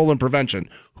Disease Control and Prevention,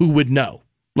 who would know.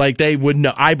 Like, they would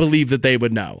know. I believe that they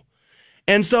would know.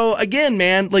 And so, again,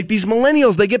 man, like these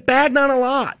millennials, they get bagged on a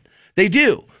lot. They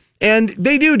do. And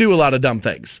they do a lot of dumb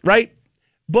things, right?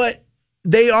 But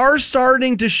they are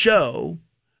starting to show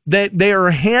that they are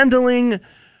handling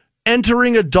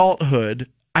entering adulthood,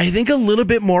 I think, a little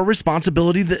bit more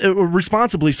responsibly,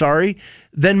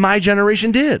 than my generation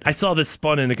did. I saw this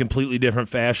spun in a completely different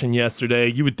fashion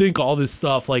yesterday. You would think all this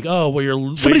stuff like, oh,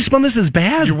 well, somebody spun this as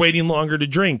bad. You're waiting longer to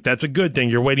drink. That's a good thing.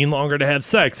 You're waiting longer to have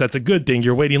sex. That's a good thing.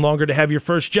 You're waiting longer to have your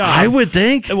first job. I would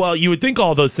think. Well, you would think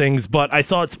all those things, but I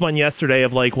saw it spun yesterday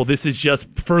of like, well, this is just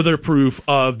further proof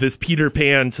of this Peter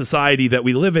Pan society that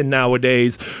we live in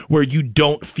nowadays, where you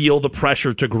don't feel the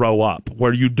pressure to grow up,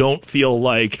 where you don't feel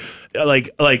like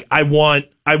I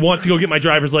want to go get my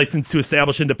driver's license to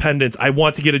establish independence. I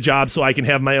want to get a job so I can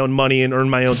have my own money and earn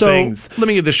my own things. Let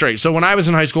me get this straight. So when I was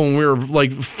in high school and we were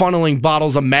like funneling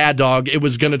bottles of Mad Dog, it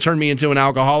was going to turn me into an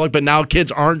alcoholic, but now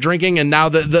kids aren't drinking, and now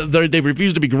they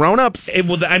refuse to be grown-ups?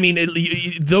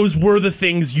 Those were the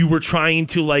things you were trying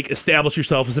to like establish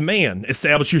yourself as a man.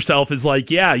 Establish yourself as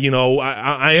like, I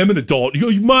am an adult.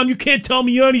 Mom, you can't tell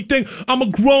me anything. I'm a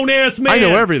grown-ass man. I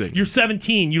know everything. You're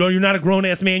 17. You're not a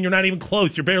grown-ass man. You're not even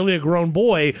close. You're barely a grown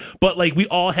boy. way, but like we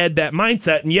all had that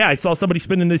mindset. And yeah, I saw somebody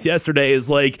spinning this yesterday is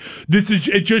like,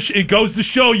 it goes to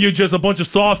show you just a bunch of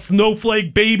soft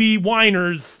snowflake baby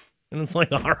whiners. And it's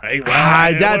like, all right,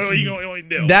 well, what are you going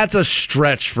to do? That's a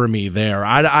stretch for me there.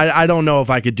 I don't know if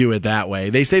I could do it that way.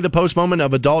 They say the postponement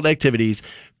of adult activities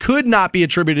could not be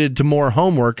attributed to more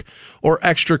homework or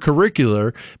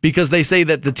extracurricular because they say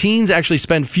that the teens actually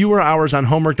spend fewer hours on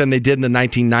homework than they did in the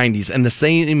 1990s and the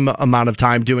same amount of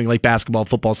time doing like basketball,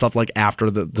 football, stuff like after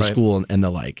the school and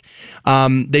the like.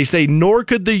 They say nor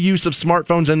could the use of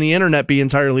smartphones and the internet be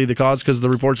entirely the cause because the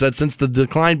report said since the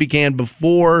decline began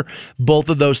before both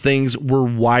of those things were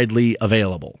widely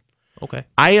available. Okay.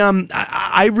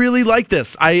 I really like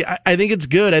this. I think it's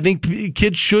good. I think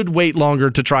kids should wait longer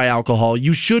to try alcohol.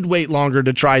 You should wait longer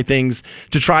to try things,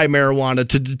 to try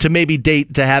marijuana, to maybe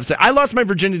date, to have sex. I lost my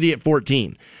virginity at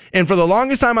 14. And for the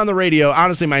longest time on the radio,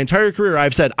 honestly, my entire career,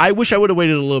 I've said, I wish I would have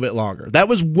waited a little bit longer. That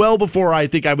was well before I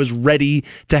think I was ready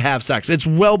to have sex. It's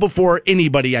well before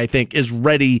anybody, I think, is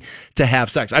ready to have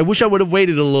sex. I wish I would have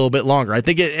waited a little bit longer. I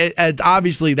think it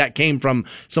obviously that came from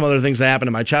some other things that happened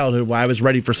in my childhood where I was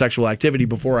ready for sexual activity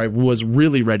before I was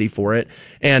really ready for it.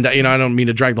 And, I don't mean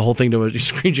to drag the whole thing to a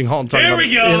screeching halt. There we go.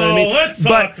 You know what I mean? Let's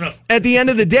talk. But at the end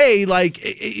of the day, like,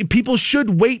 people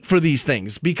should wait for these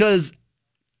things because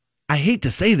I hate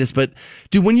to say this, but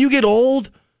dude, when you get old,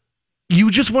 you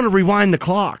just want to rewind the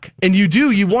clock. And you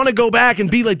do. You want to go back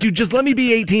and be like, dude, just let me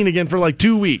be 18 again for like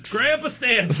 2 weeks. Grandpa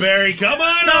Stansbury, come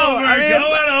on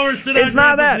over. Sit it's on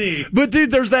not Grandpa's that. knee. But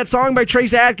dude, there's that song by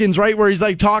Trace Adkins, right, where he's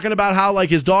like talking about how like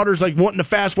his daughter's like wanting to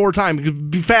fast forward time,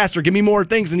 be faster, give me more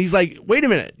things. And he's like, wait a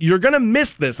minute, you're going to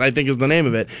miss this, I think is the name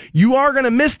of it. You are going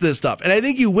to miss this stuff. And I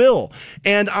think you will.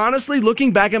 And honestly,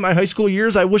 looking back at my high school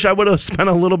years, I wish I would have spent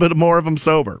a little bit more of them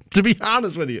sober, to be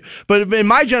honest with you. But in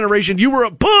my generation, you were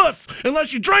a puss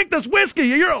unless you drank this whiskey,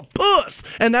 you're a puss.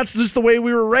 And that's just the way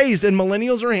we were raised. And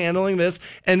millennials are handling this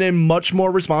in a much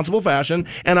more responsible fashion.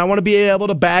 And I want to be able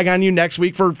to bag on you next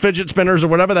week for fidget spinners or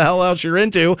whatever the hell else you're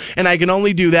into. And I can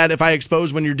only do that if I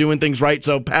expose when you're doing things right.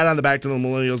 So pat on the back to the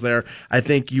millennials there. I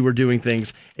think you were doing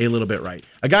things a little bit right.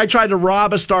 A guy tried to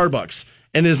rob a Starbucks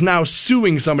and is now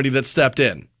suing somebody that stepped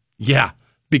in. Yeah,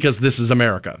 because this is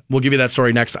America. We'll give you that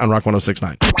story next on Rock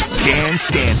 106.9. Dan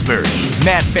Stansbury,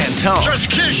 Matt Fantone. Just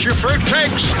kiss your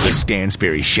fruitcakes. The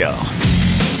Stansbury Show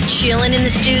Chilling in the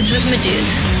studs with my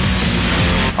dudes.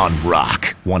 on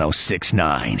Rock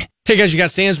 106.9. Hey guys, you got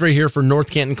Stansbury here for North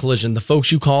Canton Collision, the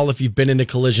folks you call if you've been in a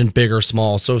collision, big or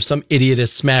small. So if some idiot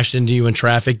has smashed into you in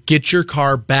traffic, get your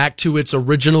car back to its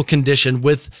original condition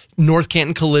with North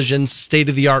Canton Collision's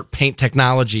state-of-the-art paint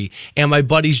technology. And my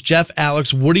buddies Jeff,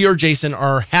 Alex, Woody, or Jason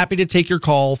are happy to take your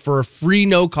call for a free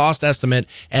no-cost estimate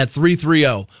at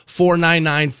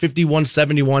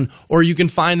 330-499-5171, or you can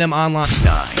find them online.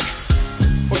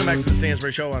 Welcome back to the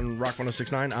Stansbury Show on Rock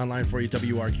 106.9, online for you,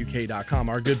 WRQK.com.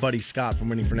 Our good buddy Scott from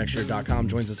WaitingForNextYear.com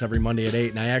joins us every Monday at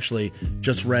 8, and I actually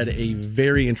just read a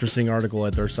very interesting article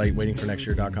at their site,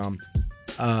 WaitingForNextYear.com,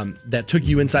 that took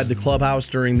you inside the clubhouse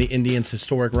during the Indians'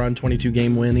 historic run,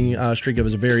 22-game winning streak. It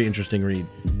was a very interesting read.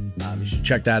 You should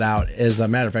check that out. As a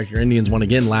matter of fact, your Indians won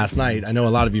again last night. I know a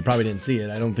lot of you probably didn't see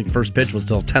it. I don't think first pitch was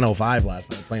till 10:05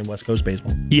 last night playing West Coast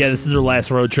baseball. Yeah, this is their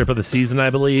last road trip of the season, I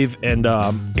believe. And,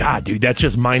 God, dude, that's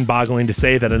just mind-boggling to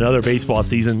say that another baseball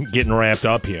season getting wrapped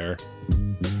up here.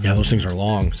 Yeah, those things are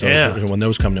long. So when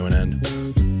those come to an end.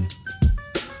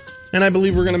 And I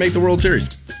believe we're going to make the World Series.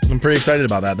 I'm pretty excited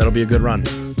about that. That'll be a good run.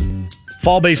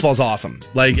 Fall baseball's awesome.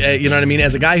 Like, you know what I mean?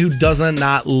 As a guy who doesn't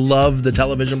not love the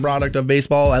television product of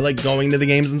baseball, I like going to the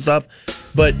games and stuff.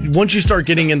 But once you start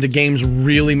getting into games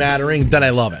really mattering, then I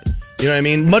love it. You know what I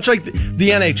mean? Much like the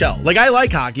NHL. Like, I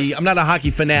like hockey. I'm not a hockey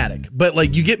fanatic. But,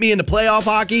 like, you get me into playoff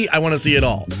hockey, I want to see it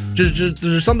all. Just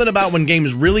there's something about when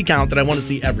games really count that I want to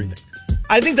see everything.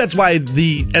 I think that's why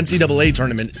the NCAA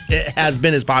tournament has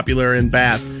been as popular and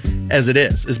vast as it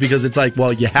is because it's like,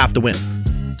 well, you have to win.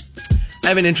 I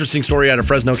have an interesting story out of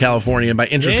Fresno, California. And by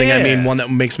interesting, I mean one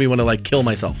that makes me want to, like, kill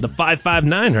myself. The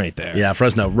 559 right there. Yeah,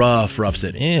 Fresno. Rough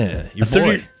city. Yeah, your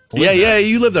boy. Yeah,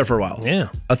 you lived there for a while. Yeah.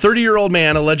 A 30-year-old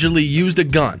man allegedly used a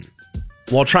gun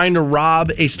while trying to rob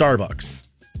a Starbucks.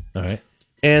 All right.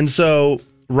 And so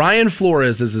Ryan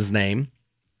Flores is his name.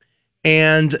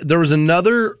 And there was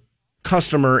another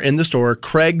customer in the store,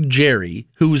 Craig Jerry,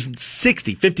 who's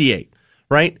 58,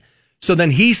 right? So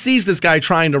then he sees this guy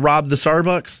trying to rob the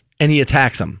Starbucks, and he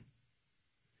attacks him.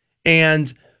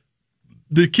 And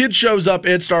the kid shows up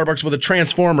at Starbucks with a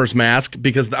Transformers mask,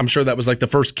 because I'm sure that was like the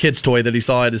first kid's toy that he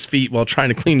saw at his feet while trying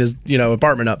to clean his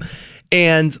apartment up.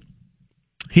 And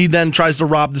he then tries to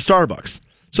rob the Starbucks.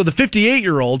 So the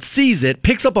 58-year-old sees it,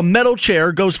 picks up a metal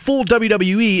chair, goes full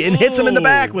WWE, and hits him in the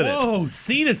back with it. Oh,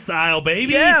 Cena style,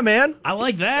 baby. Yeah, man. I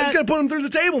like that. He's going to put him through the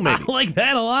table, maybe. I like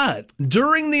that a lot.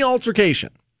 During the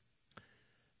altercation,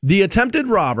 the attempted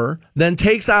robber then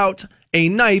takes out a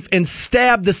knife and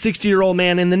stabbed the 60-year-old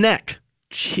man in the neck.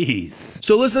 Jeez.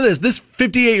 So listen to this. This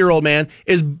 58-year-old man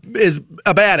is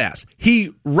a badass.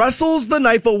 He wrestles the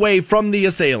knife away from the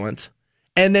assailant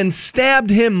and then stabbed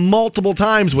him multiple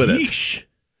times with it. Yeesh.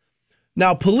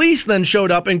 Now, police then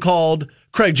showed up and called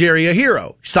Craig Jerry a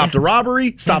hero. Stopped a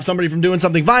robbery, stopped somebody from doing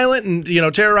something violent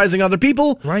and, terrorizing other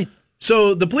people. Right.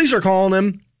 So the police are calling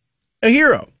him a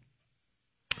hero.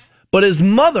 But his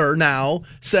mother now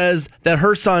says that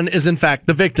her son is in fact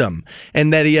the victim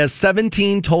and that he has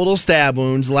 17 total stab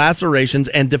wounds, lacerations,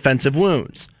 and defensive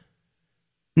wounds.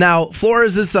 Now,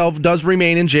 Flores himself does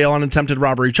remain in jail on attempted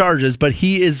robbery charges, but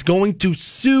he is going to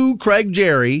sue Craig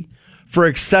Jerry for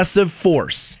excessive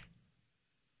force.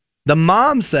 The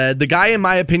mom said, the guy, in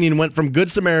my opinion, went from Good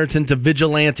Samaritan to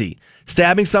vigilante.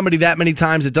 Stabbing somebody that many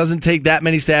times, it doesn't take that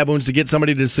many stab wounds to get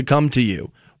somebody to succumb to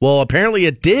you. Well, apparently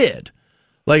it did.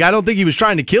 Like, I don't think he was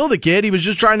trying to kill the kid. He was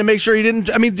just trying to make sure he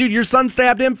didn't. I mean, dude, your son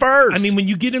stabbed him first. I mean, when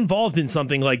you get involved in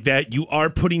something like that, you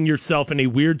are putting yourself in a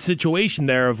weird situation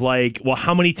there of like, well,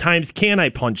 how many times can I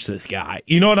punch this guy?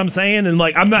 You know what I'm saying? And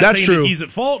like, I'm not saying that he's at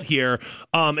fault here,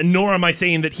 and nor am I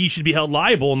saying that he should be held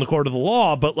liable in the court of the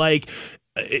law, but like,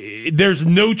 there's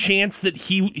no chance that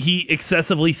he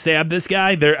excessively stabbed this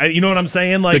guy. There, you know what I'm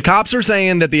saying? Like, the cops are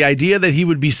saying that the idea that he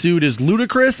would be sued is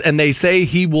ludicrous, and they say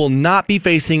he will not be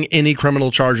facing any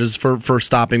criminal charges for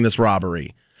stopping this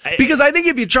robbery. Because I think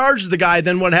if you charge the guy,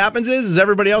 then what happens is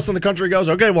everybody else in the country goes,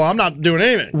 okay, well, I'm not doing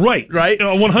anything. Right.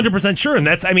 100% sure. And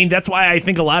that's why I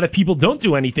think a lot of people don't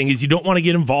do anything is you don't want to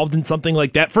get involved in something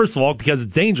like that. First of all, because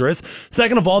it's dangerous.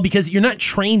 Second of all, because you're not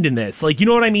trained in this. Like, you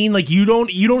know what I mean? Like, you don't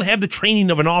have the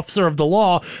training of an officer of the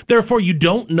law. Therefore, you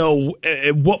don't know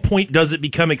at what point does it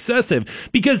become excessive.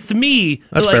 Because to me,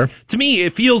 that's fair. To me,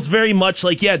 it feels very much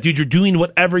like, yeah, dude, you're doing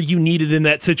whatever you needed in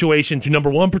that situation to, number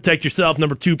one, protect yourself,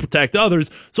 number two, protect others.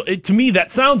 So to me,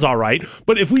 that sounds all right.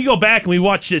 But if we go back and we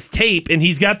watch this tape and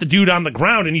he's got the dude on the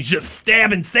ground and he's just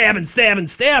stabbing,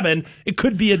 it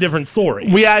could be a different story.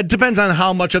 Yeah, it depends on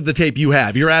how much of the tape you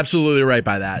have. You're absolutely right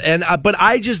by that. And but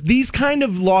these kind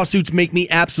of lawsuits make me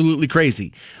absolutely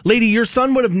crazy. Lady, your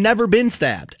son would have never been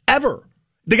stabbed, ever.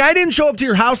 The guy didn't show up to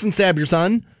your house and stab your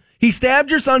son. He stabbed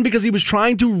your son because he was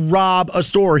trying to rob a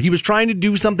store. He was trying to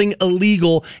do something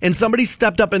illegal, and somebody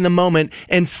stepped up in the moment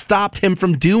and stopped him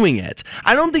from doing it.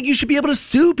 I don't think you should be able to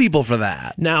sue people for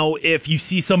that. Now, if you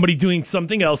see somebody doing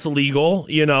something else illegal,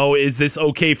 is this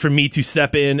okay for me to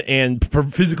step in and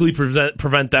physically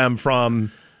prevent them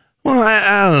from... Well,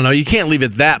 I don't know. You can't leave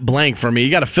it that blank for me.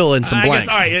 You got to fill in some blanks.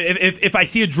 All right, if I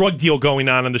see a drug deal going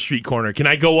on the street corner, can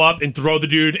I go up and throw the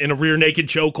dude in a rear naked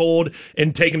chokehold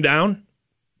and take him down?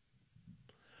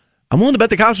 I'm willing to bet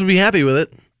the cops would be happy with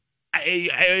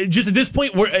it. Just at this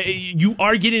point, where you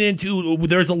are getting into,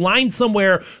 there's a line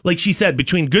somewhere, like she said,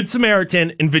 between Good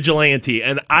Samaritan and vigilante,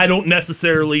 and I don't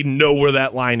necessarily know where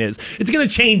that line is. It's going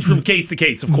to change from case to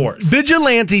case, of course.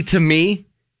 Vigilante to me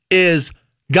is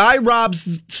guy robs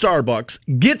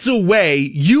Starbucks, gets away,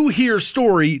 you hear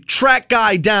story, track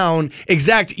guy down,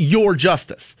 exact your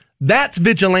justice. That's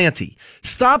vigilante.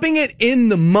 Stopping it in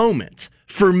the moment,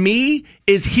 for me,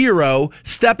 is hero,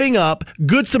 stepping up,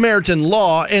 Good Samaritan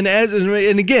law, and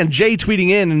again, Jay tweeting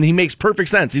in, and he makes perfect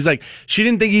sense. He's like, she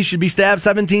didn't think he should be stabbed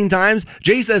 17 times.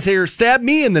 Jay says here, stab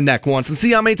me in the neck once and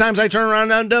see how many times I turn around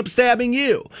and end up stabbing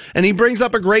you. And he brings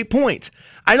up a great point.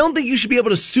 I don't think you should be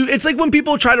able to sue. It's like when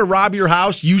people try to rob your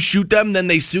house, you shoot them, then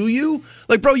they sue you.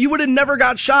 Like, bro, you would have never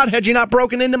got shot had you not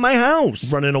broken into my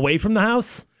house. Running away from the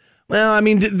house? Well, I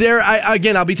mean,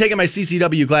 I'll be taking my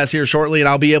CCW class here shortly, and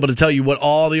I'll be able to tell you what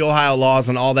all the Ohio laws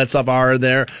and all that stuff are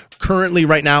there. Currently,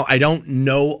 right now, I don't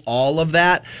know all of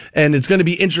that, and it's going to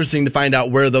be interesting to find out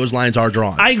where those lines are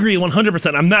drawn. I agree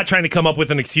 100%. I'm not trying to come up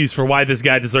with an excuse for why this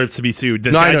guy deserves to be sued.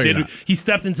 He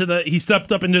stepped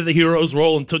up into the hero's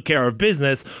role and took care of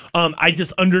business. I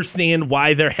just understand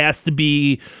why there has to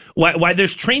be why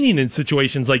there's training in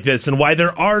situations like this, and why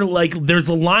there's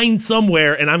a line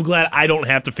somewhere, and I'm glad I don't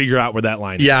have to figure out where that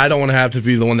line is. Yeah, I don't want to have to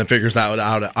be the one that figures that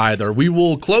out either. We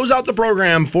will close out the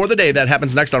program for the day. That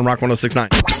happens next on Rock 106.9.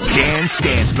 Dan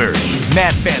Stansbury,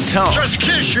 Matt Fantone. Just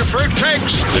kiss your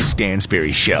fruitcakes. The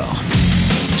Stansbury Show.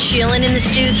 Chilling in the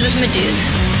studs with my dudes.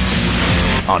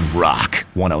 On Rock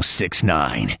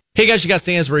 106.9. Hey guys, you got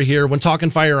Stansbury here. When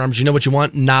talking firearms, you know what you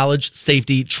want? Knowledge,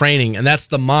 safety, training. And that's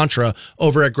the mantra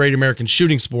over at Great American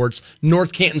Shooting Sports,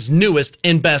 North Canton's newest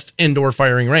and best indoor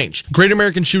firing range. Great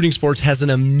American Shooting Sports has an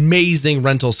amazing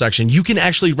rental section. You can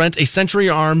actually rent a Century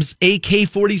Arms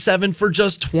AK-47 for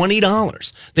just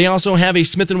 $20. They also have a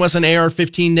Smith & Wesson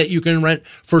AR-15 that you can rent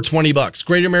for $20.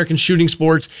 Great American Shooting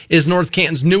Sports is North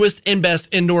Canton's newest and best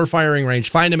indoor firing range.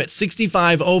 Find them at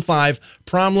 6505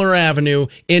 Promler Avenue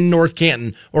in North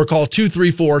Canton, or call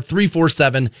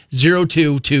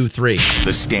 234-347-0223.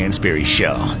 The Stansbury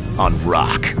Show on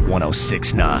Rock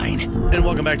 106.9. And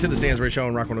welcome back to the Stansbury Show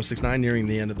on Rock 106.9. Nearing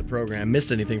the end of the program.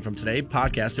 Missed anything from today?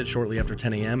 Podcast it shortly after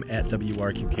 10 a.m. at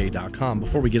WRQK.com.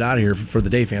 Before we get out of here for the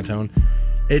day, Fantone,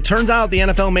 it turns out the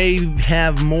NFL may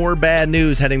have more bad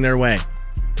news heading their way.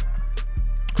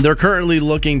 They're currently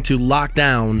looking to lock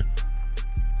down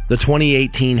the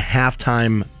 2018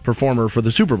 halftime performer for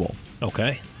the Super Bowl.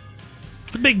 Okay.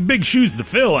 It's big shoes to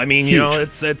fill. I mean, you know,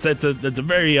 it's a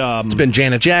very It's been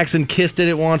Janet Jackson, Kiss did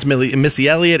it once, Missy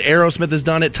Elliott, Aerosmith has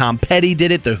done it, Tom Petty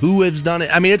did it, The Who has done it.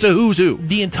 I mean, it's a who's who.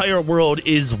 The entire world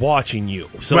is watching you.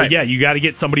 So right. Yeah, you got to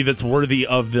get somebody that's worthy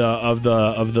of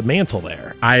the mantle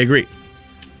there. I agree.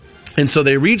 And so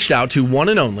they reached out to one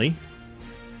and only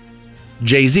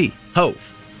Jay-Z,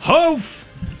 Hove.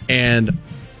 And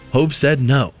Hove said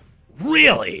no.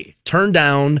 Really? Turned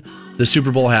down the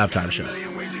Super Bowl halftime show.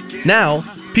 Now,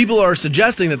 people are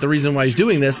suggesting that the reason why he's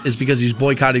doing this is because he's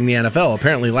boycotting the NFL.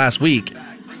 Apparently last week,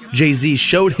 Jay-Z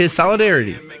showed his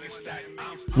solidarity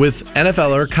with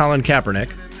NFLer Colin Kaepernick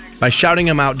by shouting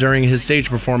him out during his stage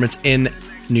performance in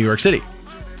New York City.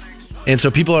 And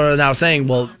so people are now saying,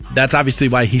 well, that's obviously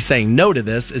why he's saying no to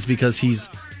this, is because he's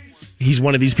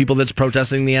one of these people that's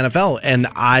protesting the NFL. And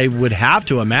I would have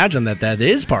to imagine that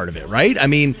is part of it, right? I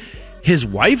mean, his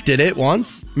wife did it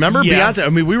once. Remember Beyonce? I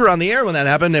mean, we were on the air when that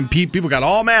happened, and people got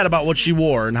all mad about what she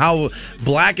wore and how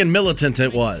black and militant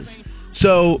it was.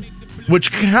 So,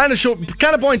 which kind of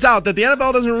points out that the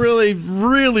NFL doesn't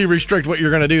really restrict what you're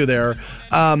going to do there.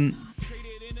 I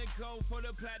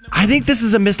think this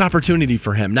is a missed opportunity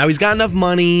for him. Now, he's got enough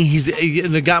money. He's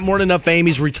got more than enough fame.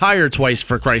 He's retired twice,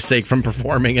 for Christ's sake, from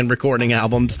performing and recording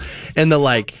albums and the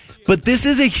like. But this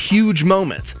is a huge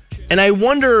moment. And I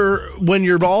wonder, when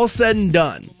you're all said and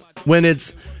done, when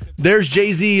there's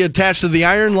Jay-Z attached to the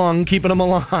iron lung, keeping him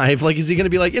alive, like, is he going to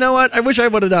be like, you know what? I wish I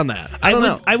would have done that. I don't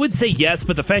know. I would say yes,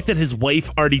 but the fact that his wife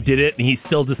already did it and he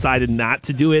still decided not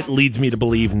to do it leads me to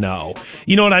believe no.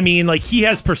 You know what I mean? Like, he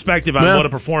has perspective on what a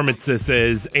performance this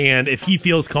is, and if he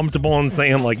feels comfortable in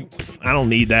saying, like, I don't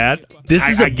need that,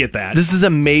 I get that. This is a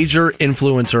major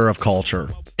influencer of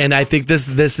culture. And I think this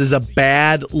is a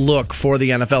bad look for the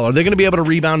NFL. Are they going to be able to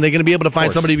rebound? Are they going to be able to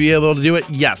find somebody to be able to do it?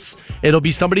 Yes. It'll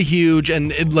be somebody huge,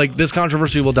 and this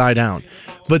controversy will die down.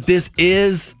 But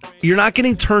you're not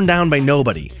getting turned down by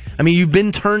nobody. I mean,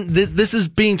 this is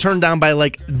being turned down by,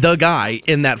 like, the guy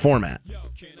in that format.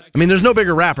 I mean, there's no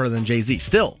bigger rapper than Jay-Z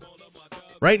still,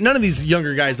 right? None of these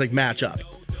younger guys, like, match up.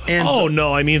 And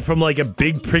no, I mean, from, like, a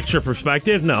big picture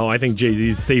perspective, no, I think Jay-Z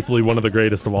is safely one of the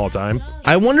greatest of all time.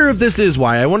 I wonder if this is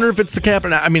why. I wonder if it's the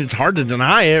Kaepernick. I mean, it's hard to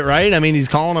deny it, right? I mean, he's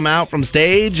calling him out from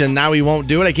stage, and now he won't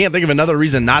do it. I can't think of another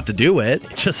reason not to do it.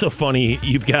 It's just so funny.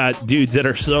 You've got dudes that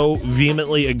are so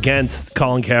vehemently against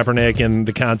Colin Kaepernick and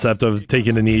the concept of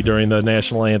taking a knee during the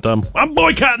national anthem. I'm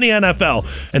boycotting the NFL.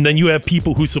 And then you have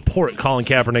people who support Colin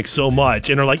Kaepernick so much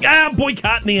and are like, I'm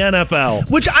boycotting the NFL.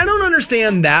 Which I don't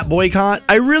understand that boycott.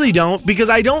 I really don't, because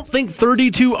I don't think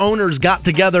 32 owners got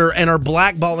together and are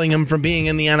blackballing him from being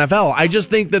in the NFL. I just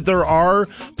think that there are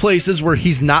places where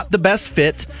he's not the best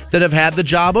fit that have had the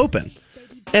job open.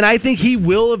 And I think he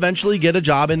will eventually get a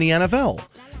job in the NFL.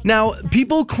 Now,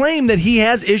 people claim that he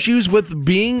has issues with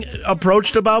being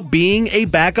approached about being a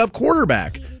backup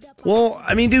quarterback. Well,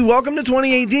 I mean, dude, welcome to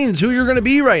 2018. It's who you're going to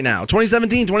be right now.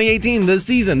 2017, 2018, this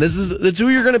season. It's who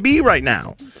you're going to be right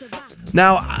now.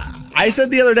 Now, I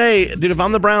said the other day, dude, if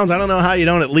I'm the Browns, I don't know how you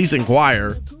don't at least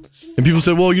inquire. And people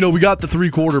said, well, we got the three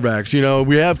quarterbacks.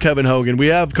 We have Kevin Hogan. We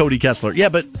have Cody Kessler. Yeah,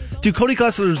 but, dude, Cody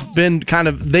Kessler's been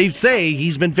they say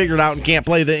he's been figured out and can't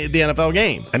play the NFL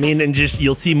game. I mean, and just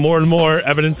you'll see more and more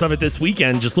evidence of it this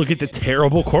weekend. Just look at the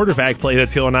terrible quarterback play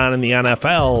that's going on in the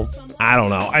NFL. I don't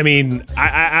know. I mean,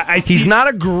 he's not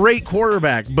a great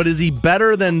quarterback, but is he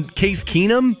better than Case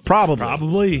Keenum?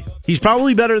 Probably. He's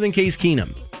probably better than Case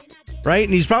Keenum. Right?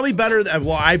 And he's probably better.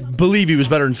 I believe he was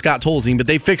better than Scott Tolzien, but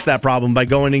they fixed that problem by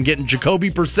going and getting Jacoby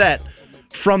Brissett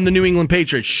from the New England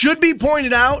Patriots. Should be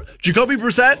pointed out, Jacoby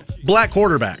Brissett, black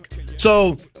quarterback.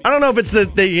 So I don't know if it's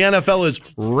that the NFL is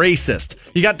racist.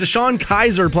 You got Deshaun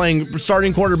Kaiser playing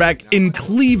starting quarterback in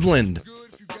Cleveland.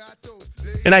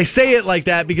 And I say it like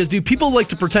that because, dude, people like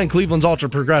to pretend Cleveland's ultra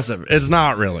progressive. It's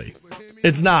not really.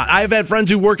 It's not. I've had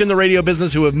friends who work in the radio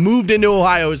business who have moved into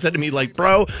Ohio who said to me, like,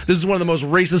 bro, this is one of the most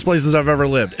racist places I've ever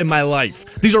lived in my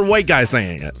life. These are white guys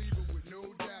saying it.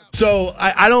 So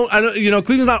I don't,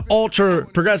 Cleveland's not ultra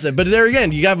progressive, but there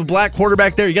again, you have a black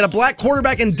quarterback there. You got a black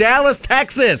quarterback in Dallas,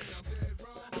 Texas.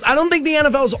 I don't think the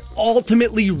NFL is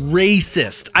ultimately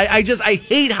racist. I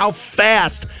hate how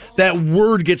fast that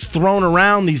word gets thrown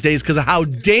around these days because of how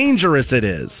dangerous it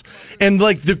is. And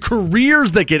like the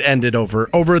careers that get ended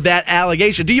over that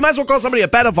allegation. You might as well call somebody a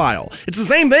pedophile. It's the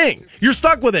same thing. You're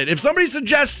stuck with it. If somebody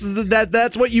suggests that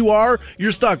that's what you are,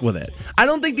 you're stuck with it. I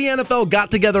don't think the NFL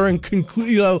got together and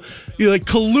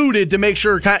colluded to make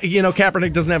sure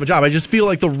Kaepernick doesn't have a job. I just feel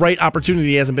like the right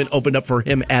opportunity hasn't been opened up for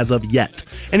him as of yet.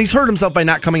 And he's hurt himself by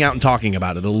not coming out and talking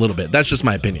about it a little bit. That's just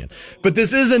my opinion. But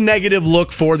this is a negative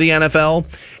look for the NFL.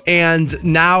 And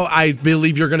now I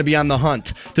believe you're going to be on the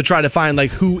hunt to try to find like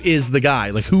who is the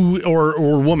guy, like who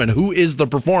or woman, who is the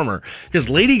performer. Because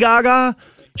Lady Gaga,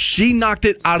 she knocked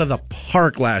it out of the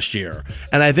park last year.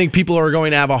 And I think people are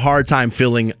going to have a hard time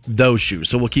filling those shoes.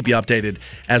 So we'll keep you updated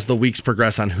as the weeks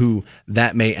progress on who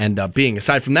that may end up being.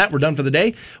 Aside from that, we're done for the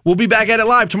day. We'll be back at it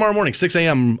live tomorrow morning, 6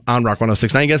 a.m. on Rock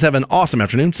 106.9. You guys have an awesome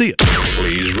afternoon. See you.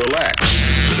 Please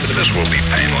relax. This will be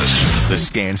painless. The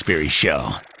Stansbury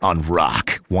Show on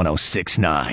Rock 106.9.